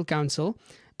Judicial Council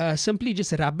simply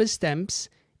just rubber stamps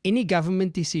any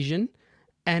government decision,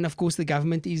 and of course the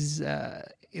government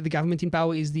in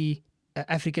power is the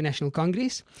African National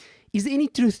Congress. Is there any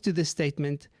truth to this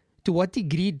statement? To what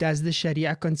degree does the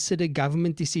Sharia consider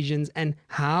government decisions, and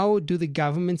how do the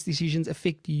government's decisions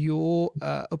affect your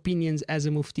opinions as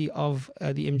a mufti of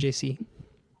the MJC?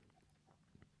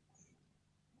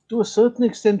 To a certain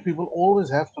extent, we will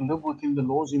always have to live within the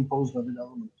laws imposed by the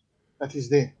government. That is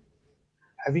there.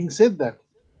 Having said that,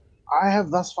 I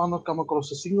have thus far not come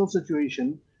across a single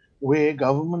situation where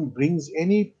government brings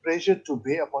any pressure to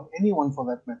bear upon anyone for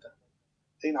that matter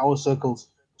in our circles.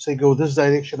 Say, go this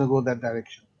direction or go that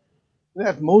direction.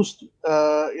 At most,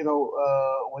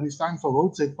 when it's time for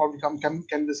votes, they probably come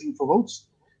canvassing for votes,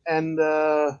 and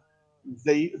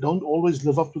they don't always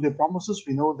live up to their promises.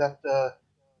 We know that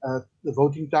The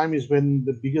voting time is when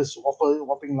the biggest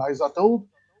whopping lies are told,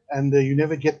 and you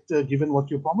never get given what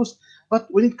you promised. But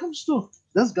when it comes to,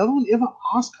 does government ever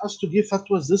ask us to give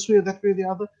fatwas this way or that way or the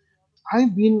other?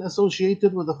 I've been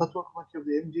associated with the fatwa committee of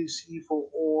the MJC for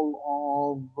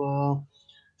all of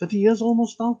 30 years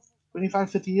almost now, 25,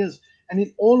 30 years. And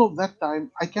in all of that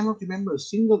time, I cannot remember a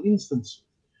single instance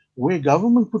where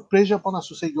government put pressure upon us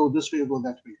to say, go this way or go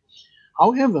that way.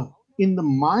 However, in the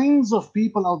minds of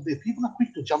people out there, people are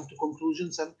quick to jump to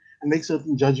conclusions and make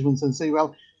certain judgments and say,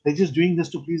 well, they're just doing this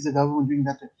to please the government, doing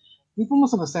that. People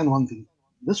must understand one thing.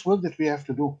 This work that we have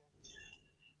to do,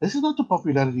 this is not a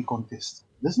popularity contest.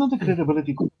 This is not a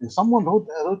credibility contest. Someone wrote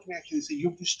me actually say,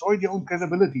 you've destroyed your own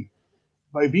credibility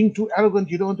by being too arrogant.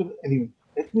 You don't want to. Anyway,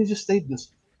 let me just state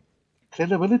this.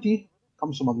 Credibility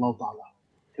comes from Allah Ta'ala.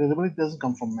 Credibility doesn't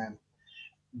come from man.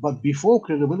 But before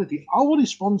credibility, our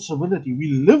responsibility,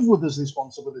 we live with this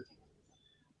responsibility.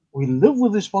 We live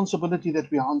with responsibility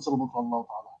that we are answerable to Allah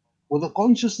Ta'ala. With the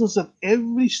consciousness that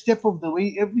every step of the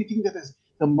way, everything that is,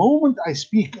 the moment I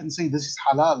speak and say this is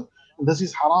halal and this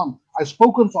is haram, I've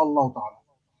spoken for Allah Ta'ala.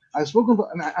 I've spoken for,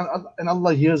 and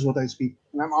Allah hears what I speak,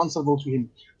 and I'm answerable to Him.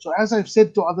 So as I've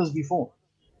said to others before,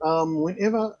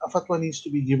 whenever a fatwa needs to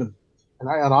be given, and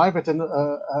I arrive at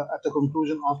a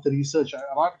conclusion after research, I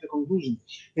arrive at a conclusion.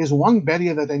 There's one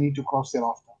barrier that I need to cross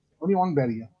thereafter. Only one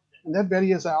barrier. And that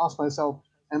barrier is I ask myself,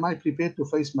 am I prepared to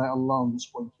face my Allah on this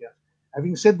point here?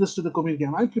 Having said this to the community,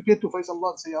 am I prepared to face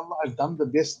Allah and say, Allah, I've done the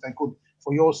best I could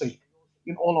for your sake,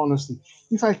 in all honesty.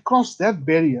 If I cross that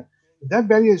barrier, if that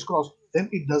barrier is crossed, then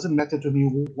it doesn't matter to me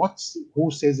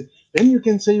who says it. Then you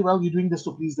can say, well, you're doing this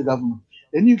to please the government.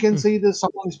 Then you can say that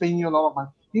someone is paying you a lot of money.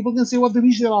 People can say what they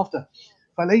wish thereafter.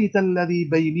 فليت الذي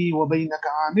بيني وبينك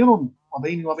عامر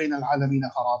وبيني وبين العالمين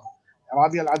خراب.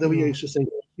 Arabiya al-Adawiyya used to say,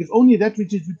 if only that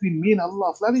which is between me and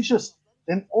Allah flourishes,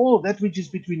 then all that which is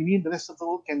between me and the rest of the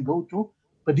world can go to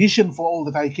perdition for all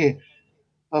that I care.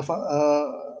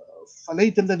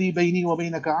 فليت الذي بيني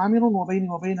وبينك عامر وبيني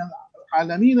وبين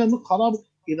العالمين خراب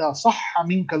إذا صح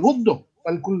منك الود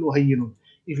فالكل هين.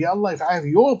 If ya Allah, if I have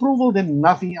your approval, then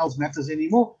nothing else matters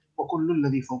anymore. وكل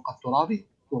الذي فوق التراب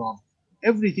تراب.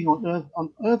 Everything on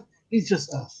earth is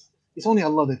just earth. It's only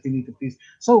Allah that we need to please.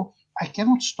 So I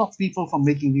cannot stop people from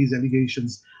making these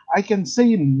allegations. I can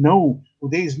say no.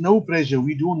 There is no pressure.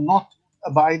 We do not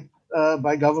abide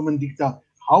by government dicta.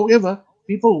 However,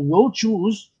 people will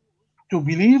choose to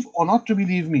believe or not to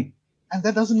believe me, and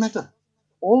that doesn't matter.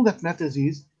 All that matters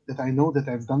is that I know that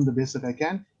I've done the best that I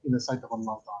can in the sight of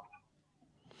Allah Ta'ala.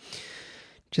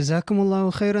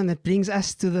 Jazakumullahu khairan. That brings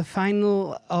us to the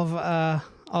final of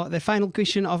the final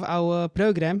question of our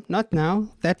program. Not now.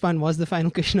 That one was the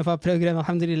final question of our program.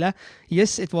 Alhamdulillah.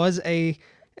 Yes, it was a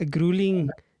grueling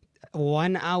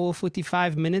 1 hour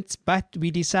 45 minutes, but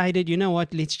we decided, you know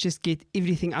what, let's just get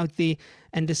everything out there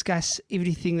and discuss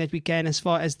everything that we can as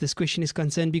far as this question is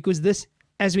concerned, because this,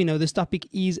 as we know, this topic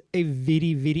is a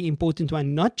very, very important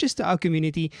one, not just to our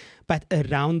community, but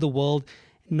around the world,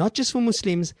 not just for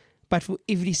Muslims, but for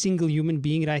every single human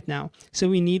being right now. So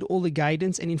we need all the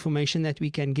guidance and information that we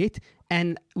can get.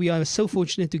 And we are so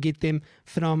fortunate to get them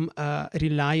from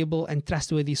reliable and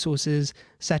trustworthy sources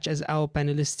such as our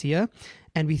panelists here.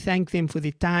 And we thank them for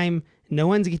their time. No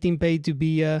one's getting paid to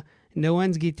be here. No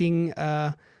one's getting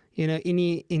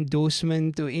any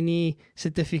endorsement or any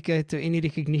certificate or any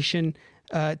recognition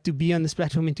to be on this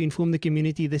platform and to inform the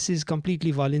community. This is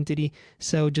completely voluntary.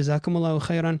 So Jazakumullahu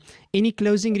khairan. Any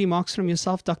closing remarks from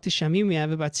yourself, Dr. Shamim? We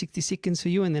have about 60 seconds for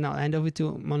you, and then I'll hand over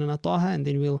to Maulana Taha, and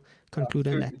then we'll conclude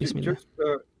on that. Bismillah.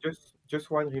 Just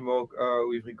one remark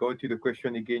with regard to the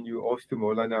question again you asked to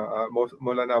Maulana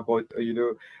about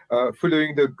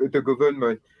following the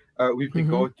government with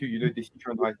regard to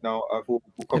decision right now for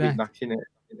COVID vaccine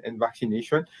and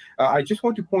vaccination. I just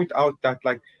want to point out that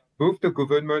both the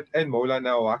government and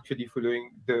Maulana are actually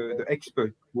following the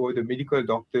expert who are the medical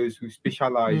doctors who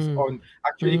specialize on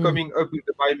actually coming up with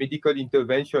the biomedical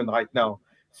intervention right now.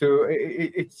 So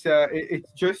it's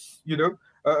just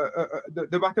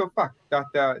the matter of fact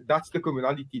that that's the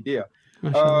commonality there,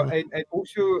 and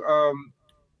also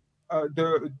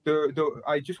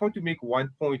I just want to make one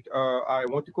point. I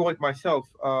want to correct myself.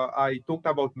 I talked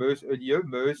about MERS earlier.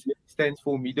 MERS stands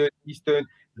for Middle Eastern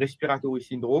Respiratory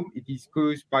Syndrome. It is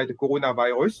caused by the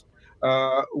coronavirus,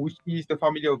 which is the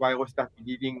family of virus that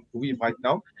we're dealing with right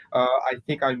now. I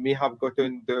think I may have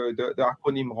gotten the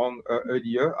acronym wrong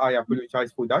earlier. I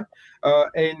apologize for that.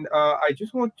 And I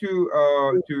just want to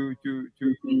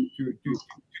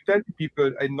tell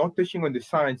people, and not touching on the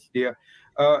science there.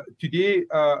 Today,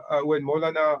 when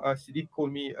Maulana Siddiq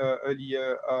called me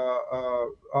earlier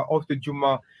after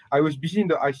Jummah, I was busy in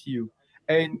the ICU.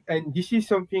 And this is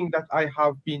something that I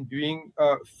have been doing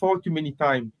far too many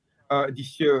times.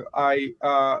 This year, I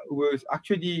was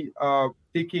actually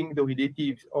taking the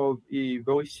relatives of a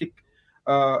very sick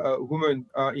woman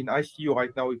in ICU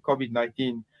right now with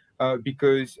COVID-19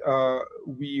 because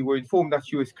we were informed that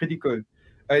she was critical.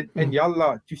 And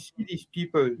yallah, to see these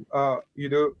people,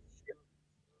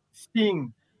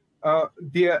 seeing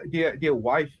their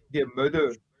wife, their mother,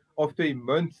 after a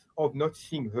month of not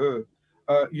seeing her,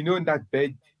 in that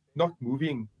bed, not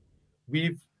moving,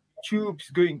 with tubes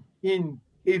going in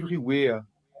everywhere,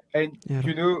 and Yeah.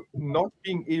 not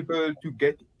being able to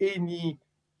get any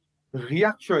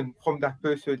reaction from that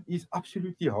person is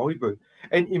absolutely horrible.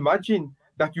 And imagine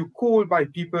that you call by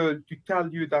people to tell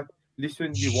you that, listen,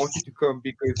 we want you to come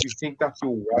because we think that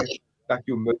your wife, that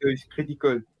your mother is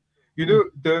critical. You Mm. know,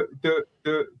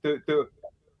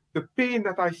 the pain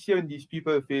that I see on these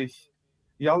people face,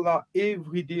 yallah,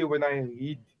 every day when I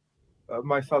read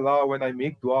my salah, when I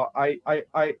make dua, I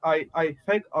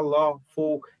thank Allah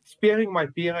for sparing my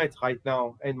parents right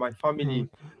now and my Mm. family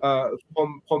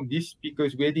from this,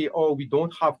 because where they are, we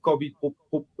don't have COVID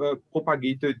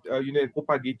propagated,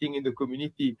 propagating in the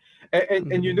community. And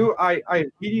Alhamdulillah. I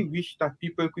really wish that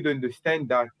people could understand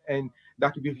that, and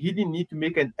that we really need to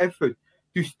make an effort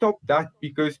to stop that,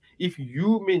 because if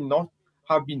you may not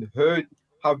have been hurt,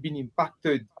 have been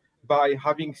impacted by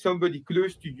having somebody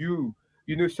close to you,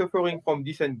 suffering from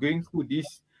this and going through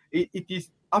this, it is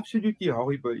absolutely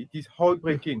horrible. It is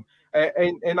heartbreaking.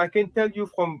 And I can tell you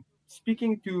from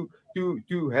speaking to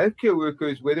healthcare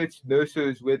workers, whether it's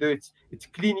nurses, whether it's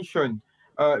clinician,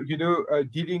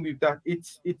 dealing with that,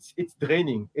 it's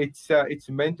draining. It's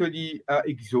mentally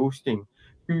exhausting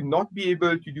to not be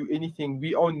able to do anything.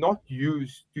 We are not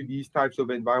used to these types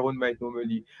of environment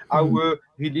normally. Mm. Our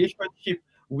relationship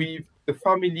with the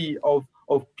family of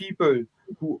people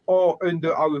who are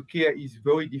under our care is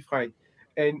very different.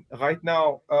 And right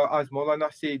now, as Molana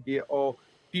said, there are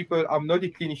people, I'm not a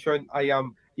clinician, I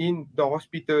am in the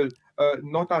hospital,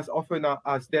 not as often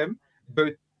as them,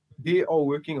 but they are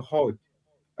working hard.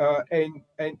 And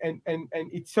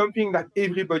it's something that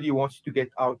everybody wants to get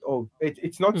out of.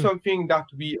 It's not Mm. something that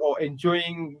we are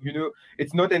enjoying,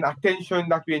 it's not an attention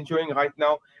that we're enjoying right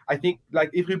now. I think,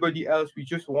 like everybody else, we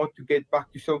just want to get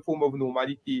back to some form of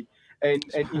normality. And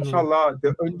Subhanallah. inshallah,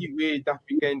 the only way that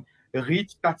we can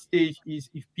reach that stage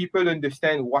is if people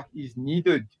understand what is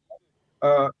needed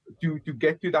uh, to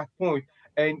get to that point.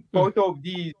 And Mm. part of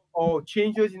these are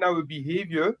changes in our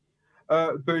behavior,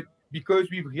 but because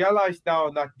we've realized now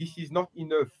that this is not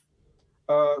enough,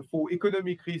 for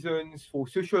economic reasons, for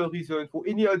social reasons, for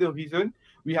any other reason,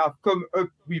 we have come up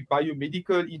with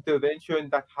biomedical intervention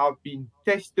that have been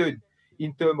tested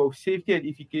in terms of safety and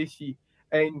efficacy.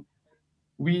 And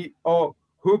we are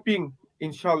hoping,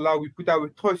 inshallah, we put our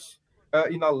trust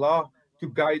in Allah to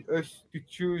guide us to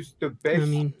choose the best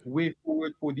Ameen. way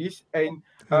forward for this. And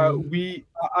Ameen.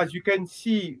 as you can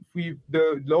see with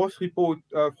the last report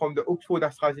from the Oxford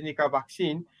AstraZeneca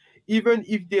vaccine, even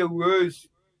if there was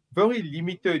very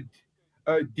limited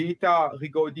data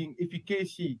regarding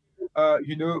efficacy,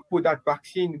 for that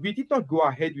vaccine, we did not go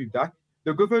ahead with that.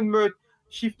 The government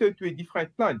shifted to a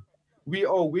different plan. We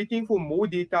are waiting for more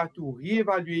data to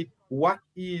reevaluate what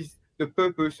is the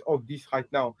purpose of this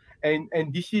right now.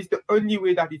 And this is the only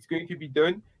way that it's going to be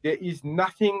done. There is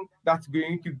nothing that's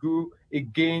going to go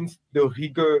against the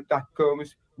rigor that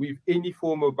comes with any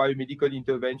form of biomedical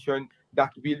intervention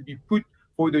that will be put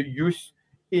for the use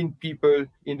in people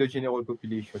in the general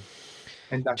population.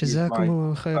 And that is my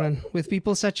Jazakumullah khairan. With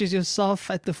people such as yourself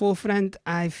at the forefront,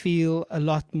 I feel a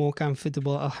lot more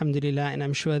comfortable, alhamdulillah, and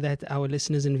I'm sure that our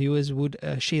listeners and viewers would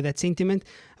share that sentiment.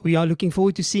 We are looking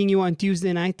forward to seeing you on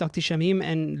Tuesday night, Dr. Shamim,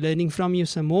 and learning from you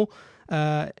some more.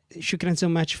 Shukran so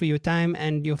much for your time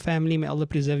and your family. May Allah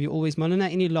preserve you always. Maulana,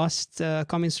 any last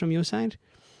comments from your side?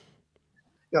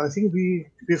 Yeah, I think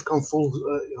we've come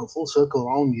full circle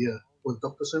around here with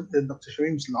Dr.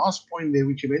 Sharim's last point there,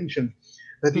 which he mentioned,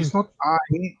 that it's not I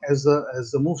as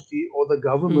the Mufti or the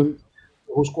government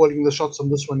who's calling the shots on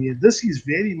this one here. This is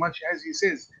very much, as he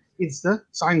says, it's the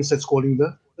science that's calling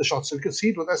the shots. So you can see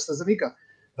it with AstraZeneca.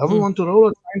 Government want to roll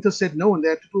out, scientists said no, and they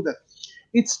had to do that.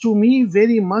 It's to me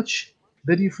very much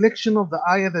the reflection of the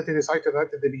ayah that they recited right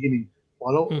at the beginning.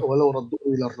 وَلَوْ رَدُّوا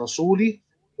إِلَى الرَّسُولِ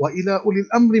وَإِلَى أُولِي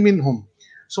الْأَمْرِ مِنْهُمْ.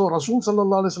 So Rasul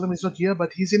sallallahu alaihi wasallam is not here,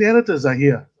 but his inheritors are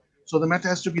here. So the matter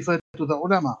has to be referred to the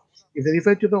ulama. If they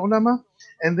refer to the ulama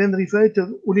and then refer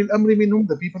to ulil amri minhum,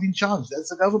 the people in charge, that's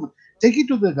the government. Take it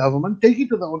to the government, take it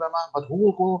to the ulama, but who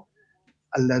will go?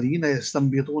 الَّذِينَ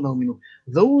يَسْتَنْبِطُونَ مِنْهُمْ.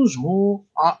 Those who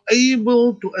are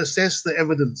able to assess the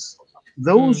evidence.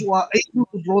 those who are able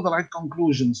to draw the right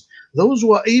conclusions, those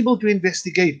who are able to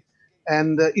investigate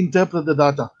and interpret the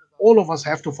data. All of us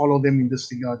have to follow them in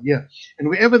this regard. Yeah. And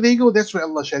wherever they go, that's where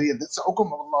Allah Sharia, that's the hukum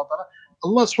of Allah Ta'ala.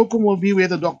 Allah's hukum will be where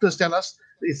the doctors tell us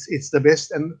it's the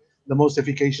best and the most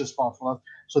efficacious path for us.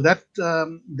 So that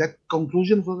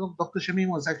conclusion for Dr. Shamim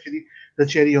was actually the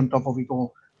cherry on top of it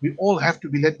all. We all have to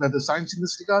be led by the science in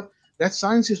this regard. That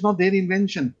science is not their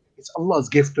invention. It's Allah's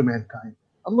gift to mankind.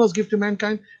 Allah's gift to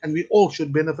mankind, and we all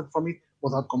should benefit from it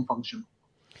without compunction.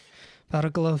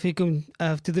 Barakallahu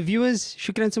feekum. To the viewers,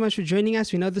 shukran so much for joining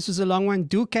us. We know this was a long one.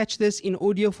 Do catch this in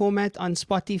audio format on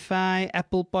Spotify,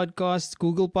 Apple Podcasts,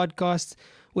 Google Podcasts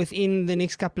within the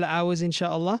next couple of hours,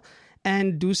 inshallah.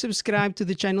 And do subscribe to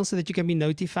the channel so that you can be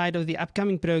notified of the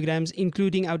upcoming programs,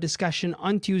 including our discussion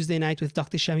on Tuesday night with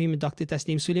Dr. Shamim and Dr.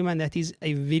 Tasneem Suleiman. That is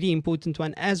a very important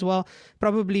one as well.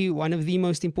 Probably one of the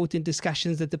most important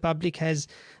discussions that the public has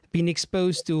been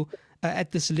exposed to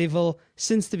at this level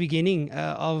since the beginning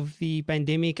of the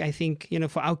pandemic, I think,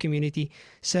 for our community.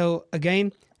 So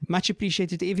again, much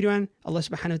appreciated to everyone. Allah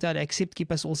subhanahu wa ta'ala accept,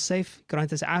 keep us all safe,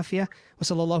 grant us afiyah. Wa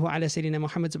sallallahu ala sayyidina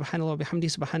Muhammad subhanallah wa bihamdi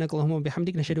subhanakallahumma wa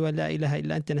bihamdik nashhadu an la ilaha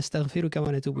illa anta nastaghfiruka wa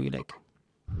natubu ilayk.